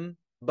it's him,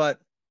 but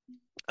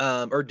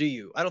or do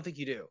you? I don't think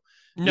you do.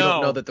 You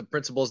don't know No. that the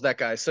principal's that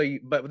guy.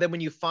 But then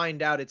when you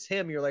find out it's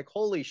him, you're like,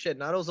 holy shit!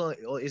 Not only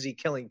is he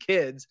killing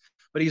kids,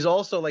 but he's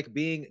also like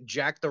being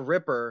Jack the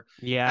Ripper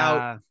out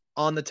Yeah.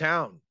 on the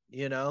town.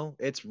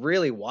 It's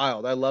really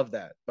wild. I love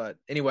that. But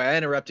anyway, I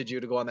interrupted you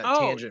to go on that Oh,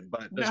 tangent,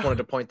 but I just no. wanted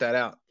to point that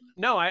out.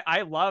 No,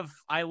 I love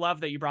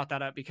that you brought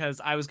that up because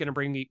I was going to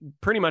bring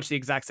pretty much the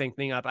exact same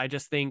thing up. I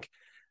just think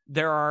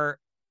there are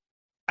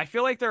I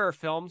feel like there are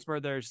films where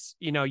there's,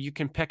 you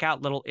can pick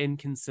out little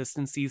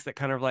inconsistencies that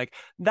kind of like,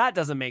 that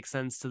doesn't make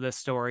sense to this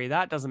story.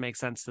 That doesn't make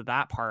sense to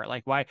that part.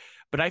 Like, why?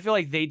 But I feel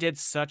like they did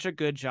such a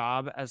good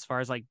job as far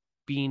as like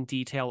being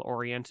detail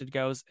oriented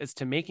goes, as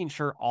to making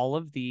sure all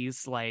of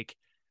these like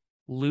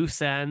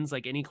loose ends,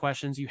 like any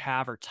questions you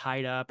have are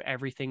tied up.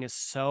 Everything is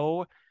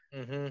so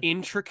Mm-hmm.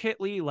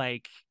 intricately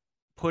like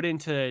put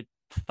into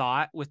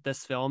thought with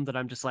this film that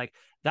I'm just like,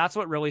 that's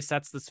what really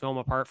sets this film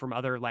apart from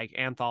other like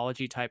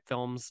anthology type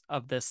films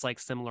of this like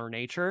similar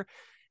nature,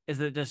 is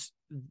that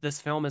this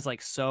film is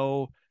like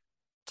so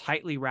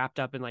tightly wrapped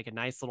up in like a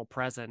nice little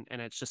present,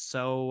 and it's just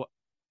so,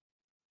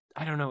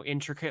 I don't know,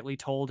 intricately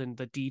told, and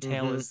the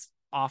detail Mm-hmm. is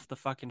off the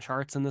fucking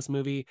charts in this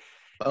movie.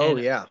 Oh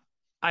And yeah.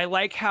 I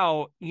like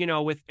how,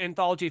 with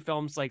anthology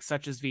films like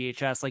such as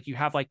VHS, like you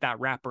have like that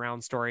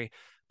wraparound story,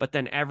 but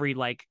then every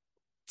like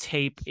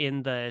tape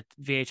in the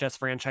VHS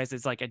franchise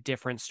is like a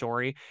different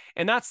story.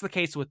 And that's the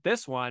case with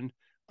this one.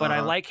 But I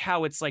Uh-huh. like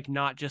how it's like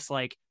not just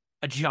like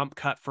a jump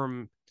cut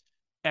from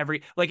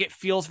like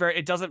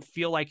it doesn't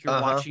feel like you're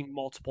Uh-huh. watching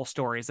multiple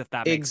stories, if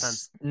that makes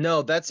sense.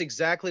 No, that's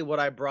exactly what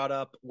I brought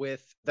up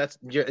with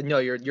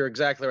you're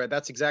exactly right.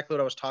 That's exactly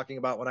what I was talking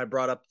about when I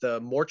brought up the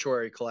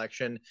Mortuary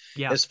Collection,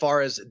 Yeah. as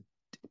far as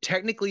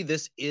technically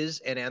this is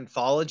an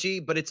anthology,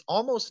 but it's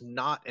almost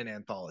not an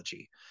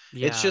anthology.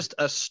 It's Yeah. just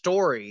a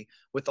story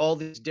with all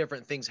these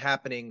different things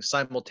happening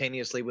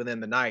simultaneously within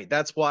the night.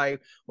 That's why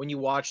when you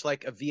watch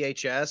like a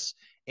VHS,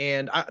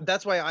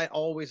 that's why I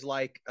always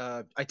I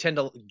tend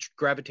to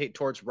gravitate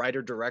towards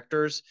writer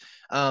directors,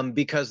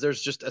 because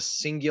there's just a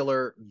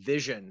singular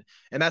vision,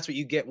 and that's what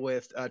you get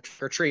with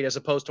Trick or Treat, as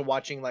opposed to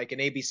watching like an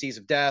ABCs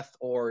of Death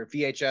or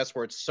VHS,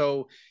 where it's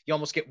so, you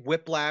almost get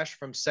whiplash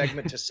from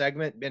segment to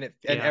segment, and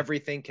Yeah.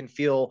 everything can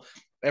feel,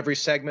 every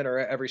segment or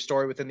every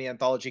story within the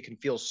anthology can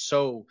feel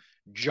so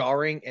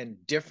jarring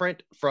and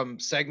different from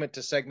segment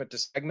to segment to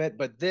segment.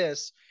 But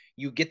this,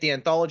 you get the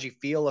anthology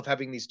feel of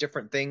having these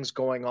different things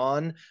going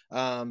on,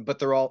 but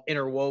they're all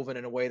interwoven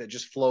in a way that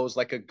just flows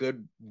like a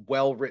good,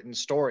 well-written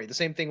story. The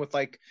same thing with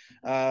like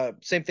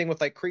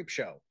Creep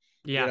Show,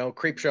 Yeah.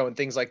 Creep Show and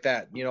things like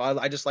that.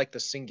 I just like the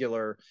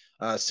singular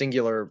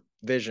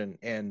vision.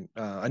 And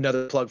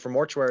another plug for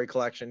Mortuary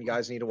Collection. You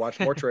guys need to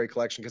watch Mortuary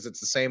Collection, because it's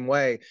the same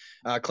way.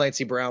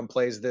 Clancy Brown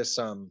plays this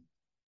uh,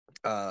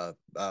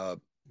 uh,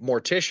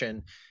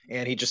 mortician,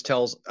 and he just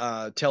tells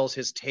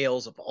his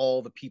tales of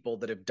all the people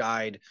that have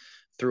died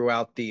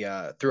throughout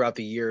the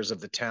years of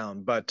the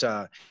town. But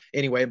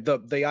anyway,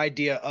 the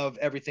idea of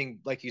everything,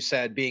 like you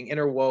said, being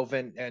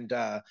interwoven, and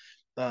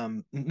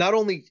not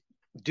only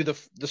do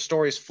the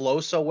stories flow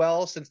so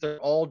well, since they're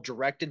all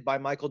directed by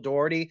Michael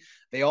Dougherty,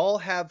 they all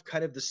have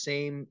kind of the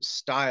same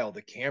style.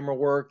 The camera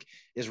work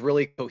is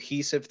really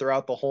cohesive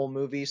throughout the whole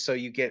movie, so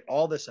you get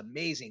all this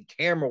amazing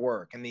camera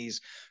work and these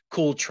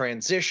cool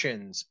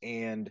transitions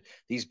and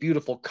these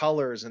beautiful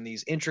colors and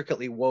these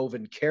intricately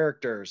woven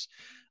characters.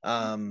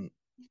 um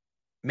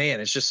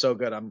Man, it's just so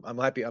good. I'm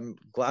happy. I'm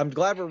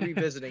glad we're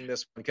revisiting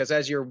this, because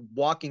as you're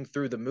walking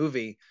through the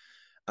movie,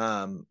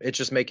 it's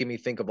just making me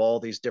think of all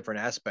these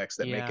different aspects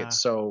that make it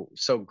Yeah.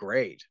 so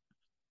great.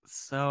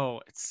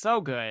 So it's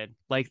so good.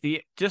 Like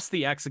the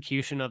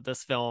execution of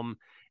this film,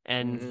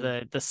 and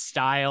Mm-hmm. the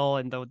style,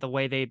 and the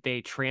way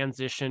they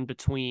transition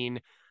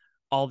between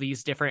all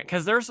these different,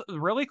 because there's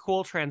really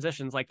cool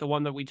transitions, like the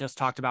one that we just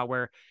talked about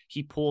where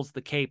he pulls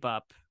the cape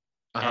up,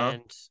 Uh-huh.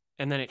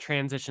 and then it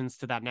transitions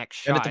to that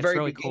next And at the shot. It's very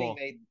really beginning,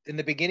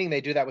 cool.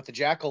 they do that with the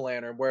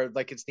jack-o'-lantern, where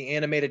like it's the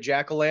animated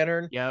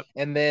jack-o'-lantern, Yep.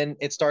 and then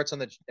it starts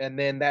and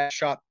then that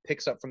shot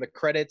picks up from the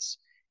credits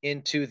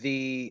into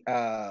the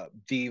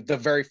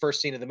very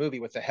first scene of the movie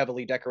with the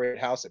heavily decorated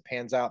house. It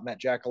pans out, and that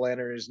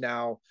jack-o'-lantern is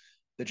now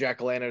the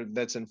jack-o'-lantern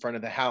that's in front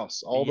of the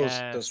house. All those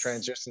Yes.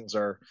 transitions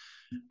are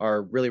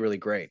really, really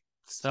great.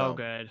 So So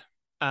good.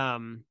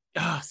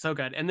 So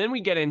good. And then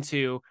we get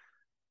into,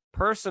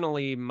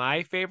 personally,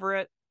 my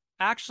favorite.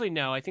 Actually,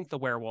 no, I think the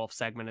werewolf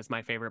segment is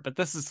my favorite, but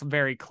this is a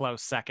very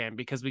close second,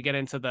 because we get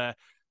into the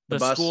the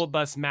the school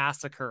bus, bus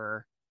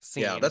massacre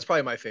yeah, scene. that's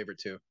probably my favorite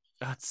too.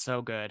 That's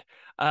so good.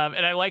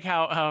 And I like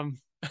how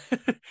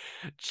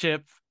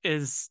Chip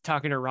is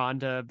talking to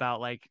Rhonda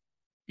about like,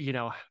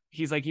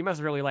 he's like, you must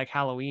really like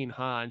Halloween,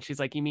 huh? And she's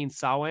like, you mean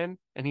Samhain?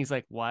 And he's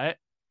like, what?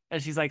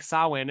 And she's like,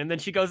 Samhain. And then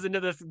she goes into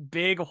this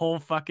big whole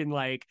fucking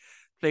like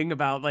thing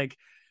about like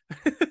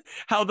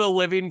how the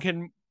living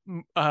can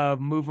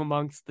move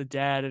amongst the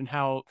dead and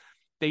how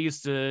they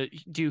used to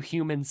do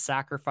human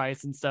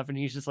sacrifice and stuff. And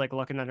he's just like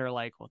looking at her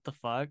like, what the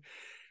fuck?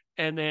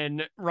 And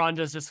then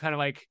Rhonda's just kind of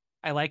like,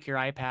 I like your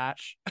eye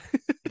patch.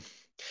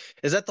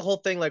 Is that the whole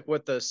thing, like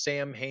what the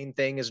Sam Hain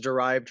thing is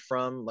derived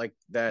from, like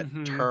that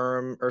Mm-hmm.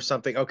 term or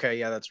something? Okay,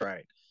 yeah, that's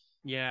right.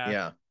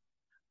 Yeah.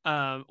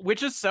 Yeah.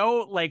 Which is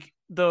so like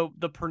the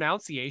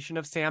pronunciation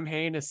of Sam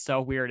Hain is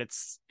so weird.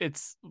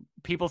 It's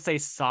people say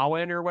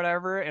Samhain or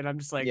whatever, and I'm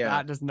just like, Yeah.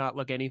 that does not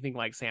look anything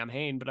like Sam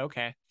Hain, but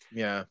okay.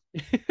 Yeah.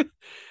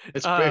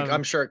 It's big. um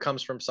I'm sure it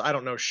comes from, I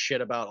don't know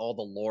shit about all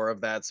the lore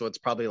of that, so it's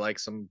probably like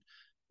some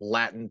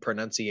Latin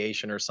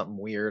pronunciation or something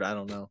weird. I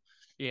don't know.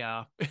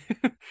 yeah.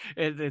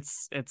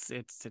 It's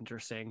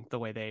interesting the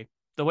way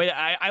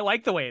I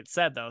like the way it's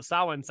said though.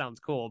 Samhain sounds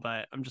cool,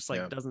 but I'm just like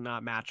Yeah. does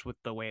not match with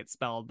the way it's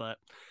spelled. But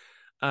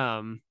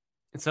and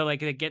so like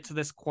they get to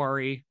this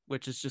quarry,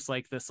 which is just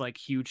like this like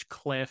huge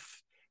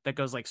cliff that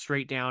goes like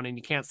straight down and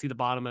you can't see the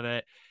bottom of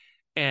it.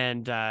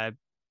 And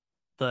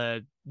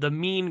the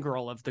mean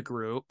girl of the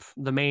group,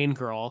 the main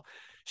girl,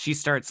 she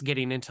starts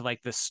getting into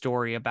like this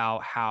story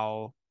about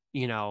how,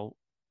 you know,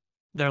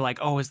 they're like,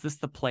 oh, is this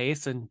the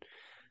place? And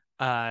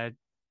uh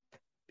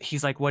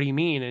he's like, what do you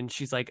mean? And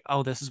she's like,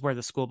 oh, this is where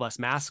the school bus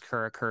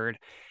massacre occurred.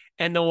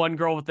 And the one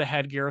girl with the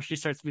headgear, she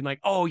starts being like,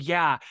 oh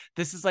yeah,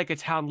 this is like a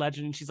town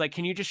legend. And she's like,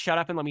 can you just shut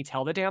up and let me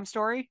tell the damn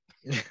story?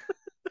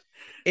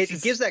 It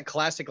gives Just that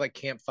classic like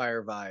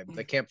campfire vibe,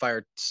 the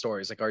campfire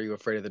stories, like "Are You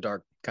Afraid of the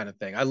Dark" kind of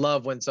thing. I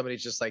love when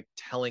somebody's just like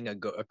telling a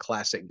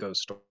classic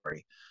ghost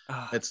story.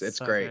 oh, It's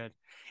so great. good.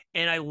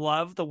 And I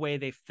love the way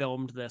they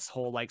filmed this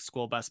whole like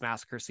school bus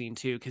massacre scene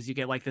too, because you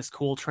get like this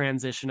cool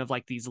transition of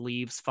like these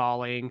leaves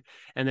falling,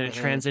 and then it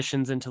Hmm.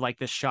 transitions into like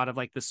this shot of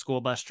like the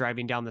school bus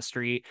driving down the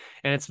street,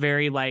 and it's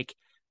very like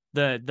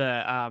the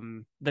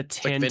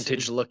It's like tint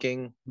vintage is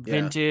looking. Yeah,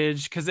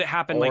 vintage because it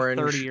happened like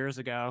 30 orange. years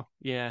ago.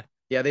 Yeah.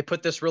 Yeah, they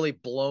put this really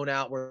blown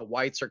out where the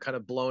whites are kind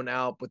of blown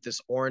out with this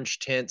orange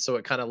tint, so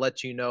it kind of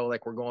lets you know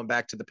like we're going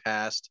back to the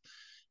past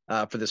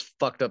for this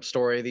fucked up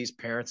story of these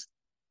parents,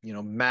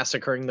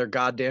 massacring their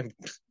goddamn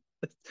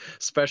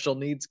special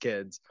needs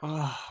kids.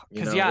 Oh,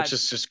 because yeah,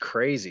 It's just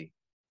crazy.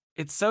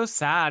 it's so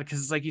sad because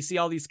it's like you see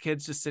all these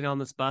kids just sitting on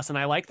this bus, and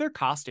I like their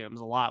costumes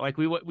a lot. Like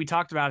we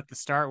talked about at the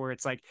start, where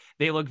it's like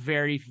they look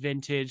very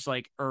vintage,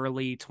 like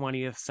early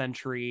 20th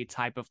century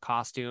type of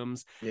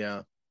costumes.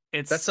 Yeah.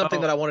 It's That's something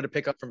so that I wanted to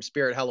pick up from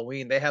Spirit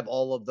Halloween. They have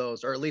all of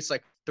those, or at least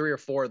like three or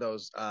four of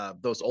those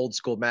old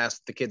school masks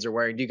the kids are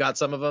wearing. Do you got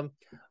some of them?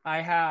 I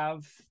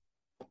have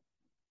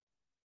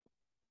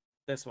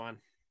this one.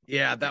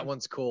 Yeah, that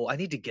one's cool. I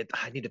need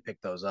to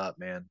pick those up,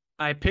 man.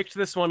 I picked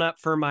this one up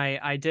for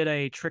I did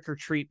a trick or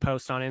treat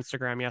post on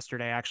Instagram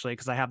yesterday, actually,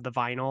 because I have the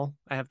vinyl.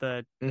 I have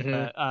the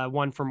Hmm.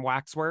 one from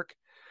Waxwork.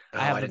 I Oh,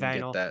 have I the didn't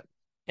get vinyl. that.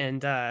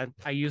 And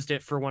I used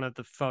it for one of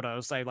the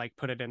photos. I like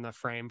put it in the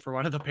frame for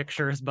one of the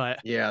pictures, but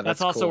Yeah, that's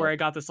that's also where cool. I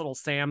got this little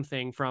Sam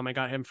thing from. I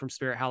got him from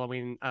Spirit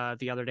Halloween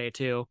the other day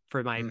too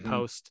for my Hmm.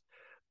 post.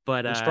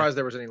 But I'm surprised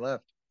there was any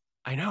left.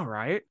 I know,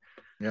 right?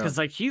 Yeah. Because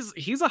like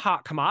he's a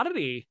hot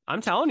commodity.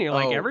 I'm telling you,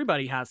 like Oh,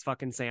 everybody has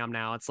fucking Sam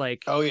now. It's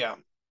like oh yeah.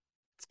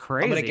 it's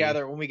I'm gonna crazy.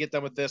 gather when we get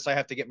done with this. I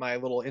have to get my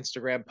little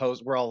Instagram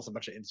post. We're all a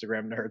bunch of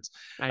Instagram nerds.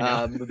 I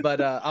know. But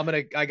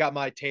I got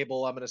my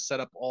table. I'm gonna set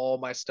up all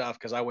my stuff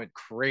because I went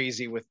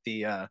crazy with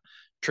the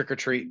trick or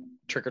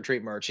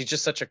treat merch. He's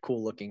just such a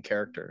cool looking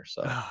character.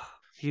 So,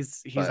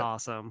 He's but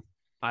awesome.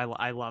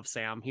 I love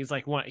Sam. He's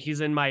like one.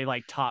 He's in my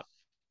like top,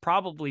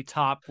 probably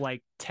top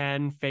like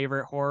 10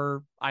 favorite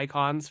horror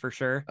icons for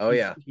sure. oh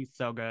yeah, He's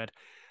so good.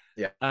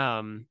 yeah,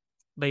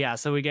 But yeah,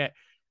 so we get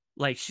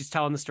like she's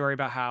telling the story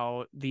about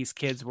how these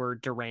kids were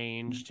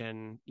deranged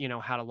and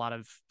had a lot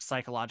of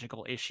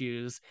psychological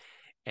issues,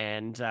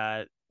 and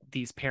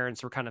these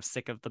parents were kind of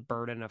sick of the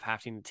burden of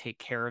having to take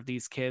care of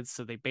these kids,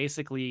 so they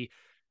basically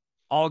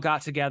all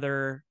got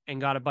together and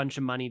got a bunch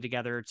of money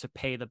together to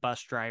pay the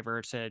bus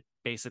driver to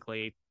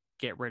basically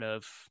get rid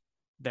of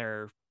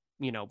their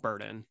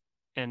burden.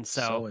 And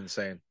so so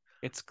insane.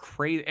 it's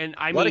crazy, and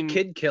I A lot of mean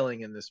kid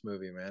killing in this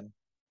movie, man.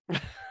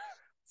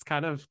 it's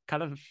kind of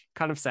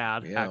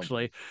sad Yeah,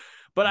 actually,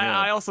 but yeah,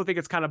 I also think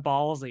it's kind of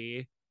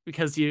ballsy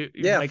because you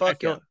yeah. like I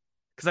Fuck yeah. feel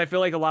because I feel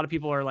like a lot of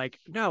people are like,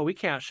 no, we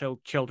can't show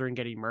children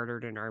getting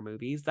murdered in our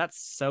movies, that's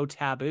so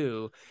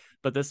taboo,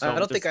 but this I film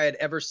don't think just I had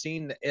ever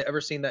seen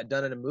that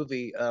done in a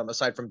movie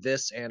aside from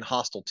this and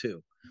Hostel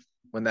 2,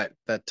 when that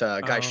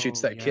guy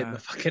shoots oh that kid in yeah the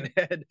fucking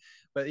head.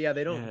 But yeah,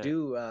 they don't shit.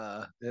 do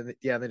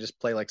yeah, they just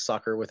play like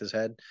soccer with his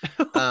head.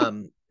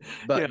 Um,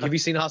 but Yeah, have you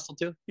seen Hostel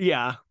 2?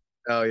 yeah.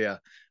 Oh yeah.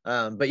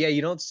 But yeah,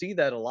 you don't see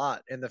that a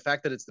lot. And the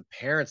fact that it's the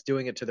parents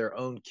doing it to their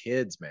own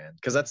kids, man,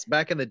 because that's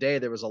back in the day,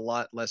 there was a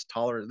lot less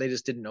tolerance. They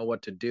just didn't know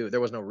what to do.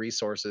 There was no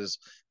resources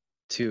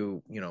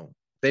to,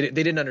 they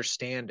didn't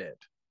understand it,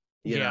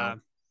 you Yeah. know.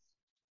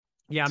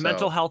 Yeah,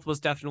 mental So health was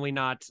definitely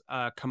not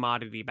a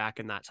commodity back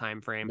in that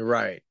time frame.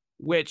 right.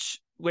 Which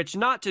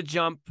not to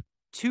jump.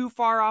 too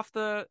far off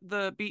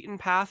the beaten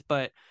path,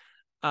 but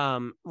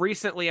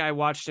recently I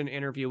watched an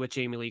interview with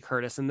Jamie Lee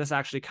Curtis, and this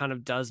actually kind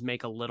of does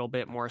make a little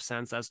bit more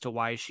sense as to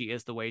why she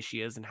is the way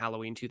she is in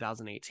Halloween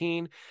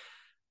 2018.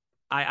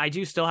 I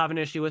do still have an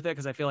issue with it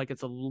because I feel like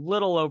it's a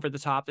little over the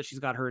top that she's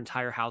got her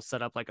entire house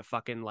set up like a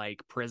fucking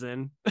like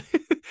prison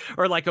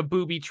or like a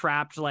booby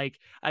trapped. Like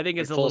I think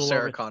Like it's a full little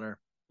Sarah over. Connor.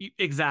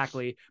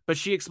 Exactly. But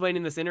she explained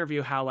in this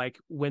interview how like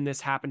when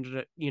this happened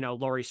to,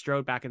 Laurie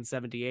Strode back in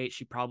 78,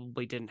 she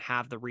probably didn't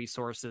have the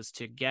resources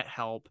to get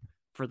help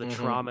for the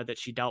trauma that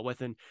she dealt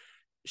with. And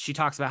she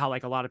talks about how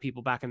like a lot of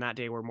people back in that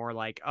day were more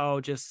like,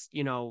 oh, just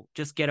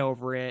get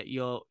over it.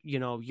 You'll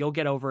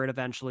get over it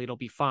eventually. It'll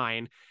be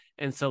fine.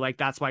 And so like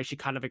that's why she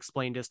kind of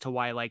explained as to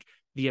why like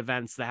the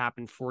events that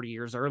happened 40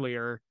 years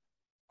earlier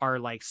are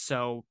like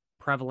so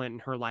prevalent in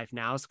her life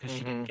now, is because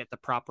she didn't get the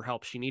proper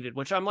help she needed,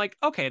 which I'm like,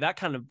 okay, that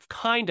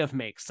kind of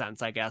makes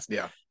sense, I guess.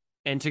 Yeah.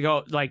 And to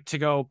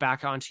go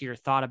back onto your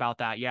thought about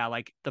that, yeah,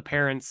 like the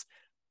parents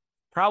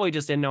probably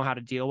just didn't know how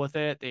to deal with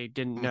it. They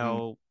didn't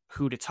know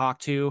who to talk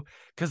to,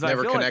 because I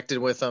Never feel connected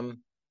with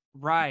them.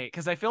 right,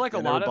 because I feel like a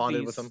They never lot of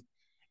bonded with these them.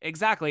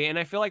 exactly, and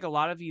I feel like a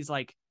lot of these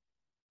like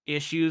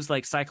issues,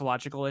 like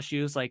psychological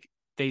issues, like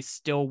they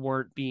still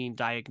weren't being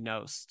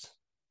diagnosed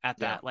at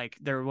Yeah. that. Like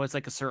there was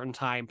like a certain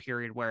time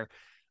period where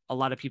a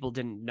lot of people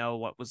didn't know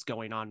what was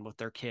going on with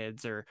their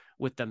kids or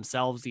with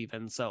themselves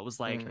even. So it was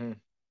like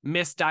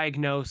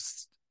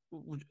misdiagnosed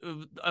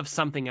of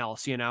something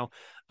else,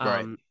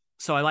 Right.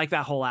 So I like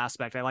that whole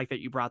aspect. I like that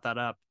you brought that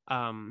up.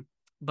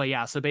 But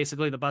yeah, so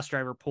basically the bus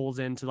driver pulls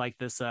into like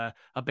this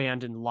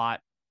abandoned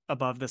lot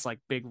above this like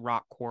big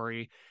rock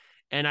quarry.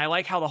 And I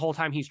like how the whole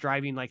time he's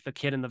driving, like the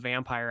kid in the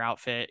vampire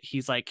outfit,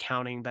 he's like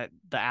counting that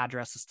the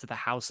addresses to the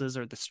houses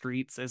or the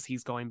streets as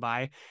he's going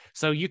by.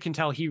 So you can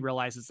tell he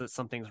realizes that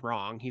something's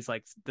wrong. He's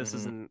like, this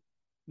isn't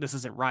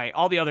right.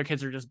 All the other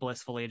kids are just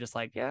blissfully just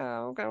like, yeah,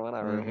 okay,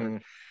 whatever.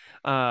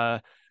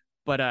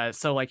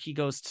 So like he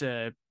goes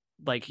to,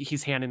 like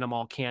he's handing them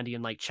all candy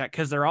and like check,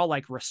 because they're all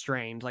like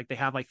restrained, like they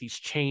have like these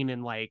chain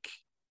and like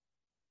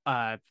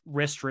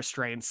wrist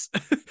restraints.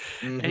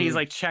 And he's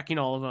like checking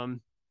all of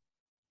them,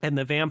 and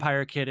the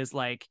vampire kid is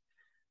like,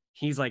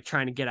 he's like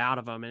trying to get out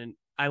of them. And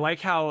I like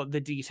how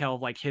the detail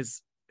of like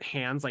his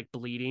hands like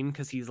bleeding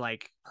because he's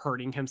like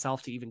hurting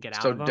himself to even get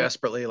out So of them.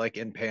 desperately like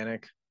in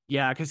panic.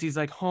 Yeah, because he's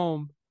like,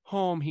 home.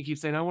 He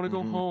keeps saying, I want to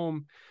go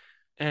home.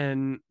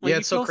 And like Yeah, you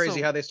it's so feel crazy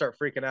so how they start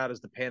freaking out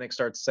as the panic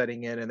starts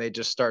setting in and they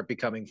just start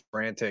becoming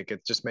frantic.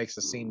 It just makes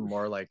the scene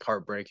more like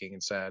heartbreaking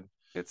and sad.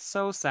 it's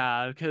so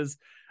sad, because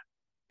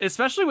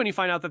especially when you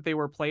find out that they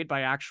were played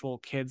by actual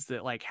kids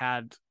that like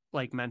had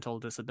like mental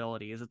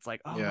disabilities, it's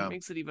like, oh, that Yeah.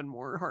 makes it even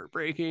more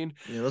heartbreaking.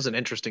 Yeah, that was an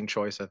interesting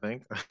choice, I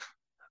think.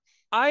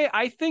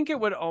 I think it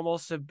would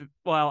almost have,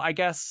 well, I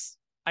guess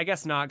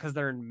not, because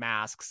they're in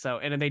masks, so,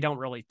 and they don't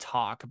really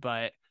talk,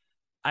 but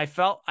I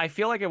feel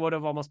like it would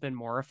have almost been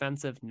more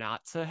offensive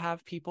not to have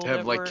To people have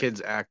that like were,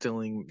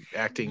 acting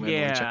mentally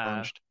yeah,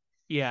 challenged.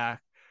 yeah,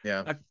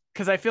 Yeah.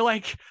 because I feel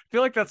like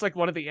that's like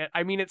one of the,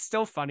 I mean, it's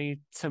still funny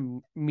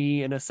to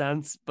me in a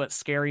sense, but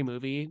Scary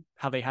Movie,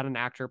 how they had an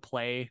actor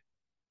play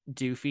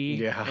Doofy,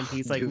 Yeah. and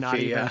he's like not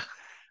Goofy, even, yeah.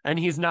 and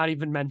he's not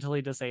even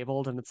mentally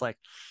disabled, and it's like,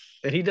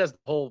 And he does the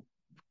whole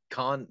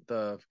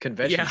the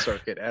convention yeah,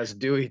 circuit as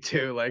Dewey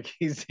too. Like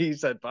he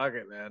said, fuck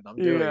it, man. I'm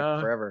Dewey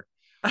yeah. forever.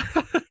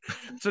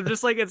 So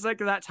just like it's like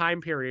that time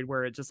period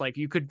where it's just like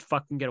you could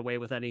fucking get away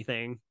with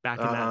anything back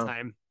in that Uh-huh.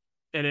 time.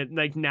 And it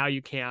like now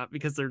you can't,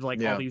 because there's like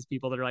all Yeah. these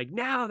people that are like,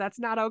 no, that's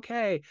not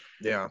okay.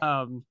 Yeah.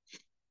 Um,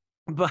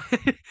 but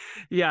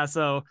yeah,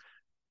 so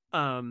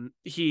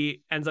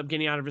he ends up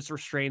getting out of his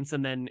restraints,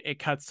 and then it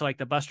cuts to like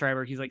the bus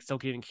driver, he's like still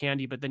getting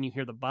candy, but then you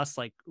hear the bus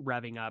like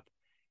revving up,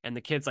 and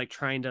the kid's like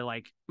trying to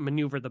like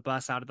maneuver the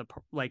bus out of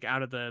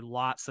the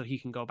lot so he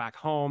can go back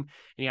home,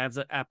 and he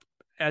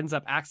ends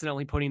up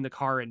accidentally putting the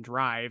car in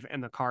drive,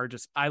 and the car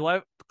just, I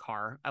love the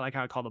car, I like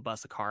how I call the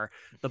bus a car,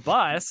 the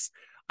bus,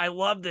 I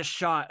love this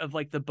shot of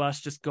like the bus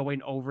just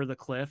going over the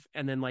cliff,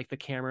 and then like the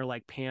camera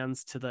like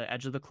pans to the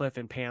edge of the cliff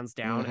and pans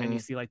down, and you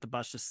see like the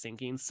bus just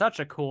sinking. Such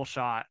a cool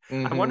shot.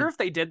 I wonder if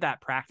they did that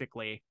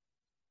practically.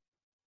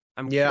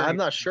 I'm Yeah, I'm curious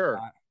not about sure.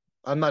 that.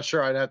 I'm not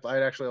sure. I'd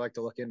actually like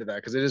to look into that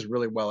because it is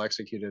really well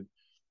executed.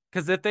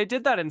 Because if they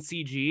did that in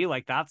CG,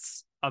 like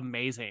that's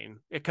amazing.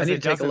 I Because need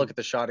it to take a look doesn't. at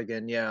the shot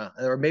again. Yeah,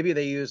 or maybe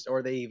they used,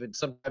 or they even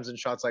sometimes in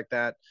shots like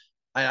that.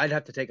 I'd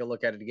have to take a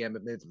look at it again,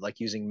 but maybe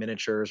like using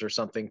miniatures or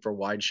something for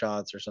wide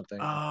shots or something.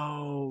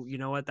 Oh, you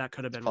know what? That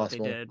could have It's been what they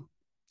possible, did.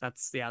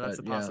 That's a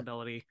but yeah,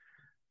 possibility. it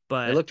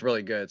But looked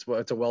really good.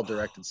 It's a well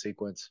directed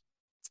sequence.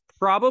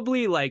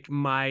 probably like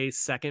my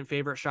second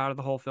favorite shot of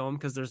the whole film,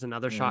 because there's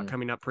another shot Mm.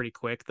 coming up pretty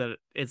quick that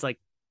it's like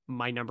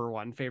my number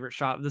one favorite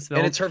shot of this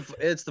And film.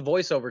 it's the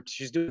voiceover.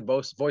 She's doing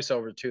both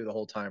voiceover too the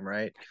whole time,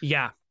 right?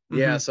 Yeah.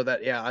 Yeah, Hmm. so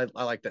that yeah,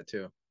 I like that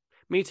too.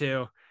 Me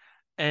too.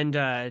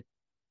 And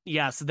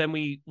yeah, so then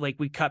we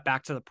cut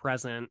back to the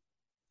present,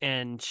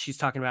 and she's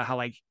talking about how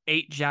like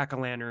 8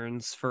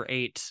 jack-o'-lanterns for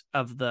 8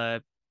 of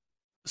the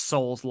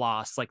souls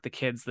lost, like the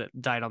kids that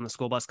died on the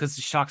school bus, because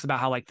she talks about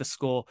how like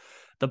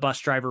the bus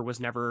driver was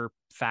never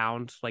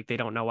found, like they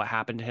don't know what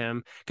happened to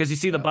him, because you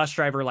see the Yeah. bus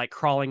driver like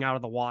crawling out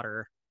of the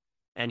water,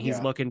 and he's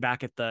Yeah. looking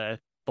back at the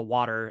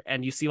water,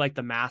 and you see like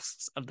the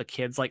masks of the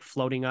kids like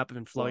floating up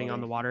and floating on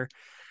the Floating. water.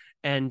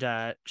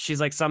 And she's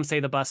like, some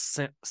say the bus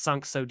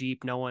sunk so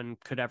deep no one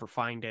could ever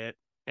find it.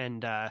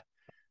 And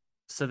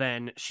so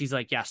then she's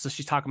like, yeah, so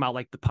she's talking about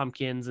like the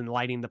pumpkins and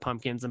lighting the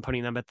pumpkins and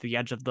putting them at the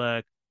edge of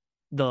the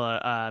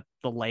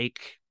lake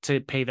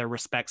to pay their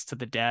respects to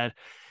the dead.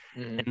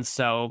 Mhm. And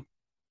so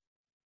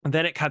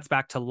then it cuts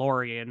back to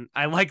Lori, and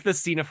I like the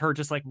scene of her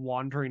just like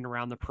wandering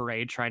around the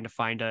parade trying to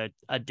find a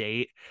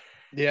date.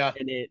 Yeah.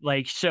 And it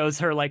like shows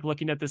her like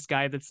looking at this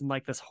guy that's in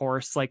like this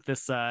horse, like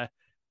this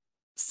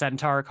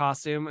centaur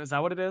costume. Is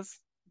that what it is?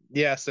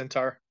 Yeah.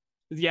 Centaur.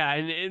 Yeah,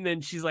 and then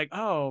she's like,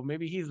 oh,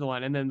 maybe he's the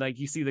one. And then like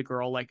you see the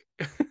girl like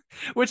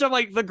which I'm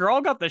like, the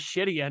girl got the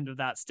shitty end of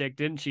that stick,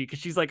 didn't she? Because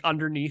she's like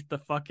underneath the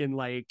fucking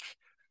like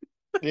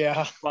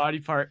Yeah. body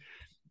part.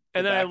 The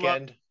And then I back love,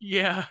 end.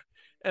 yeah.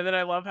 And then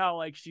I love how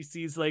like she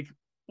sees like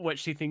what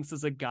she thinks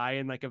is a guy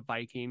in like a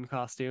Viking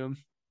costume.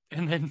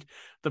 And then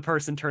the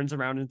person turns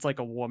around and it's like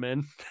a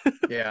woman.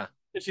 Yeah.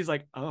 And she's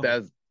like, oh.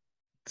 That's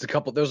it's a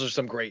couple. Those are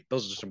some great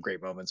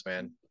moments,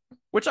 man.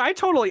 Which I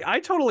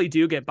totally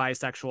do get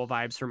bisexual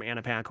vibes from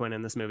Anna Paquin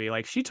in this movie.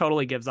 Like she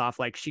totally gives off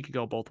like she could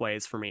go both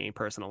ways for me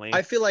personally.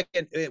 I feel like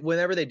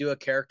whenever they do a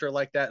character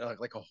like that,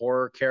 like a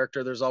horror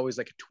character, there's always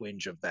like a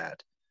twinge of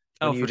that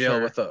when Oh, you for deal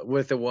sure.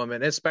 with a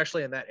woman,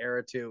 especially in that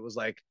era too. It was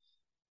like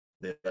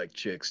they like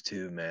chicks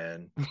too,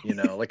 man.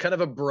 Like kind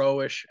of a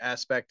bro-ish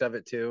aspect of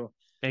it too.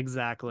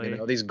 Exactly.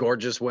 These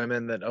gorgeous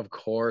women that of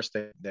course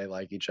they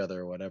like each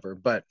other or whatever.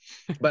 But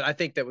I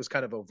think that was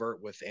kind of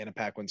overt with Anna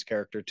Paquin's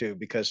character too,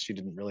 because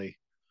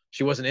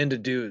she wasn't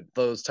into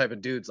those type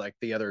of dudes like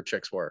the other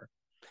chicks were.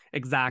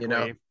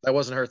 Exactly. That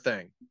wasn't her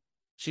thing.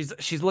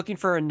 She's looking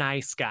for a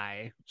nice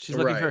guy. She's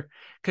looking Right. for,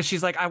 because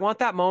she's like, I want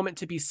that moment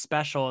to be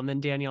special. And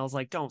then Danielle's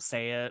like, don't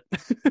say it.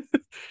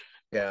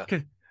 Yeah.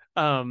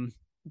 um,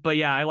 but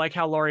yeah, I like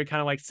how Laurie kind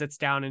of like sits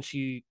down and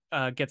she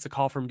gets a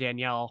call from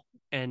Danielle.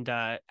 And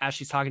as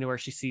she's talking to her,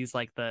 she sees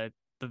like the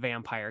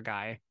vampire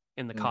guy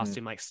in the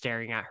costume like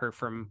staring at her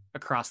from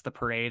across the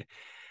parade.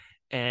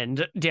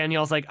 And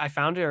Danielle's like, I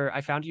found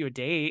you a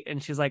date.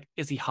 And she's like,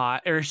 is he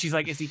hot? Or she's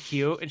like, is he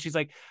cute? And she's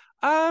like,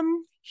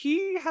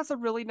 he has a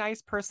really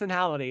nice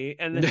personality.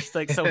 And then she's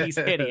like, so he's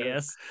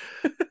hideous.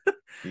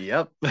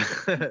 Yep.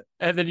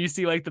 And then you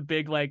see like the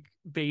big like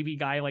baby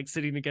guy like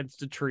sitting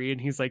against a tree,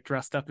 and he's like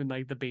dressed up in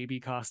like the baby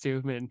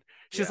costume. And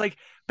she's Yeah. like,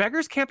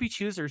 beggars can't be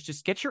choosers,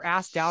 just get your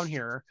ass down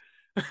here.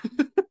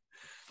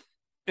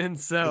 And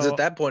Because at so,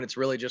 that point, it's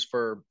really just,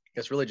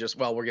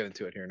 well, we'll get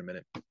into it here in a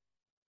minute.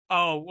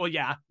 oh well,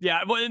 yeah.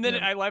 Well, and then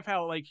Yeah. I love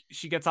how like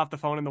she gets off the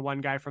phone and the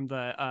one guy from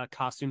the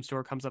costume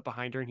store comes up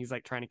behind her and he's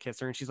like trying to kiss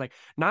her, and she's like,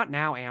 not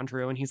now,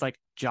 Andrew. And he's like,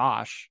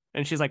 Josh.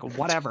 And she's like,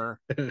 whatever.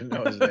 I didn't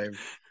know his name.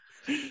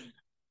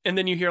 And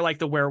then you hear like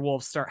the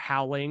werewolves start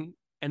howling.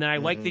 And then I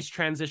like Mhm. this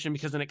transition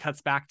because then it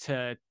cuts back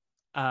to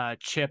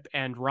Chip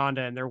and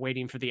Rhonda, and they're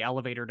waiting for the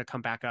elevator to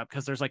come back up,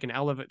 because there's like an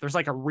elevator, there's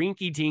like a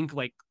rinky dink,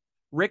 like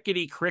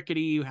rickety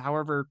crickety,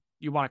 however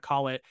you want to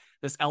call it,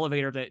 this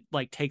elevator that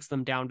like takes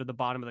them down to the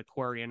bottom of the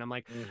quarry. And I'm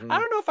like, I Mhm.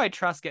 don't know if I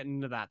trust getting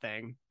into that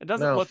thing. It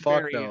doesn't No, look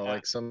fuck very no.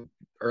 Like some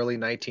early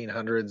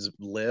 1900s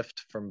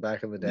lift from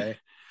back in the day.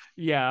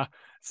 yeah.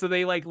 So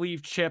they like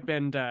leave Chip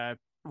and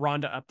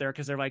Rhonda up there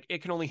because they're like,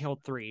 it can only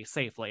hold 3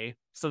 safely.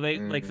 So they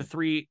like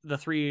Mhm. the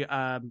three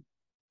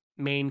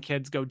main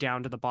kids go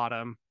down to the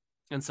bottom.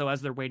 And so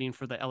as they're waiting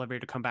for the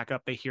elevator to come back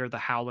up, they hear the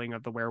howling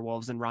of the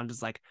werewolves, and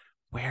Rhonda's like,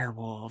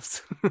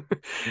 werewolves.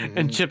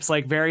 And Mhm. Chip's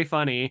like, very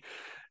funny.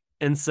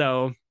 And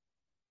so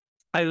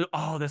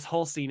this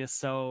whole scene is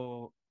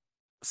so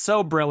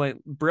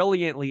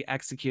brilliantly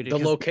executed, The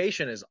because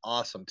location is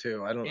awesome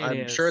too. it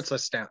I'm sure is.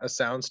 it's a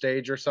sound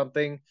stage or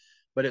something,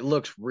 but it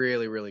looks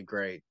really, really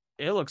great.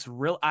 It looks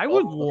real. All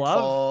the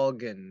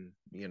fog and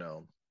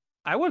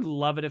I would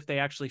love it if they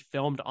actually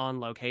filmed on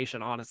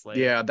location,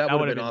 honestly. yeah, that That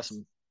would would have have been been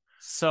awesome.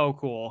 so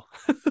cool.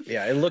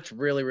 Yeah, it looked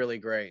really, really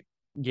great.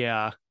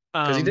 Yeah.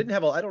 Because he didn't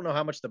have I don't know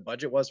how much the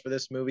budget was for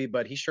this movie,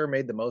 but he sure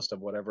made the most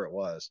of whatever it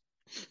was.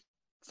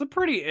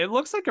 It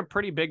looks like a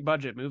pretty big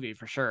budget movie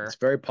for sure. It's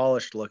very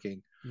polished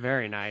looking.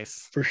 Very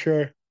nice. For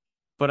sure.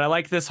 But I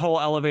like this whole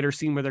elevator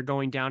scene where they're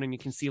going down and you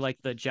can see like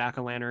the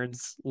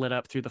jack-o'-lanterns lit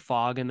up through the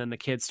fog, and then the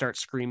kids start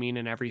screaming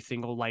and every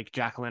single like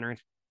jack-o'-lantern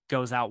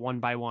goes out one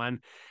by one.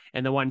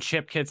 And the one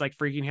Chip kid's like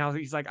freaking out.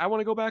 He's like, I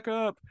want to go back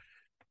up.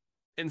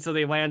 And so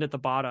they land at the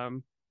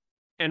bottom.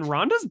 And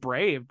Rhonda's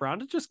brave.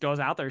 Rhonda just goes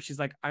out there. She's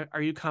like,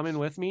 are you coming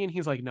with me? And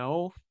he's like,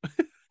 no.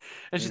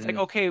 And she's like,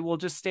 Mhm. okay, we'll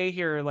just stay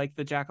here. Like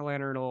the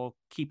jack-o'-lantern will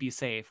keep you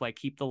safe. Like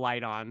keep the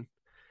light on.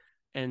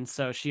 And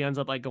so she ends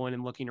up like going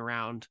and looking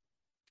around.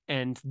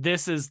 And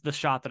this is the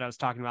shot that I was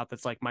talking about.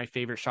 That's like my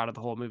favorite shot of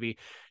the whole movie.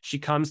 She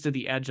comes to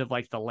the edge of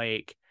like the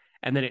lake,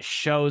 and then it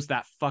shows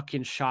that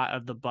fucking shot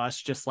of the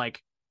bus just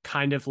like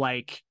kind of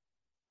like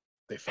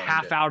They find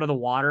half it. out of the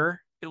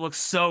water. It looks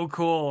so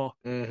cool.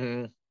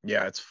 Mm-hmm.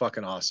 Yeah, it's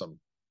fucking awesome.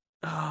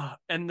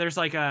 And there's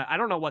like a, I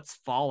don't know what's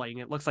falling.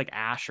 It looks like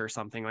ash or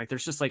something. Like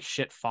there's just like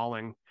shit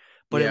falling,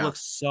 but it Yeah.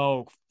 looks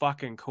so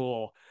fucking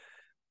cool.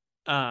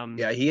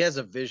 Yeah, he has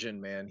a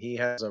vision, man. He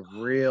has a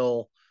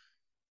real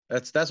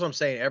that's what I'm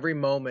saying. Every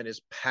moment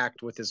is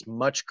packed with as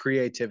much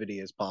creativity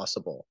as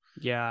possible,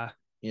 Yeah.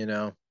 you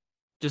know?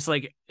 Just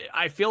like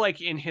I feel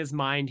like in his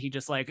mind he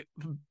just like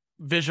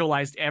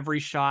visualized every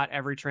shot,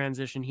 every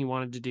transition he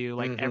wanted to do,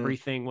 like Mm-hmm.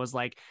 everything was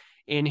like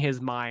in his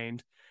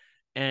mind.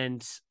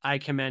 And I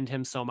commend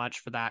him so much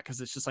for that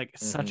because it's just like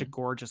such Mm-hmm. a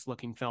gorgeous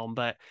looking film.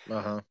 But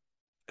Uh-huh.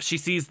 she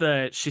sees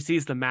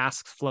the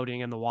masks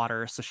floating in the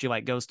water, so she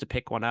like goes to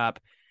pick one up,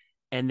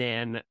 and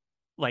then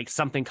like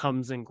something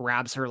comes and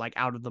grabs her like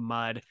out of the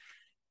mud.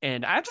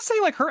 And I have to say,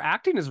 like, her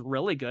acting is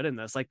really good in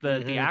this. Like the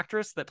Mm-hmm.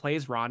 actress that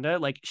plays Rhonda,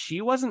 like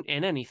she wasn't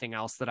in anything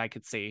else that I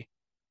could see.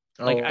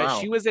 Like Oh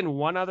she wow. was in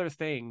one other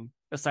thing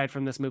aside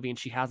from this movie, and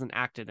she hasn't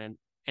acted in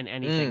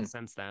anything Mm,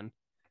 since then.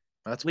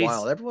 At that's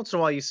wild. least, Every once in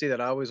a while you see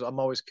that. I'm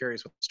always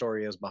curious what the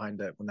story is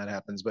behind it when that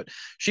happens. But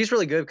she's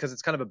really good because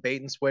it's kind of a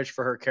bait and switch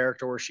for her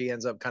character where she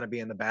ends up kind of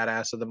being the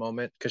badass of the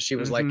moment. Because she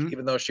was like, mm-hmm.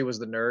 even though she was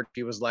the nerd,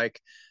 she was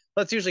like,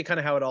 that's usually kind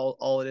of how it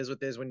all it is with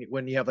this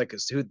when you have like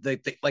who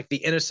like the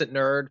innocent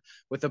nerd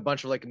with a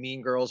bunch of like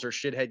mean girls or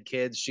shithead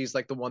kids. She's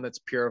like the one that's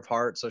pure of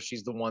heart, so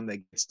she's the one that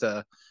gets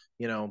to,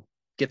 you know,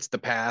 gets the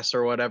pass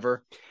or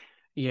whatever.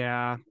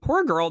 Yeah,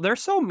 poor girl. They're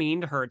so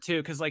mean to her too,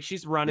 because like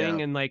she's Yeah.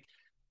 running and like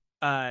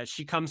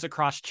she comes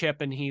across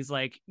Chip and he's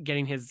like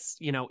getting his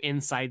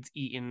insides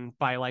eaten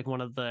by like one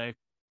of the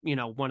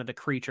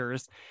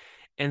creatures,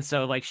 and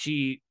so like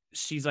she's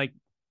like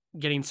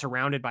getting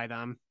surrounded by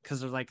them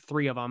because there's like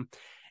three of them,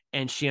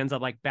 and she ends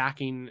up like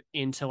backing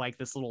into like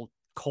this little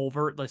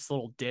culvert, this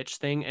little ditch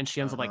thing, and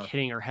she ends up like Uh-huh.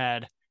 hitting her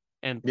head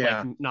and like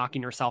Yeah.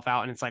 knocking herself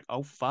out, and it's like,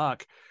 oh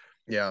fuck.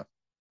 Yeah.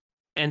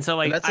 And so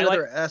And like that's I like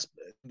another aspect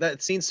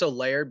that scene's so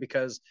layered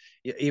because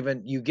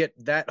even you get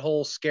that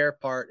whole scare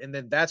part, and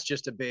then that's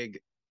just a big,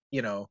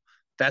 you know,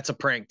 that's a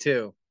prank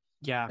too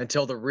yeah.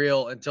 until the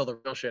real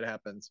shit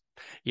happens.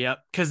 Yep.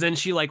 Because then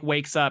she like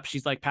wakes up.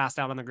 She's like passed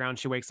out on the ground.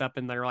 She wakes up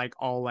and they're like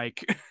all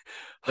like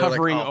They're like,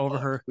 hovering oh over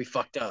fuck, her. we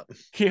fucked up.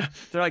 Yeah.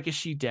 They're like, is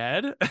she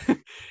dead? And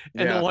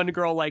the Yeah. one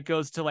girl like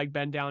goes to like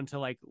bend down to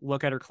like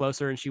look at her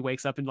closer, and she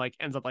wakes up and like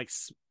ends up like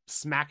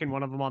smacking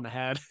one of them on the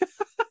head.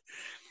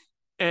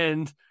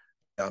 And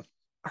Yeah.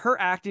 her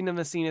acting in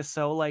the scene is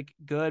so like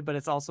good, but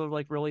it's also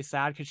like really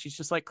sad because she's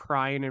just like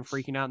crying and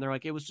freaking out. And they're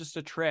like, it was just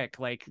a trick.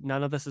 Like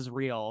none of this is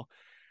real.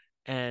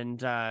 And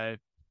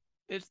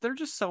they're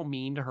just so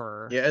mean to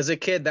her. Yeah. As a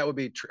kid, that would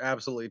be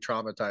absolutely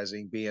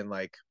traumatizing. Being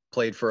like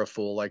played for a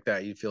fool like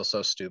that, you'd feel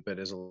so stupid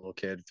as a little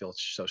kid. Feel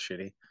so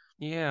shitty.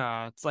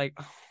 Yeah, it's like,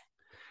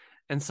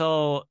 and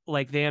so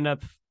like they end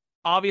up,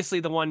 obviously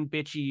the one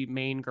bitchy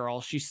main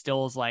girl, she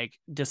still is like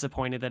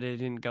disappointed that it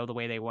didn't go the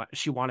way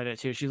she wanted it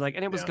to. She's like,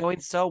 and it was Yeah. going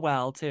so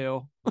well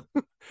too.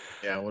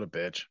 Yeah. What a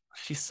bitch.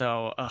 She's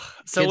so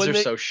so Kids when are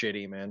they so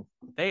shitty, man.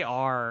 they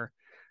are,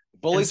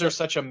 and Bullies are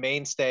so such a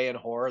mainstay in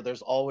horror.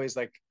 There's always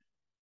like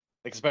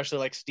especially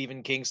like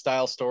Stephen King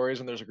style stories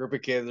when there's a group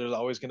of kids, there's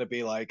always going to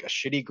be like a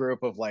shitty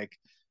group of like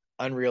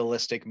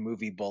unrealistic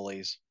movie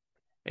bullies.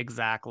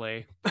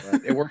 exactly.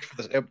 But it works for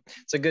this.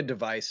 It's a good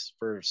device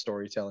for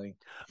storytelling.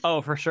 Oh,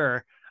 for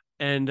sure.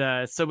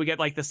 And so we get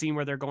like the scene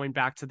where they're going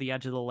back to the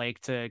edge of the lake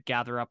to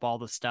gather up all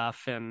the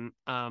stuff, and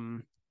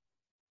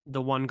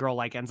the one girl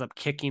like ends up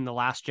kicking the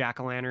last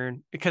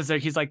jack-o'-lantern because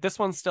he's like, this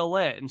one's still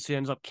lit, and she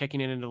ends up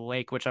kicking it into the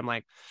lake, which I'm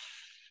like,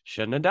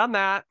 shouldn't have done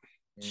that.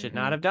 Should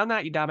not Mm-hmm. have done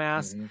that, you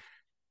dumbass. Mm-hmm.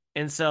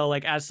 And so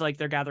like as like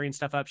they're gathering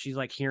stuff up, she's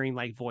like hearing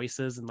like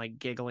voices and like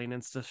giggling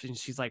and stuff, and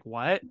she's like,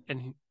 what?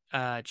 And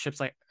Chip's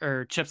like,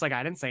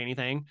 I didn't say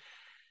anything.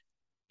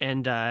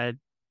 And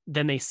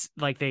then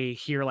they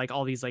hear like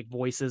all these like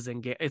voices,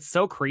 and it's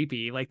so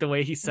creepy like the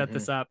way he set Mm-hmm.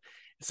 this up.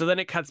 So then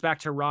it cuts back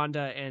to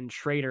Rhonda and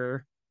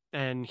Schrader,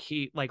 and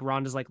he like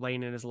Rhonda's like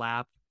laying in his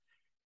lap,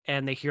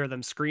 and they hear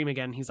them scream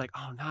again. He's like,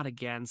 oh, not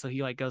again. So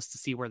he like goes to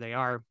see where they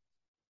are,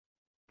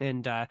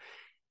 and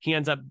he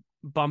ends up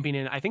bumping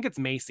in, I think it's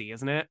Macy,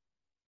 isn't it?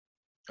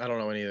 I don't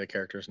know any of the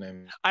characters'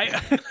 names.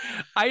 I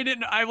I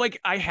didn't,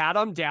 I had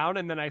them down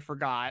and then I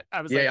forgot.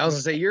 I was like, Yeah, I was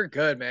gonna say you're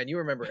good, man. You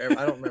remember.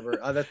 I don't remember.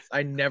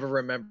 I never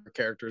remember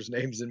characters'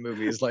 names in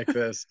movies like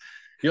this.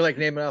 You're like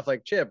naming off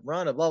like Chip,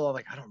 Rhonda, blah blah. I'm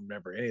like I don't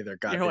remember any of their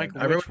you're goddamn. like,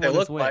 I remember which what they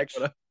one is look like,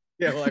 which?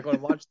 yeah, like when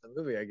I'm watching the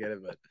movie, I get it.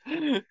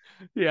 But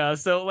Yeah,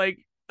 so like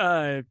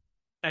I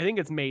think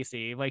it's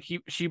Macy. Like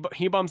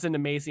he bumps into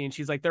Macy, and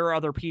she's like, there are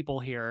other people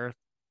here.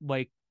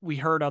 Like we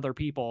heard other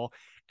people,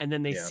 and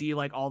then they yeah, see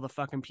like all the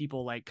fucking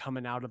people like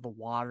coming out of the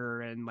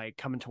water and like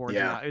coming towards her.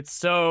 yeah, It's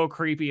so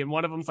creepy, and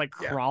one of them's like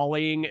yeah,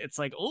 crawling. It's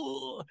like,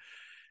 oh,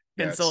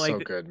 yeah. and It's so so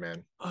like, good,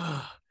 man.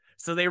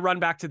 so they run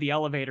back to the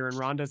elevator, and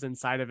Rhonda's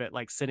inside of it,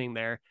 like sitting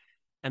there,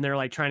 and they're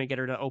like trying to get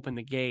her to open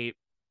the gate.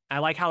 I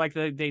like how like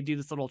they do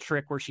this little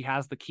trick where she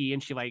has the key,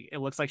 and she like, it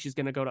looks like she's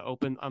gonna go to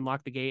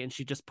unlock the gate, and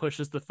she just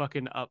pushes the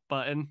fucking up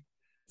button.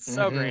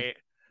 So Mm-hmm. great.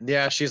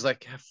 Yeah, she's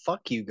like,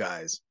 fuck you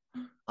guys.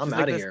 I'm She's out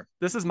like, of this here.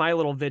 this is my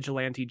little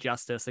vigilante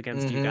justice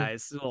against you Mm-hmm.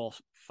 guys, little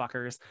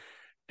fuckers.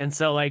 And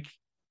so like,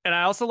 and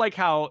I also like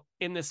how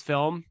in this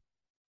film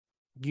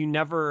you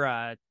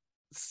never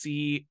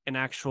see an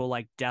actual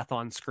like death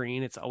on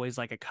screen. It's always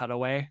like a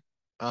cutaway,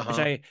 which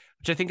Uh-huh. I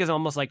think is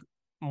almost like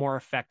more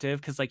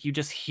effective because like you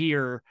just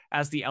hear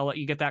as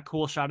you get that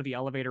cool shot of the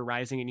elevator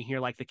rising and you hear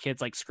like the kids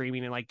like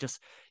screaming and like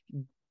just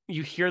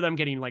you hear them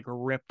getting like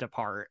ripped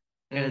apart.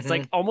 And it's Mm-hmm.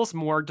 like almost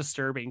more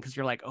disturbing because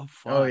you're like, oh Oh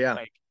fuck. yeah.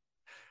 Like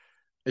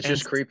It's and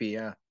just creepy,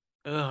 yeah.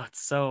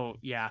 it's so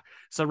yeah.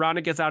 So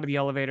Rhonda gets out of the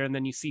elevator and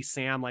then you see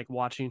Sam like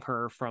watching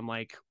her from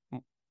like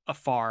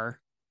afar.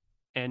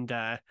 And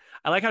I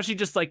like how she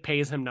just like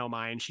pays him no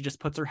mind. She just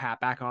puts her hat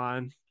back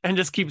on and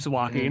just keeps Mm-hmm.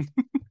 walking.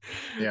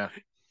 Yeah.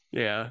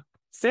 Yeah.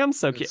 Sam's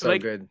so It's cute. so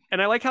Like, good.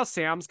 and I like how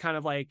Sam's kind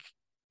of like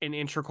an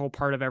integral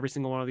part of every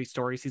single one of these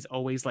stories. He's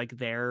always like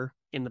there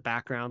in the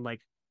background, like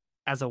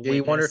as a Yeah,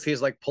 you wonder if witness.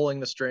 he's like pulling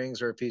the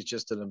strings or if he's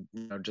just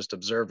just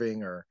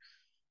observing or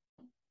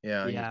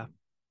yeah, Yeah.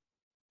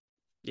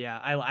 Yeah.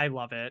 I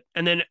love it.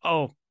 And then,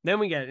 oh, then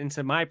we get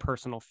into my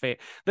personal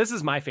favorite. This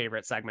is my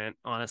favorite segment,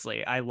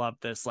 honestly. I love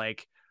this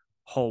like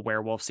whole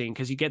werewolf scene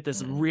because you get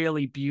this mm-hmm.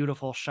 really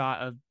beautiful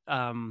shot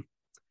of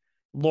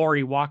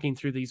Lori walking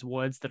through these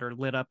woods that are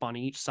lit up on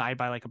each side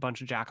by like a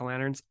bunch of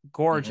jack-o'-lanterns. Mm-hmm.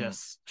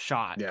 Gorgeous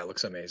shot. Yeah, it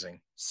looks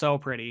amazing. So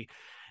pretty.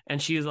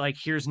 And she's like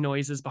hears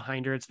noises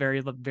behind her. It's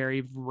very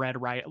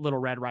little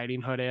Red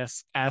Riding Hood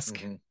esque.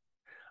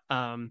 Mm-hmm.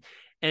 Um,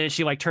 and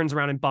she like turns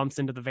around and bumps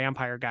into the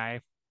vampire guy.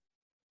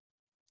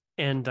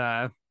 And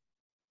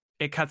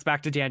it cuts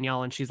back to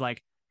Danielle and she's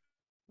like,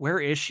 where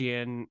is she?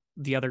 And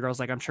the other girl's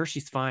like, I'm sure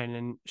she's fine.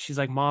 And she's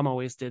like, Mom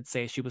always did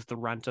say she was the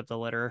runt of the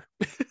litter.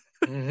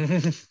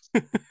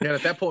 Yeah,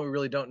 at that point we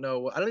really don't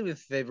know. I don't even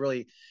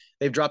think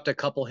they've dropped a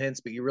couple hints,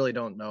 but you really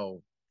don't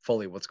know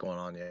fully what's going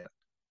on yet.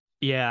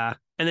 Yeah.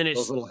 And then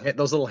Those it's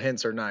little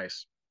hints are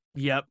nice.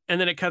 yep.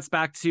 And then it cuts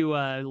back to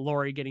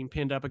Lori getting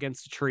pinned up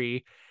against a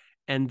tree.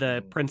 And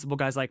the Mm. principal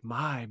guy's like,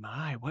 my,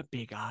 what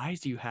big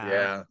eyes you have.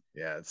 Yeah,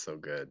 yeah, it's so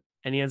good.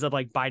 And he ends up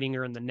like biting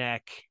her in the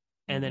neck.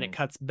 And then it Mm-hmm.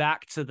 cuts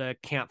back to the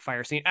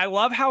campfire scene. I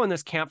love how in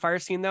this campfire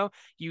scene, though,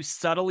 you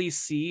subtly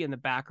see in the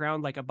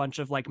background like a bunch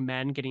of like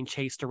men getting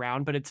chased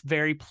around, but it's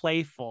very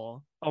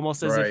playful,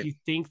 almost as if Right. you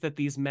think that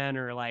these men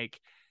are like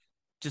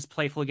just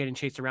playfully getting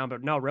chased around,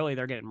 but no, really,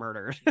 they're getting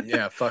murdered,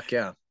 Yeah, fuck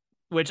yeah.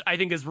 which I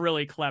think is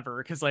really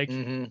clever because like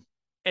Mm-hmm.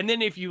 and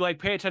then if you like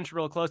pay attention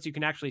real close, you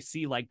can actually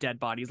see like dead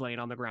bodies laying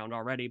on the ground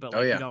already, but Oh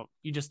like yeah.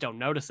 you just don't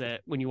notice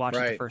it when you watch it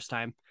the Right. first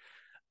time.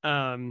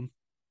 Um,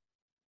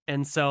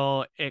 and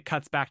so it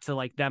cuts back to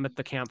like them at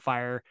the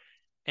campfire,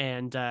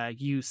 and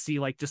you see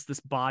like just this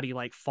body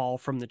like fall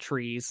from the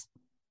trees.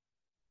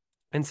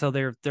 And so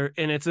they're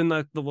and it's in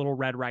the little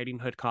Red Riding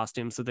Hood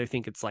costume, so they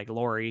think it's like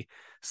Lori.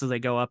 So they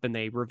go up and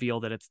they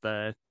reveal that it's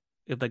the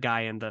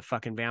guy in the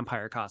fucking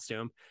vampire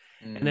costume.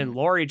 And then Mm-hmm.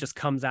 Lori just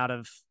comes out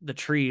of the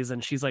trees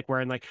and she's like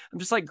wearing like I'm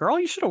just like, girl,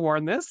 you should have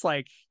worn this.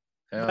 Like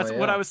Hell that's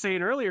what I yeah. was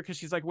saying earlier because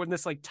she's like wearing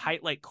this like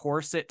tight like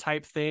corset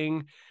type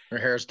thing. Her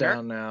hair's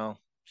down now.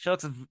 She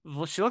looks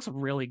she looks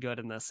really good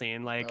in this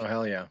scene. Oh Like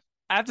hell yeah.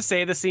 I have to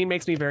say, the scene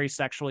makes me very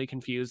sexually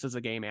confused as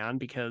a gay man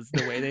because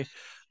the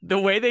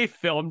way they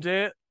filmed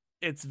it,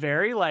 it's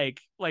very like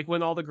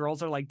when all the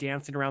girls are like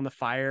dancing around the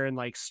fire and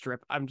like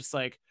strip. I'm just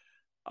like,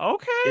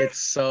 okay, It's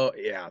so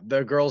yeah.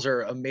 The girls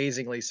are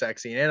amazingly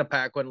sexy. And Anna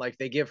Paquin, like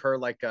they give her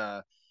like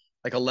a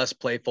less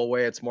playful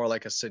way. It's more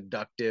like a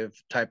seductive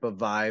type of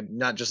vibe,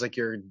 not just like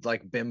your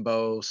like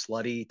bimbo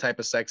slutty type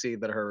of sexy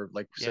that her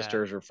like yeah,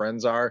 sisters or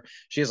friends are.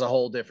 She has a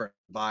whole different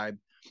vibe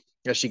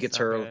as she gets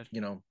so her,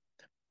 good.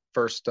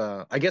 first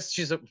I guess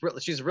she's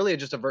really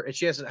just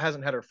she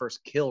hasn't had her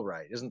first kill,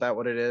 right? Isn't that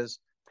what it is?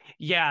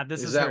 Yeah,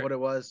 this Is is that her. what it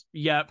was?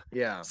 Yep.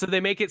 Yeah. So they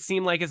make it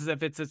seem like as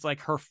if it's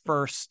like her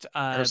first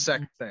Her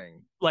sex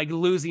thing. like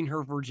losing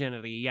her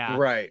virginity. Yeah.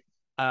 Right.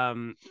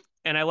 Um,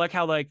 and I like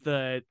how like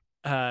the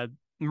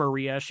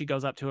Maria, she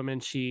goes up to him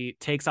and she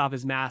takes off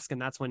his mask,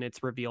 and that's when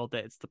it's revealed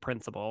that it's the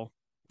principal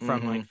from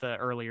Mm-hmm. like the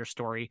earlier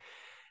story.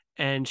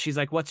 And she's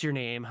like, "What's your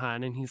name,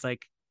 hon?" And he's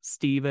like,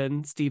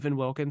 Stephen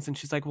Wilkins. And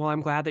she's like, "Well,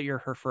 I'm glad that you're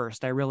her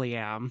first. I really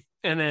am."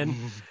 And then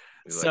He's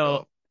like,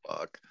 so oh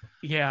fuck.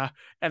 yeah,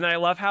 and then I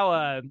love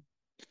how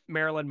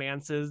Marilyn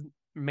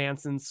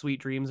Manson's "Sweet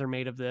Dreams Are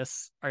Made of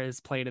This"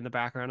 is played in the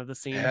background of the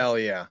scene. Hell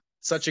yeah.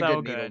 Such a So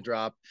good needle good.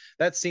 drop.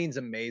 That scene's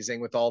amazing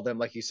with all them,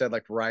 like you said,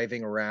 like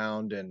writhing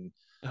around and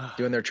Ugh,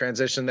 doing their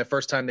transition. The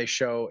first time they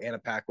show Anna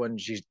Paquin,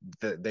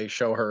 they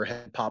show her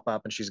head pop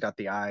up and she's got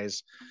the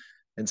eyes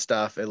and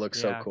stuff. It looks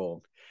so yeah.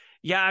 cool.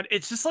 Yeah,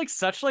 it's just like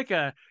such like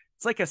a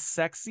it's like a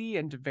sexy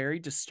and very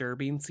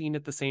disturbing scene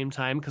at the same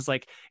time because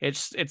like it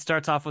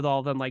starts off with all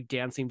of them like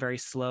dancing very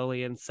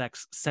slowly and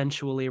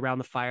sensually around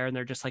the fire, and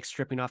they're just like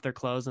stripping off their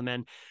clothes, and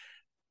then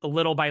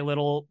little by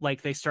little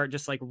like they start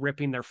just like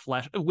ripping their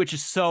flesh, which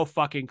is so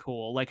fucking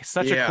cool. Like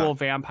such a Yeah. cool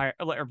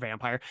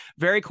vampire,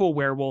 very cool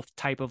werewolf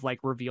type of like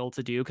reveal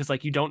to do because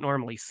like you don't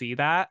normally see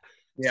that.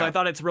 So I Yeah.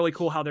 thought it's really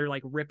cool how they're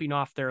like ripping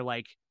off their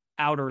like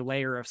outer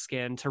layer of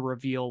skin to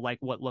reveal like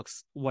what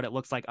it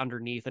looks like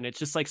underneath. And it's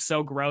just like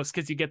so gross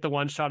because you get the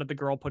one shot of the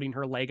girl putting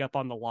her leg up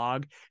on the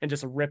log and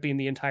just ripping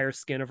the entire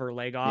skin of her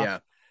leg off. Yeah.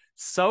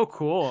 So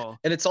cool.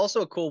 And it's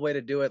also a cool way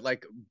to do it,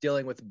 like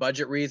dealing with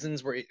budget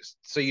reasons,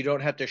 so you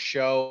don't have to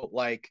show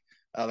like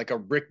a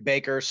Rick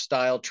Baker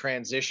style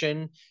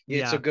transition.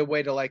 It's a good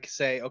way to like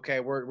say,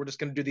 okay, we're just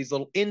gonna do these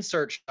little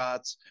insert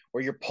shots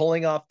where you're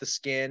pulling off the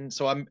skin.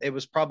 So it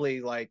was probably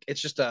like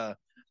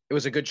it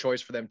was a good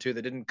choice for them too.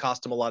 That didn't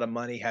cost them a lot of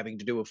money having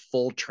to do a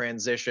full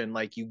transition.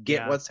 Like you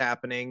get what's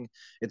happening.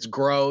 It's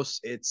gross.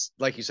 It's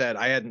like you said,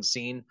 I hadn't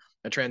seen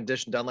a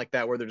transition done like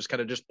that where they're just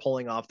kind of just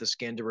pulling off the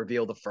skin to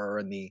reveal the fur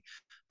and the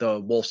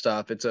wool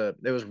stuff. It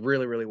was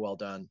really, really well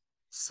done.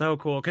 So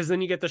cool. Cause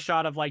then you get the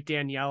shot of like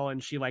Danielle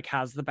and she like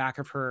has the back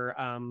of her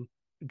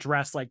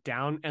dress like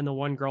down, and the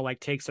one girl like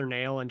takes her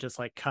nail and just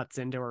like cuts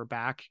into her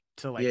back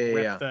to like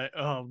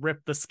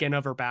rip the skin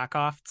of her back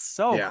off. It's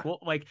so cool.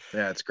 Like,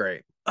 yeah, it's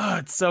great. Oh,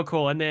 it's so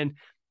cool. And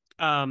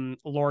then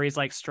Laurie's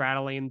like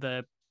straddling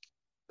the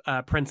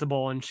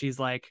principal and she's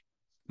like,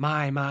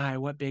 my,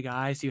 what big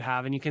eyes you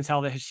have. And you can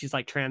tell that she's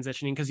like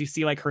transitioning because you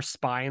see like her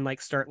spine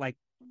like start like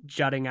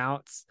jutting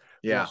out.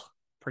 Yeah. Ugh,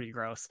 pretty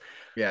gross.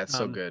 Yeah, it's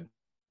so good.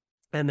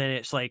 And then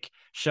it's like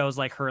shows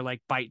like her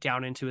like bite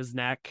down into his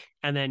neck.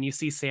 And then you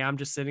see Sam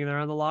just sitting there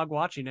on the log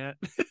watching it.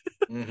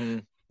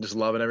 Just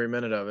loving every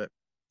minute of it.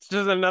 It's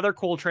just another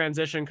cool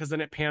transition because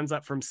then it pans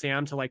up from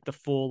Sam to like the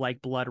full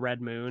like blood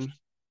red moon.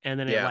 And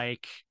then it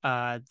like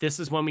this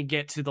is when we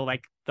get to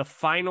the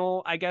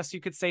final, I guess you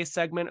could say,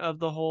 segment of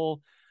the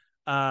whole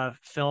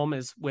film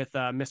is with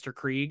Mr.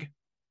 Krieg,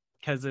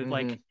 because it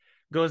like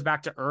goes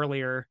back to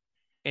earlier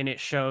and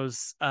it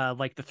shows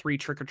like the 3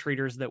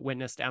 trick-or-treaters that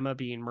witnessed Emma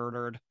being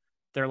murdered.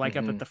 They're like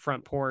up at the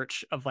front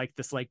porch of like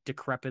this like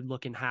decrepit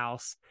looking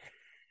house.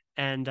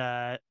 And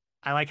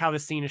I like how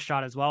this scene is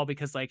shot as well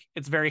because like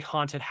it's very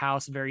haunted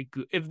house,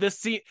 if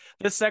this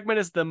segment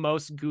is the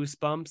most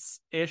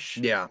Goosebumps-ish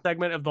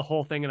segment of the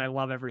whole thing, and I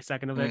love every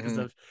second of it because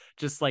of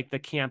just like the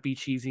campy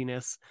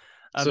cheesiness.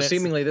 So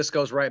seemingly this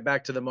goes right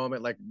back to the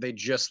moment like they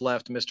just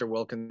left Mr.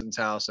 Wilkinson's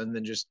house and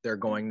then just they're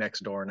going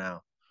next door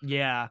now.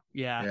 Yeah.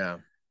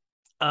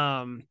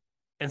 And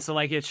so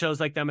like it shows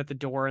like them at the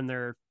door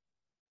and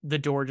the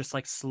door just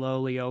like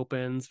slowly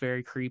opens,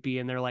 very creepy,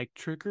 and they're like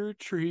trick or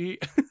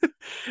treat.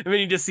 And then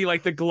you just see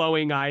like the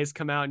glowing eyes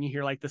come out and you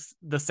hear like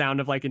the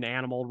sound of like an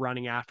animal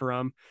running after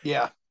them.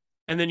 Yeah.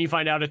 And then you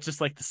find out it's just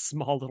like the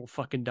small little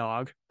fucking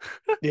dog.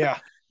 Yeah.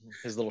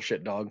 His little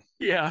shit dog.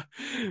 Yeah.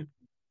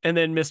 And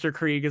then Mr.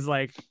 Krieg is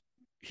like,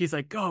 he's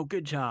like, oh,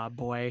 good job,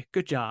 boy.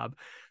 Good job.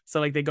 So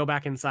like they go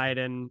back inside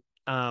and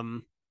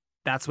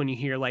that's when you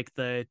hear like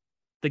the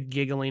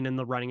giggling and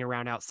the running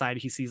around outside.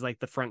 He sees like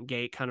the front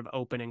gate kind of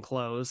open and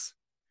close.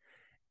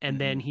 And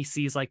then he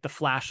sees like the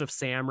flash of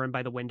Sam run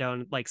by the window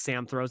and like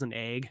Sam throws an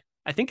egg.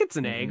 I think it's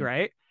an egg,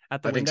 right?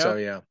 At the window. I think so,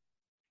 yeah.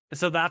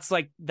 So that's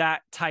like,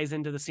 that ties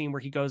into the scene where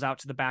he goes out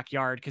to the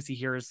backyard because he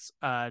hears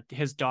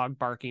his dog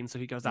barking. So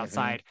he goes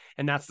outside.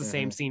 And that's the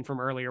same scene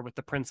from earlier with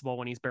the principal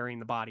when he's burying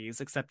the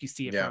bodies, except you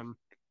see it from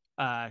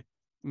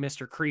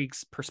Mr.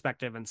 Krieg's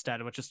perspective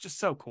instead, which is just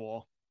so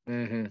cool.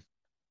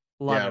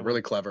 Love it.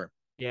 Really clever.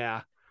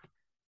 Yeah.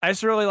 I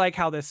just really like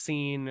how this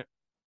scene,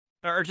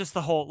 or just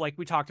the whole, like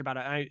we talked about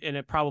it, and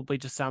it probably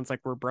just sounds like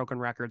we're broken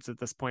records at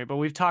this point, but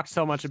we've talked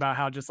so much about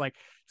how just like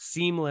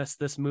seamless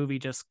this movie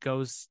just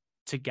goes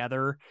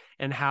together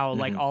and how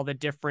like all the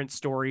different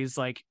stories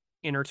like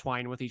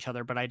intertwine with each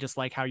other. But I just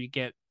like how you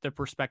get the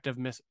perspective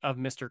of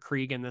Mr.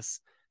 Krieg in this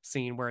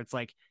scene where it's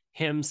like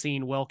him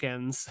seeing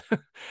Wilkins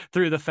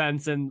through the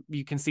fence and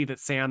you can see that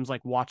Sam's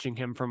like watching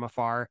him from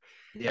afar.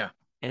 Yeah.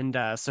 And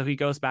so he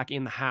goes back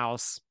in the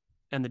house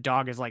and the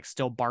dog is like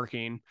still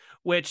barking,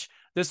 which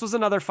this was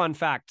another fun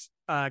fact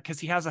because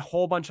he has a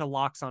whole bunch of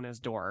locks on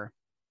his door.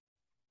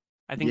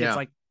 I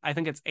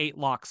think it's 8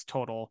 locks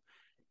total.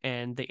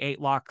 And the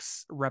 8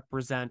 locks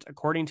represent,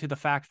 according to the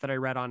fact that I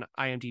read on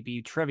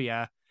IMDb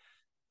trivia,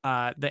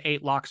 the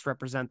 8 locks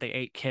represent the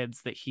 8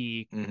 kids that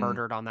he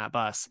murdered on that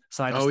bus.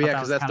 So I just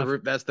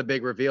because that's the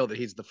big reveal that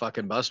he's the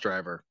fucking bus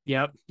driver.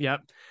 Yep.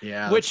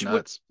 Yeah, which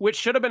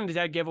should have been a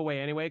dead giveaway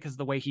anyway, because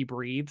the way he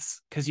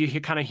breathes, because you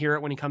kind of hear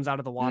it when he comes out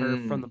of the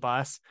water from the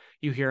bus.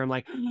 You hear him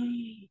like,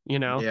 you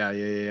know.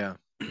 Yeah.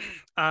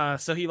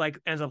 So he like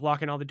ends up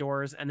locking all the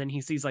doors, and then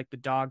he sees like the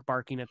dog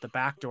barking at the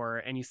back door,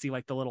 and you see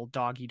like the little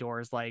doggy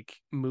doors like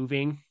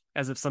moving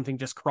as if something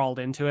just crawled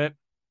into it.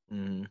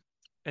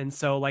 And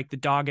so like the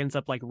dog ends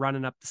up like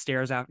running up the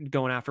stairs out,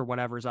 going after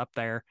whatever's up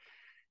there,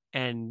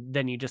 and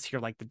then you just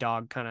hear like the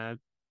dog kind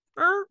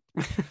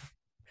of,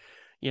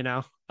 you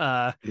know,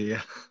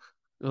 yeah.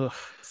 Ugh.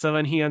 So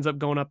then he ends up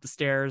going up the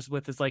stairs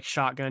with his like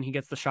shotgun. He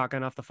gets the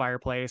shotgun off the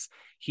fireplace.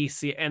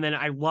 And then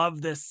I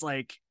love this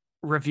like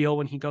reveal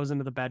when he goes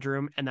into the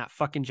bedroom and that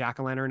fucking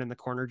jack-o'-lantern in the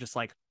corner just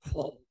like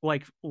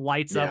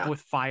lights up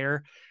with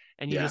fire,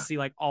 and you just see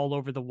like all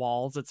over the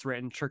walls it's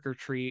written trick or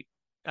treat,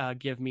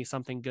 give me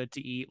something good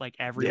to eat, like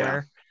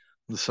everywhere.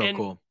 It's so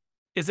cool.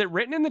 Is it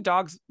written in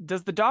does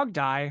the dog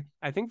die?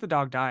 I think the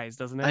dog dies,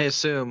 doesn't it? I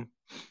assume.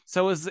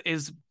 So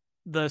is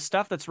the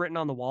stuff that's written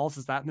on the walls,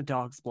 is that in the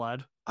dog's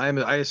blood? I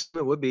assume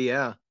it would be,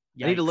 yeah.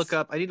 Yikes. I need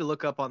to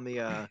look up on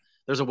the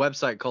there's a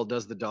website called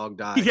Does the Dog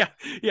Die? Yeah,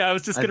 yeah, I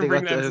was just I gonna think I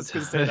bring have that. I was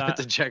just to, gonna say have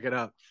that. to check it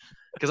out.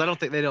 Because I don't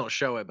think they don't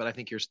show it, but I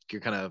think you're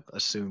kind of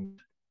assumed.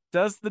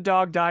 Does the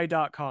dog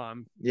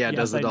die.com? Yeah,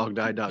 does Yes, the I dog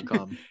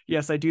die.com.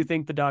 yes, I do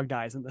think the dog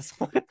dies in this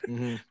one.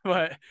 Mm-hmm.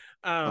 But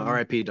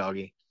R.I.P.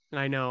 doggy.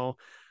 I know.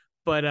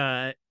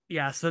 But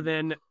yeah, so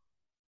then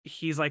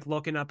he's like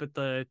looking up at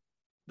the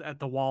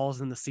walls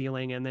and the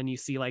ceiling, and then you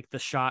see like the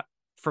shot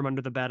from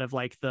under the bed of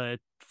like the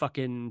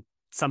fucking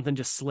something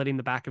just slitting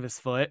the back of his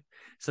foot.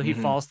 So he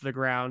Mm-hmm. falls to the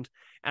ground.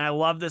 And I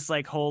love this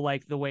like whole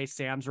like the way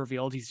Sam's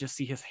revealed. He's just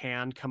see his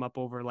hand come up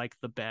over like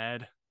the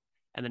bed,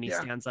 and then he Yeah.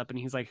 stands up and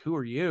he's like, "Who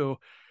are you?"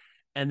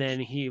 And then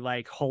he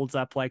like holds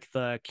up like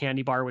the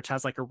candy bar, which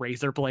has like a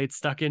razor blade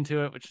stuck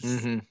into it, which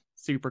is Mm-hmm.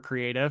 super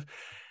creative.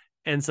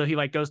 And so he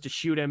like goes to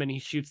shoot him, and he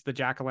shoots the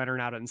jack-o'-lantern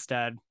out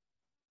instead.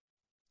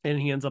 And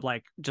he ends up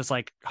like just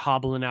like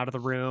hobbling out of the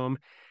room,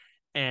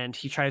 and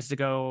he tries to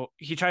go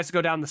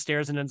down the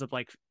stairs and ends up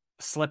like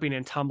slipping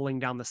and tumbling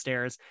down the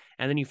stairs.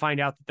 And then you find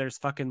out that there's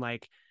fucking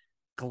like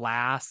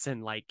glass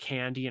and like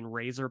candy and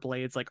razor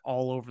blades like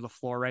all over the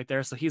floor right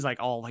there. So he's like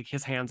all like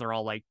his hands are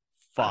all like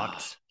Oh,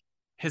 fucked.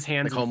 His like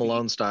hands and Home feet.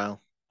 Alone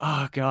style.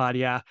 Oh god,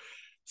 yeah.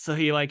 So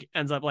he like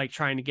ends up like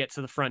trying to get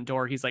to the front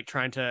door. He's like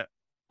trying to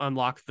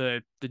unlock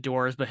the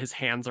doors, but his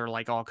hands are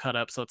like all cut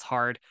up, so it's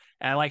hard.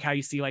 And I like how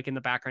you see like in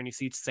the background you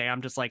see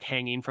Sam just like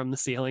hanging from the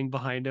ceiling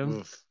behind him.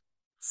 Oof.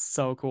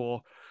 So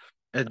cool.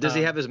 Does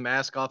he have his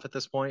mask off at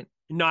this point?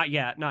 Not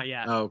yet, not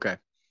yet. Oh, okay.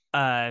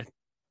 Uh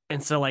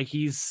and so like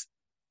he's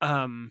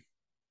um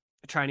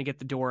trying to get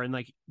the door, and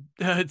like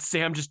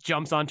Sam just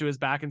jumps onto his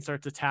back and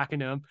starts attacking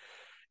him.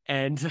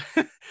 And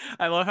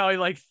I love how he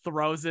like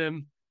throws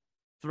him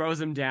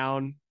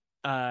down.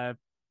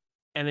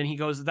 And then he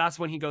goes, that's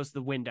when he goes to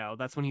the window.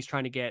 That's when he's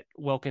trying to get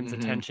Wilkins'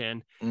 Mm-hmm.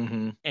 attention.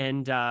 Mm-hmm.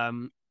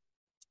 And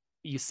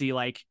you see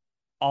like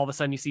all of a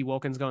sudden you see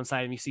Wilkins go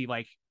inside, and you see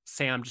like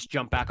Sam just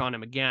jump back on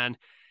him again.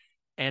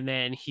 And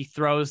then he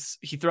throws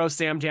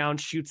Sam down,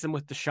 shoots him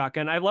with the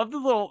shotgun. I love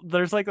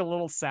there's like a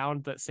little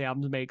sound that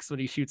Sam makes when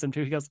he shoots him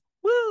too. He goes,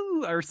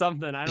 woo, or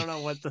something. I don't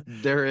know what the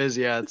There is,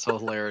 yeah, it's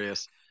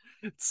hilarious.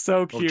 it's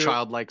so Little cute.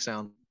 childlike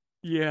sound.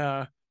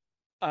 Yeah.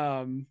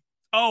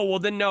 Oh well,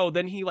 then no,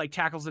 then he like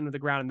tackles into the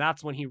ground, and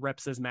that's when he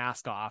rips his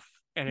mask off,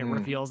 and it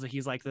reveals that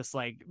he's like this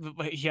like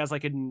he has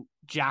like a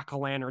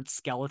jack-o'-lantern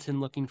skeleton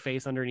looking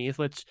face underneath,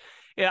 which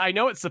yeah, I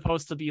know it's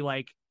supposed to be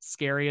like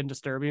scary and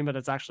disturbing, but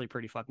it's actually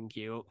pretty fucking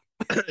cute.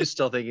 I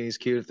still thinking he's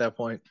cute at that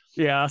point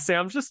Yeah,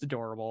 Sam's just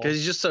adorable. because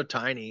he's just so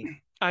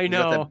tiny. I He's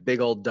got know. that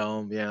big old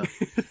dome. Yeah.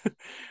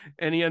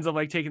 And he ends up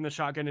like taking the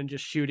shotgun and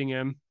just shooting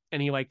him,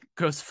 and he like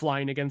goes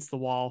flying against the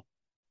wall.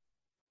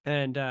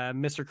 And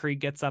Mr. Krieg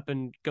gets up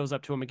and goes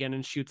up to him again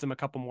and shoots him a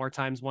couple more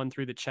times, one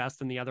through the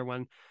chest and the other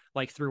one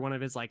like through one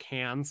of his like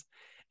hands.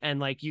 And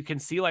like you can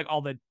see like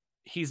all the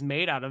he's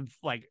made out of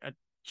like a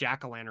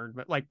jack-o'-lantern,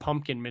 but like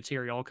pumpkin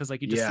material, because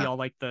like you just see Yeah. all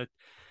like the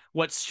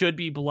what should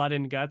be blood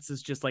and guts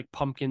is just like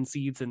pumpkin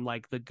seeds and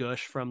like the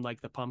gush from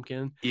like the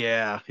pumpkin,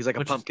 Yeah. He's like a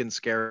which is pumpkin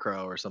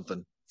scarecrow or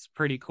something. it's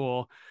pretty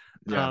cool.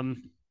 Yeah.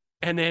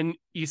 And then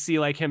you see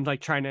like him like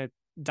trying to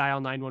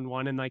dial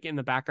 911, and like in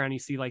the background you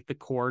see like the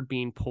cord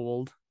being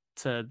pulled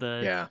to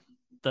Yeah.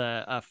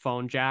 the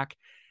phone jack.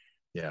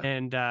 Yeah.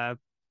 And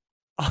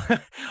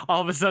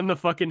all of a sudden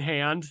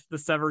the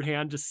severed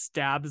hand just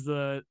stabs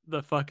the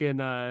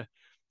fucking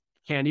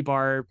candy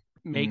bar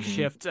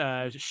makeshift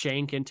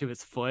shank into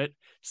his foot,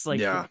 just like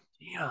Yeah.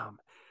 damn,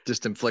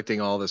 Just inflicting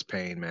all this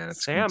pain, man.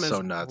 It's Sam so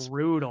is nuts.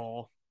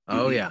 brutal.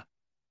 Oh yeah.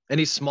 And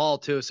he's small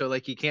too, so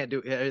like he can't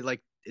do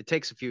like it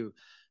takes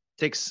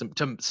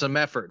some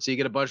effort. So you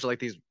get a bunch of like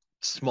these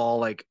small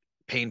like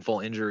painful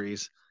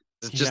injuries.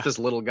 It's just Yeah. this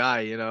little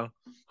guy, you know.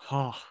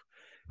 Oh.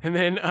 And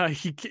then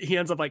he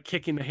ends up like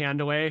kicking the hand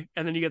away,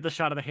 and then you get the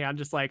shot of the hand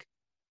just like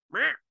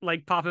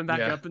popping back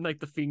Yeah. up, and like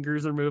the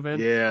fingers are moving.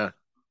 Yeah.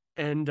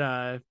 And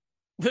I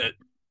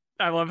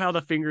love how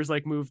the fingers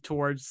like move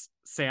towards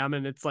Sam,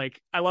 and it's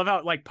like I love how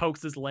it like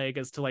pokes his leg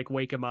as to like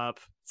wake him up.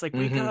 It's like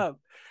wake up.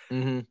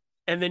 Mm-hmm.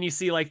 And then you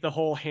see like the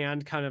whole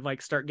hand kind of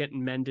like start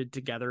getting mended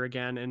together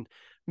again, and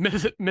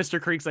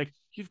Mr. Creek's like,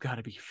 you've got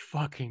to be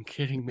fucking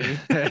kidding me.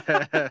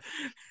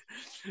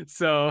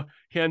 So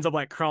he ends up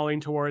like crawling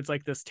towards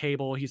like this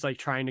table. He's like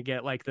trying to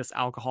get like this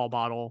alcohol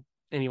bottle,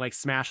 and he like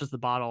smashes the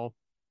bottle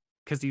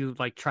because he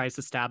like tries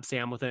to stab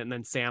Sam with it, and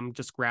then Sam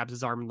just grabs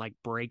his arm and like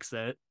breaks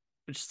it.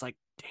 It's just like,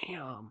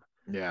 damn,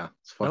 Yeah,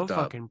 it's so fucked up.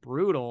 fucking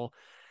brutal.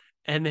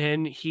 And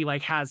then he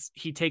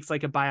takes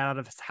like a bite out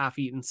of his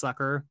half-eaten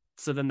sucker.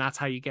 So then that's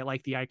how you get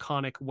like the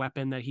iconic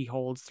weapon that he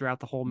holds throughout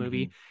the whole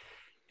movie.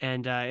 Mm-hmm.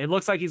 And it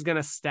looks like he's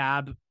gonna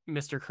stab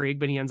Mr. Krieg,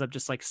 but he ends up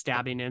just like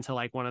stabbing into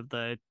like one of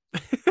the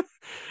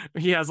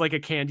he has like a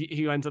candy,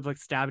 he ends up like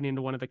stabbing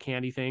into one of the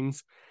candy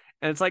things.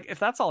 And it's like, if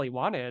that's all he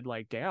wanted,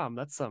 like damn,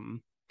 that's a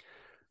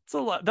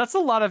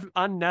lot of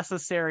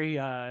unnecessary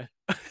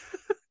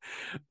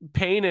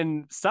pain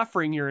and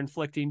suffering you're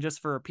inflicting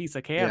just for a piece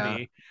of Yeah.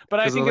 candy. But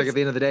I Because think like it's at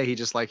the end of the day, he's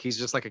just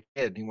like a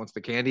kid. He wants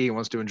the candy. He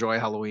wants to enjoy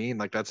Halloween.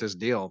 Like that's his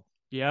deal.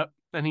 yep.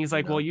 And he's You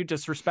like, well, know. you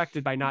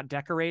disrespected by not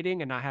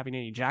decorating and not having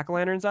any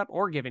jack-o'-lanterns up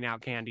or giving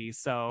out candy.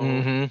 So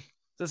Mm-hmm.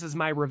 this is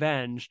my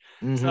revenge.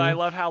 So I Mm-hmm.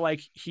 love how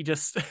like he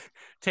just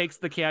takes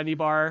the candy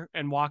bar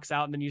and walks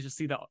out, and then you just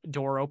see the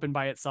door open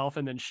by itself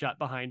and then shut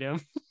behind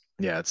him.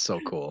 Yeah, it's so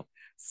cool.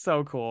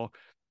 So cool.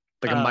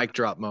 Like a Uh, mic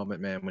drop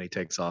moment, man, when he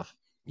takes off.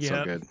 So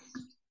yeah. good.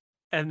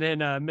 And then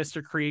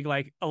Mr. Krieg,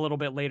 like a little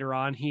bit later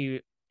on,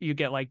 you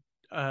get like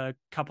a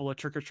couple of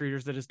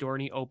trick-or-treaters at his door,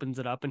 and he opens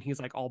it up and he's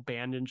like all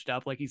bandaged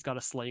up, like he's got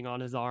a sling on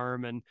his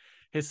arm and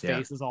his Yeah.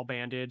 face is all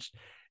bandaged.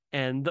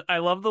 And I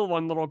love the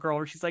one little girl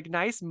where she's like,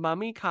 nice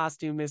mummy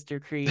costume, Mr.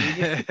 Krieg.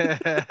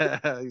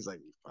 He's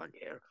like, fuck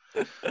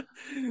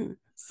yeah.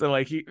 So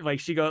like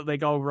they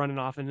go running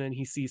off, and then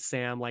he sees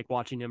Sam like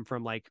watching him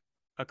from like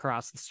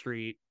across the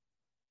street.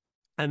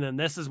 And then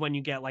this is when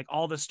you get like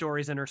all the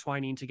stories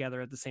intertwining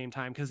together at the same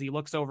time, because he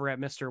looks over at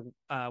Mr.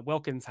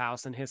 Wilkins'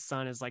 house, and his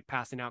son is like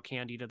passing out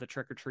candy to the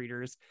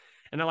trick-or-treaters.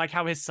 And I like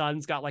how his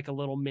son's got like a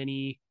little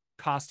mini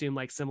costume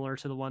like similar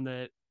to the one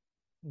that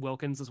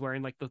Wilkins is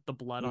wearing, like the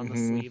blood on the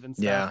sleeve and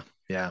stuff.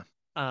 Yeah.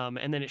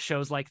 And then it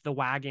shows like the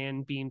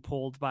wagon being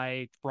pulled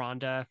by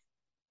Rhonda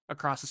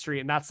across the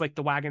street, and that's like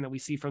the wagon that we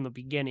see from the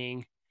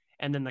beginning.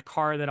 And then the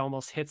car that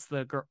almost hits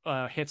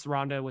hits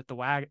Rhonda with the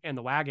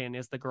wagon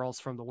is the girls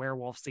from the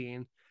werewolf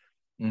scene.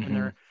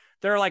 And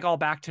they're like all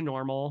back to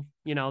normal,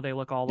 they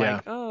look all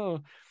like,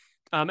 oh.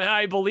 And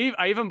I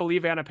even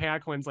believe Anna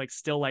Paquin's like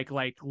still like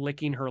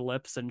licking her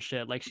lips and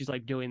shit, like she's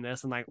like doing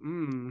this and like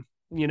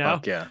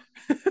Fuck yeah.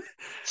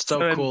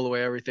 So cool the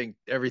way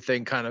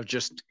everything kind of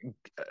just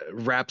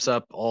wraps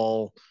up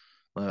all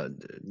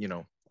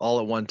all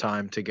at one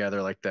time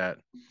together like that.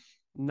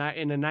 Not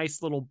in a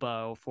nice little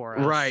bow for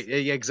us. Right.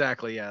 Yeah,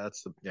 exactly. Yeah,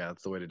 that's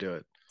the way to do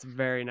it. It's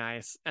very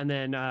nice. And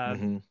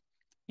then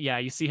yeah,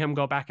 you see him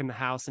go back in the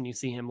house, and you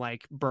see him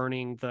like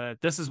burning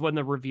this is when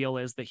the reveal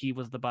is that he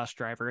was the bus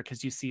driver,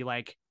 because you see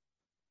like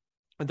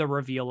the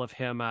reveal of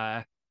him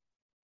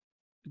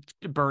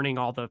burning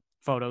all the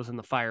photos in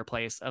the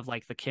fireplace of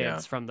like the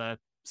kids from the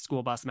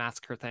school bus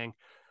massacre thing.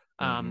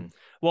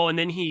 Well, and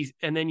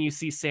then you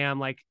see Sam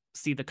like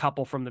see the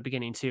couple from the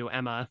beginning too,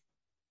 Emma,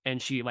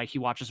 and he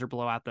watches her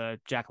blow out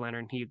the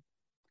jack-o'-lantern. He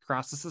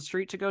crosses the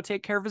street to go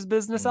take care of his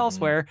business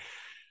elsewhere.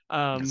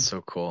 That's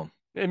so cool.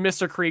 And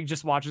Mr. Krieg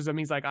just watches him.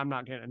 He's like, I'm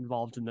not getting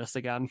involved in this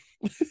again.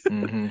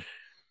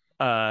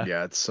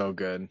 Yeah, it's so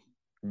good.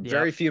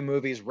 Very few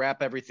movies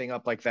wrap everything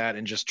up like that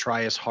and just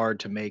try as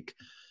hard to make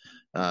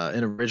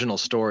an original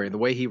story. The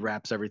way he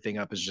wraps everything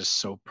up is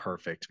just so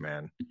perfect,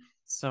 man.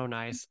 So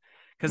nice.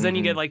 Because then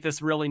you get like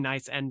this really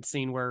nice end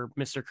scene where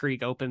Mr.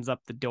 Krieg opens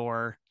up the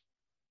door,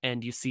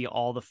 and you see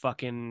all the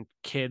fucking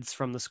kids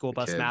from the school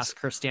bus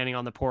massacre standing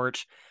on the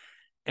porch.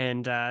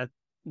 And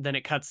then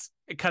it cuts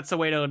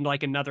away to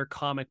like another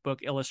comic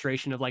book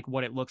illustration of like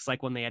what it looks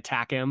like when they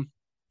attack him.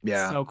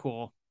 Yeah. So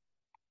cool.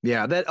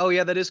 Yeah,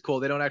 that is cool.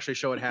 They don't actually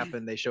show it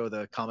happen. They show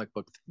the comic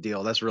book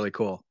deal. That's really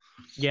cool.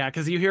 Yeah,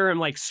 because you hear him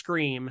like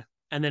scream,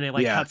 and then it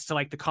like cuts to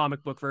like the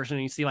comic book version,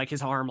 and you see like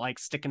his arm like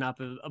sticking up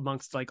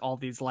amongst like all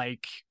these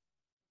like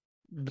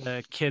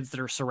the kids that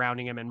are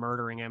surrounding him and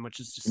murdering him, which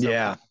is just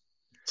cool.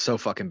 So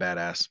fucking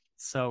badass.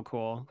 So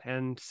cool.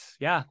 And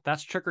yeah,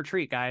 that's Trick or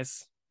Treat,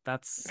 guys.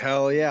 That's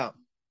hell yeah.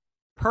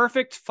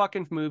 Perfect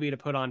fucking movie to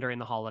put on during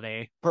the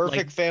holiday.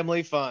 Perfect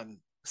family fun.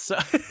 So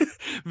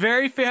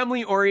very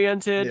family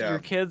oriented. Your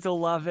kids will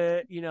love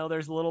it.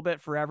 There's a little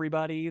bit for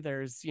everybody.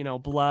 There's,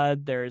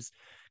 blood, there's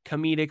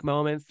comedic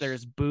moments,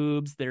 there's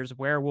boobs, there's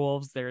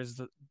werewolves, there's,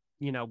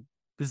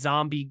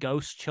 zombie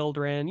ghost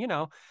children.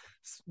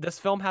 This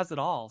film has it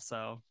all.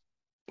 So,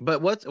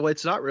 but what's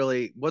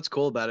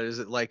cool about it is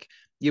that like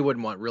you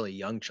wouldn't want really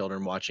young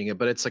children watching it,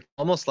 but it's like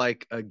almost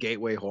like a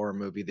gateway horror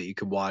movie that you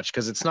could watch,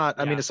 because it's not,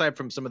 I mean, aside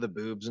from some of the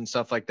boobs and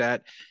stuff like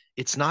that,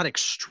 it's not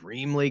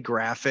extremely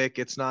graphic.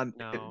 It's not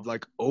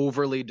like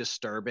overly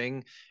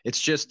disturbing.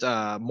 It's just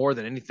more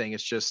than anything,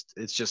 it's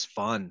just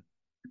fun,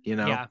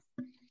 Yeah,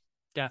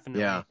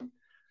 definitely. Yeah.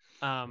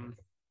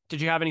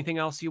 Did you have anything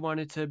else you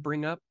wanted to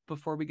bring up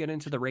before we get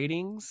into the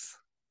ratings?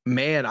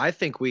 Man, I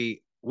think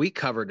we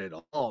covered it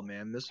all,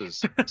 man. This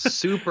was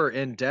super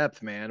in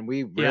depth, man.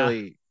 We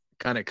really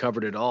kind of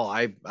covered it all.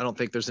 I don't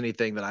think there's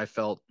anything that I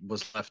felt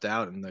was left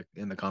out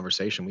in the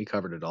conversation. We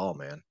covered it all,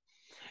 man.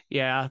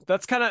 Yeah,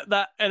 that's kind of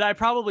that. And I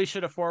probably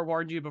should have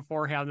forewarned you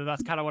beforehand that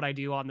that's kind of what I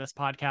do on this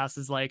podcast,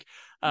 is like,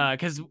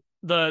 because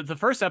the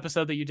first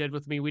episode that you did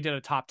with me, we did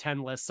a top 10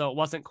 list. So it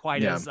wasn't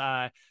quite as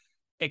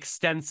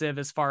extensive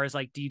as far as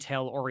like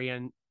detail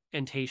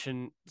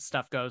orientation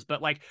stuff goes.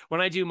 But like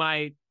when I do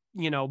my,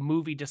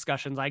 movie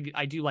discussions,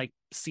 I do like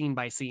scene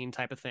by scene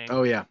type of thing.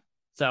 Oh yeah.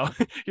 So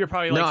you're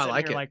probably like,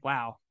 sitting here like,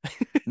 wow.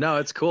 No,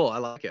 it's cool. I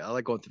like it. I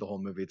like going through the whole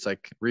movie. It's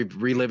like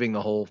reliving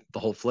the whole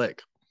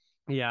flick.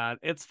 Yeah,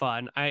 it's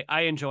fun.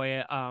 I enjoy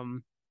it.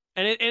 And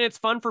it's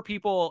fun for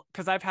people,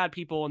 because I've had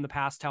people in the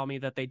past tell me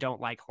that they don't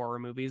like horror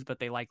movies, but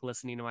they like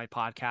listening to my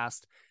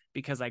podcast.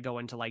 because I go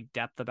into like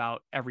depth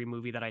about every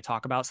movie that I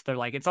talk about. So they're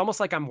like, it's almost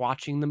like I'm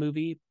watching the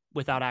movie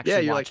without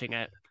actually you're watching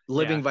it.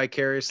 living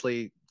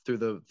vicariously through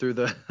the through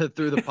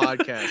the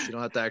podcast. You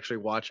don't have to actually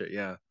watch it.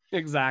 Yeah.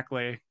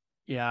 Exactly.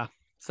 Yeah.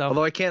 So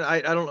Although I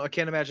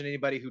can't imagine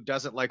anybody who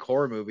doesn't like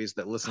horror movies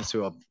that listens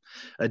to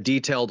a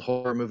detailed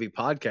horror movie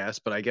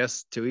podcast, but I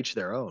guess to each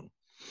their own.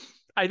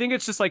 I think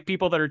it's just like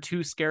people that are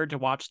too scared to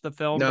watch the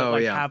film, but No,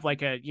 like yeah. have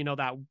like a,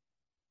 that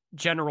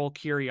general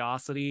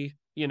curiosity,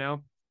 I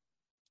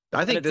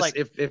but think it's this like,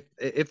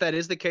 if that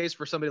is the case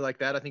for somebody like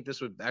that, I think this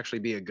would actually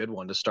be a good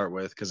one to start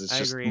with because it's I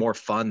just agree. more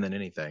fun than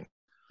anything.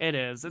 It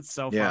is. It's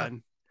so Yeah.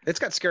 fun. It's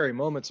got scary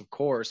moments, of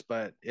course,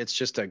 but it's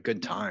just a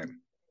good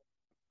time.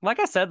 Like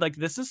I said, like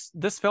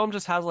this film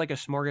just has like a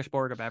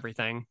smorgasbord of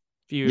everything.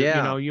 If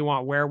Yeah. you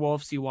want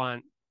werewolves, you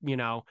want,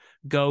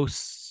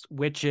 ghosts,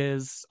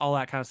 witches, all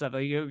that kind of stuff.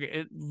 Like,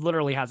 it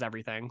literally has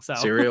everything. So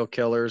Serial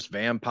killers,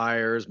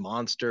 vampires,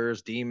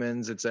 monsters,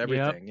 demons, it's yep,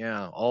 everything.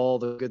 Yeah. All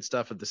the good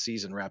stuff of the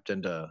season wrapped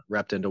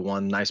into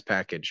one nice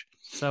package.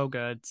 so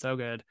good, so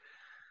good.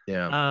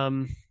 Yeah.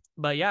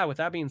 But yeah, with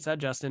that being said,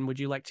 Justin, would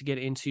you like to get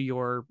into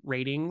your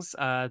ratings?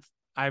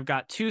 I've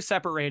got two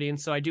separate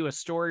ratings. So I do a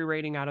story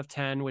rating out of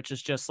 10, which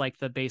is just like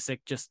the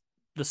basic, just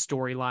the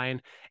storyline,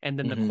 and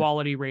then the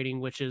quality rating,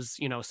 which is,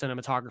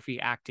 cinematography,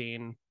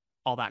 acting,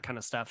 all that kind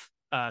of stuff.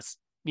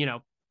 You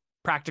know,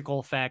 practical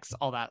effects,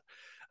 all that.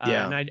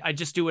 Yeah. And I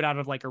just do it out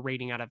of like a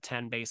rating out of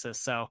 10 basis.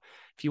 So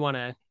if you want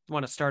to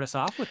start us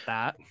off with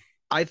that.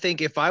 I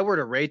think if I were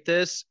to rate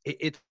this,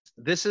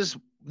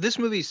 this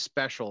movie's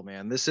special,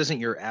 man. This isn't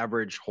your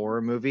average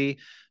horror movie,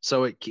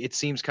 so it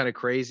seems kind of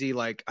crazy.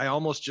 Like I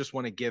almost just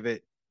want to give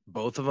it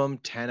both of them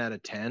 10 out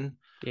of 10.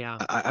 Yeah.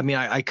 I mean,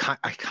 I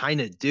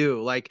kind of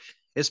do. Like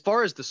as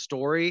far as the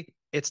story,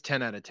 it's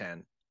 10 out of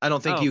 10. I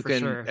don't think you for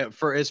can sure.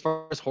 for as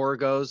far as horror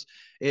goes,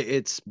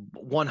 it's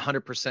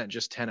 100%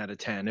 just 10 out of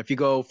 10. If you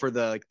go for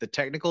the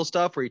technical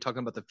stuff where you're talking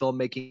about the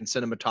filmmaking and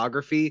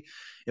cinematography,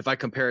 if I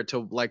compare it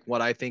to like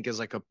what I think is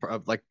like a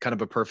like kind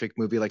of a perfect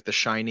movie like The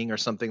Shining or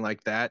something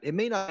like that, it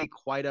may not be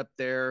quite up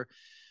there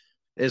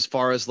as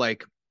far as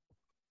like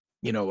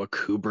a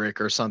Kubrick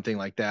or something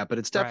like that, but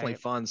it's definitely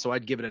Right. fun. So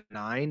I'd give it a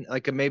 9,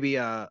 like maybe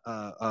a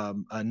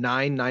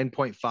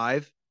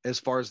 9.5 as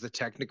far as the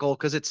technical,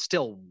 because it's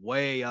still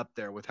way up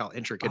there with how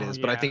intricate it is.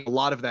 But I Yeah. think a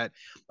lot of that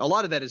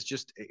is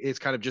just it's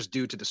kind of just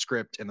due to the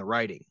script and the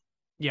writing.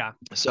 Yeah.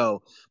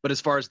 So, but as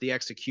far as the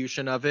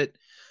execution of it,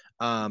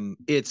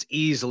 it's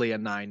easily a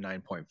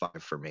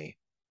 9.5 for me.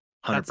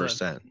 That's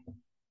 100%.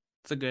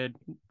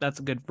 that's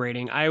a good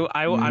rating.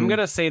 I'm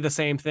gonna say the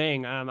same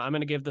thing. I'm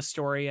gonna give the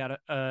story at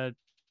a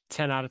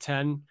 10 out of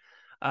 10.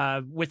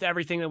 With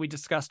everything that we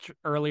discussed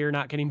earlier,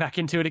 not getting back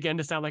into it again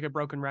to sound like a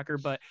broken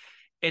record, but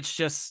it's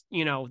just,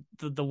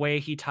 the way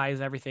he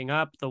ties everything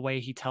up, the way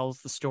he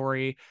tells the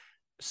story,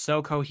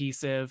 so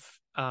cohesive,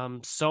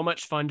 so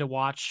much fun to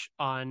watch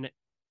on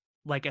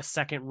like a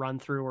second run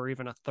through or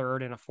even a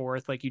third and a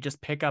fourth. Like you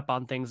just pick up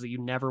on things that you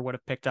never would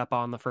have picked up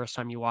on the first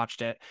time you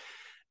watched it.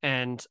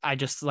 And I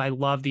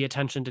love the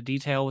attention to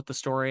detail with the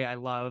story. I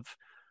love,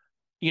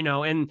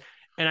 and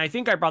I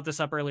think I brought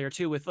this up earlier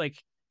too with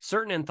like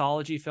certain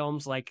anthology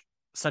films like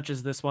such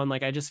as this one.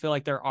 Like I just feel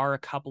like there are a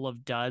couple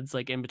of duds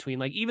like in between.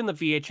 Like even the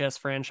VHS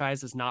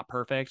franchise is not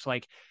perfect.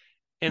 Like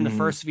in the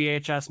first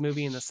VHS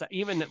movie and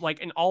even like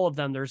in all of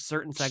them, there's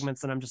certain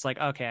segments that I'm just like,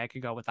 okay, I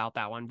could go without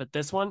that one. But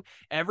this one,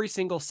 every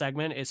single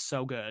segment is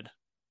so good.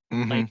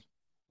 Like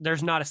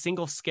there's not a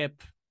single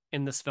skip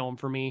in this film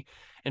for me.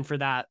 And for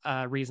that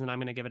reason, I'm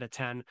going to give it a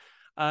 10.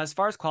 As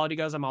far as quality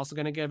goes, I'm also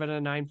going to give it a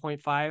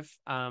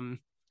 9.5.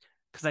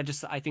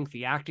 Because I think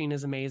the acting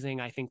is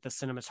amazing. I think the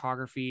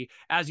cinematography,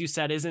 as you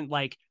said, isn't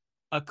like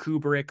a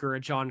Kubrick or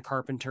a John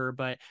Carpenter,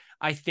 but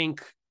I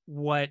think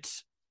what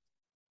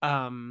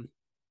Brian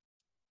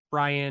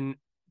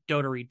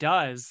Dotery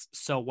does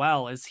so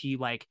well is he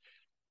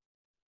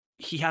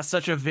has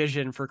such a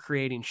vision for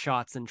creating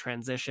shots and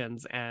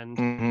transitions,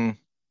 and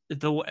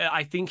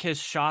I think his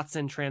shots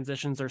and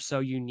transitions are so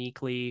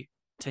uniquely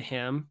to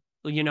him,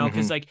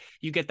 because like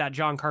you get that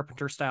John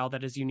Carpenter style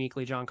that is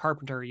uniquely John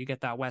Carpenter, you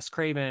get that Wes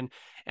Craven,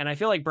 and I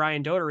feel like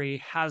Brian Dotery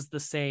has the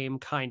same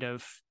kind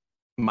of,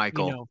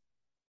 Michael.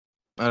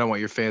 I don't want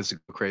your fans to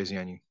go crazy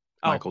on you.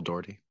 Michael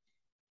Dougherty.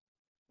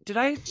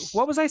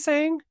 What was I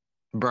saying?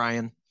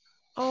 Brian.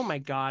 Oh my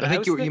God. I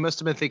think you must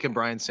have been thinking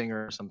Bryan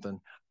Singer or something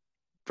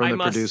from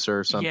the producer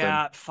or something.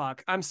 Yeah,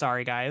 fuck. I'm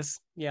sorry, guys.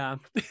 Yeah.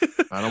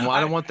 I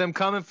don't want them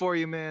coming for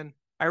you, man.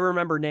 I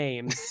remember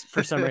names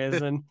for some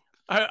reason.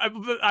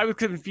 I was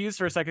confused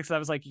for a second because I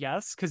was like,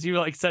 yes, because you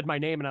like said my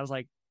name and I was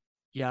like,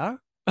 yeah.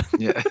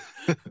 Yeah.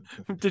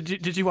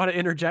 Did you want to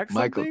interject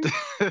something?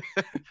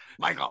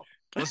 Michael,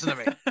 listen to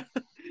me.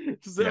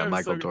 Yeah,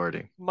 Michael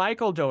Dougherty.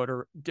 Michael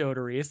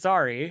Dougherty.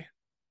 Sorry.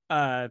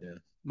 My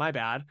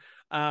bad.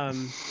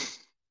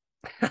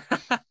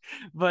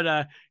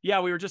 But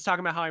yeah, we were just talking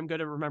about how I'm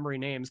good at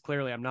remembering names.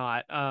 Clearly I'm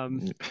not.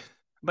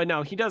 But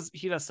no, he does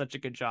such a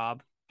good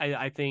job.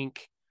 I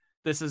think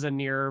this is a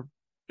near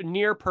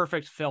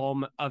perfect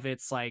film of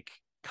its like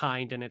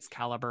kind and its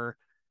caliber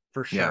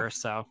for sure. Yeah.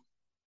 So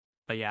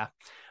But yeah.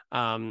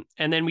 And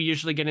then we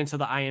usually get into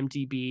the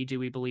IMDb. Do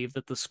we believe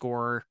that the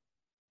score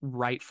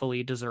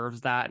rightfully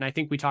deserves that? And I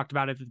think we talked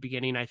about it at the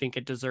beginning. I think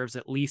it deserves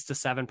at least a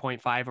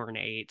 7.5 or an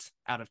 8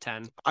 out of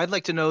 10. I'd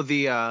like to know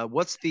the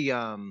what's the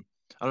I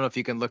don't know if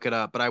you can look it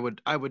up, but I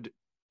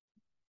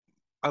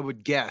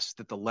would guess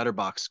that the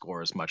letterbox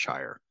score is much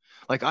higher.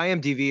 Like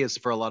IMDb is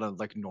for a lot of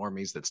like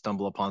normies that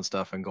stumble upon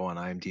stuff and go on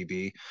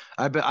IMDb.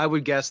 I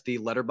would guess the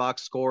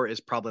letterbox score is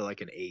probably like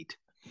an 8.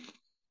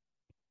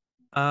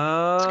 It's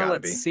got to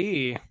Let's be.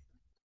 see.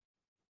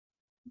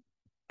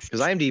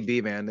 Because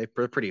IMDb, man,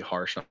 they're pretty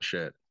harsh on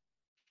shit.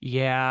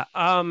 Yeah.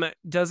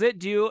 Does it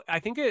do I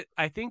think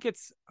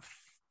it's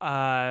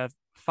 5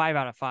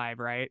 out of 5,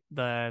 right?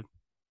 The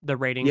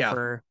rating Yeah,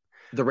 for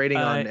the rating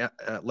uh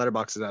on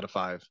Letterbox is out of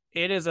 5.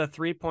 it is a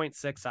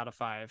 3.6 out of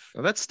 5.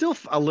 Well, that's still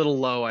a little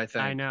low, I I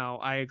think. know,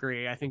 I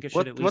agree. I think it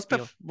should at least What be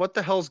the what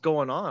the hell's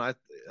going on?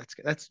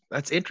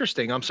 That's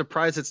interesting. I'm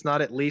surprised it's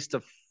not at least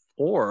a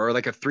 4 or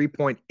like a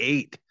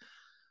 3.8.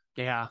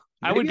 yeah.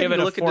 I would Maybe I give need it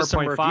to a look into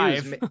some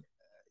reviews. 4.5.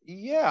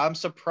 Yeah, I'm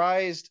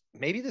surprised.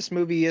 Maybe this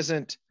movie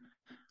isn't.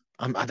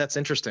 That's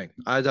interesting.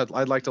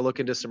 I'd like to look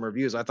into some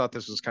reviews. I thought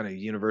this was kind of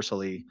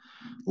universally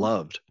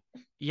loved.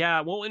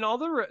 Yeah, well, in all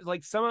the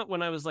like some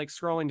when I was like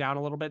scrolling down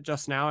a little bit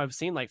just now, I've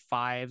seen like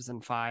 5s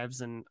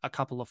and a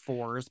couple of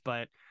 4s,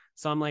 but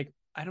so I'm like,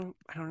 I don't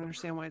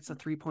understand why it's a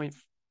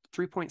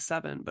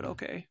 3.7, but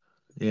okay.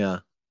 Yeah,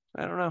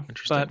 I don't know. But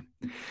interesting.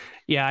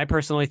 yeah, I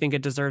personally think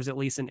it deserves at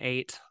least an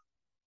 8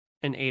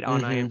 on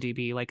Mm-hmm.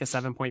 IMDb, like a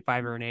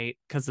 7.5 or an 8,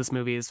 because this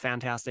movie is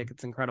fantastic.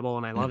 It's incredible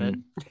and I love it.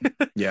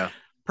 Mm-hmm. Yeah,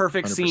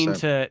 Perfect scene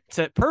 100%.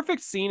 to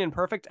perfect scene and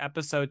perfect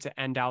episode to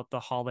end out the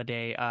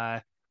holiday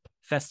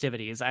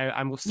festivities.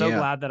 I'm so Yeah,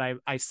 glad that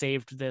I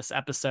saved this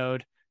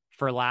episode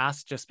for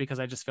last, just because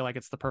I just feel like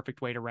it's the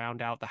perfect way to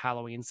round out the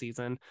Halloween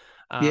season.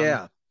 Um,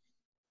 yeah.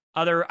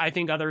 I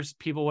think others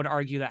people would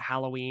argue that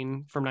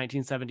Halloween from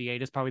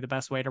 1978 is probably the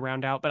best way to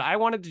round out, but I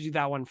wanted to do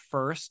that one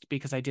first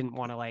because I didn't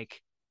want to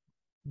like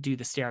do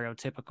the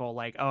stereotypical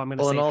like, oh, I'm going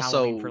to Well, and save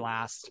Halloween for also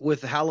last.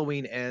 with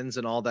Halloween ends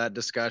and all that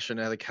discussion,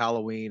 I like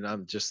Halloween,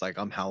 I'm just like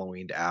I'm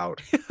Halloweened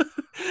out.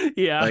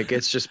 Yeah, Like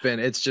it's just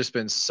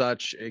been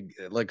such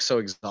like so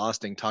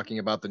exhausting talking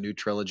about the new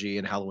trilogy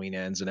and Halloween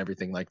ends and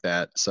everything like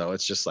that. So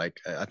it's just like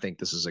I think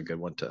this is a good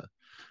one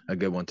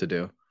to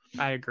do.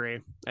 I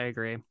agree. I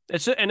agree.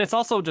 And it's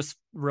also just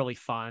really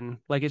fun.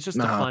 Like it's just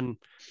a Uh-huh.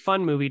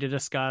 fun movie to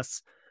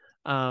discuss.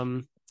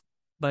 Um,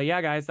 but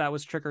yeah, guys, that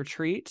was Trick or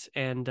Treat.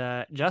 And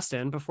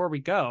Justin, before we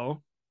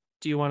go,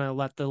 do you want to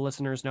let the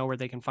listeners know where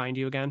they can find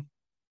you again?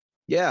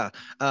 Yeah,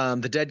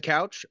 the Dead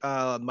Couch.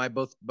 I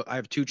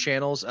have two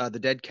channels, the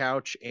Dead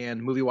Couch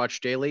and Movie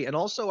Watch Daily, and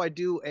also I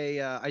do a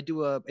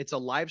it's a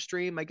live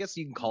stream. I guess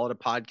you can call it a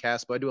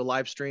podcast, but I do a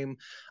live stream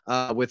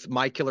with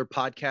My Killer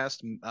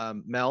Podcast,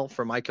 Mel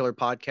from My Killer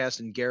Podcast,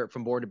 and Garrett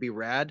from Born to Be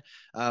Rad.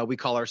 We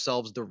call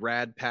ourselves the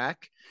Rad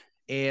Pack.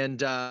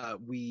 And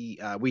we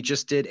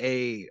just did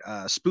a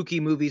spooky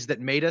movies that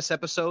made us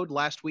episode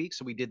last week,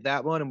 so we did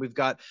that one, and we've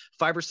got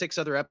 5 or 6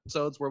 other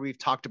episodes where we've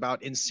talked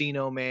about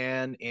Encino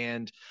Man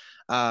and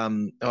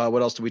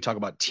what else do we talk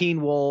about?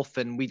 Teen Wolf,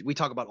 and we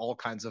talk about all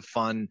kinds of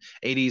fun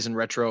 80s and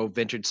retro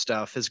vintage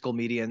stuff, physical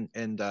media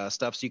and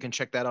stuff. So you can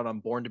check that out on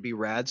Born to Be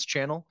Rad's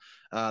channel.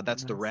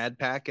 That's the Nice. Rad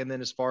Pack. And then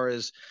as far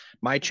as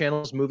my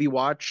channel's Movie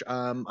Watch,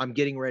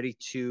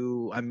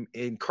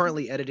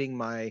 currently editing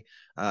my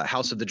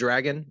House of the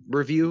Dragon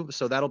review,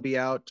 so that'll be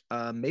out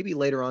maybe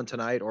later on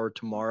tonight or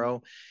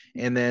tomorrow.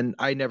 And then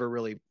I never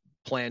really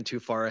plan too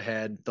far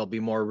ahead. There'll be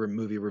more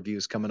movie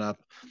reviews coming up.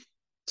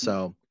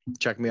 So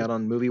check me out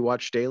on Movie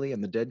Watch Daily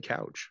and The Dead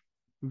Couch.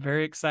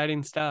 Very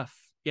exciting stuff.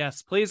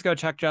 Yes, please go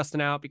check Justin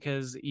out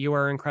because you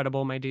are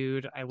incredible, my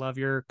dude. I love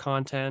your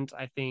content.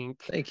 I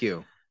think Thank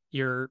you.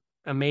 you're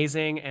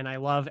amazing. And I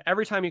love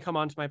every time you come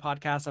onto my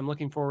podcast. I'm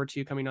looking forward to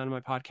you coming onto my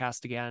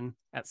podcast again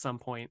at some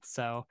point.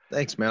 So,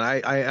 Thanks,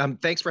 man.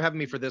 Thanks for having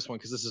me for this one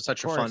because this is of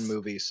such a fun course,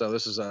 movie. So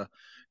this is a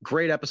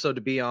great episode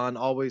to be on.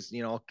 Always,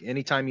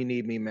 anytime you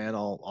need me, man,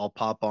 I'll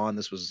pop on.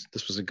 This was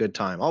a good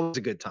time. Always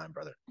a good time,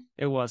 brother.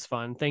 it was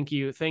fun. Thank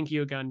you. Thank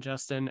you again,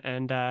 Justin.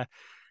 And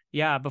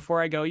yeah,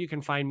 before I go, you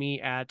can find me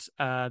at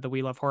the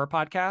We Love Horror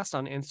podcast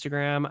on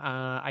Instagram.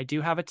 I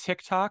do have a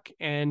TikTok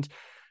and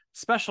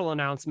special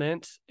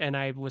announcement. And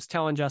I was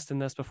telling Justin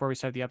this before we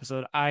started the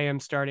episode. I am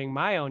starting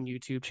my own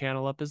YouTube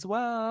channel up as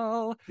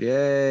well.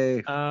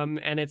 Yay.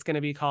 And it's going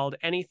to be called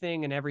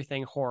Anything and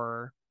Everything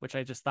Horror, which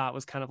I just thought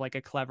was kind of like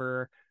a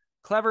clever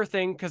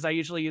thing because I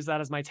usually use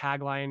that as my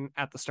tagline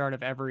at the start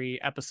of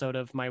every episode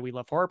of my We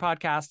Love Horror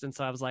podcast. And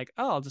so I was like,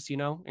 oh, I'll just,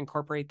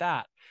 incorporate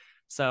that.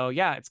 So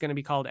yeah, it's going to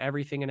be called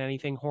Everything and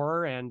Anything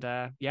Horror. And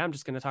yeah, I'm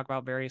just going to talk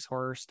about various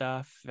horror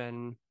stuff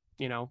and,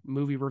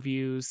 movie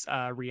reviews,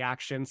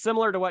 reactions,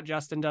 similar to what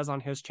Justin does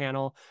on his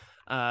channel,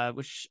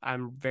 which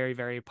I'm very,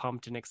 very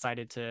pumped and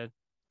excited to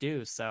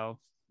do. So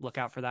look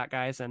out for that,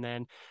 guys. And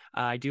then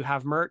I do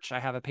have merch.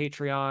 I have a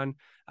Patreon.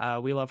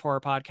 We Love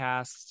Horror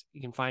Podcasts. You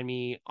can find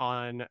me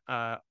on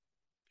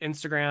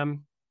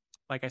Instagram.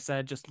 Like I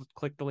said, just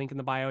click the link in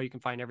the bio. You can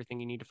find everything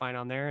you need to find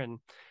on there. And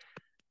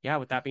yeah,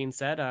 with that being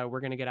said, we're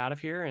going to get out of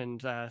here.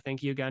 And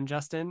thank you again,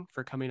 Justin,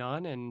 for coming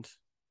on. And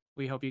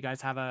we hope you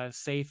guys have a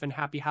safe and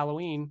happy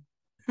Halloween.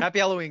 Happy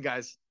Halloween,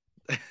 guys.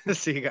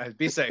 See you guys.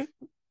 Be safe.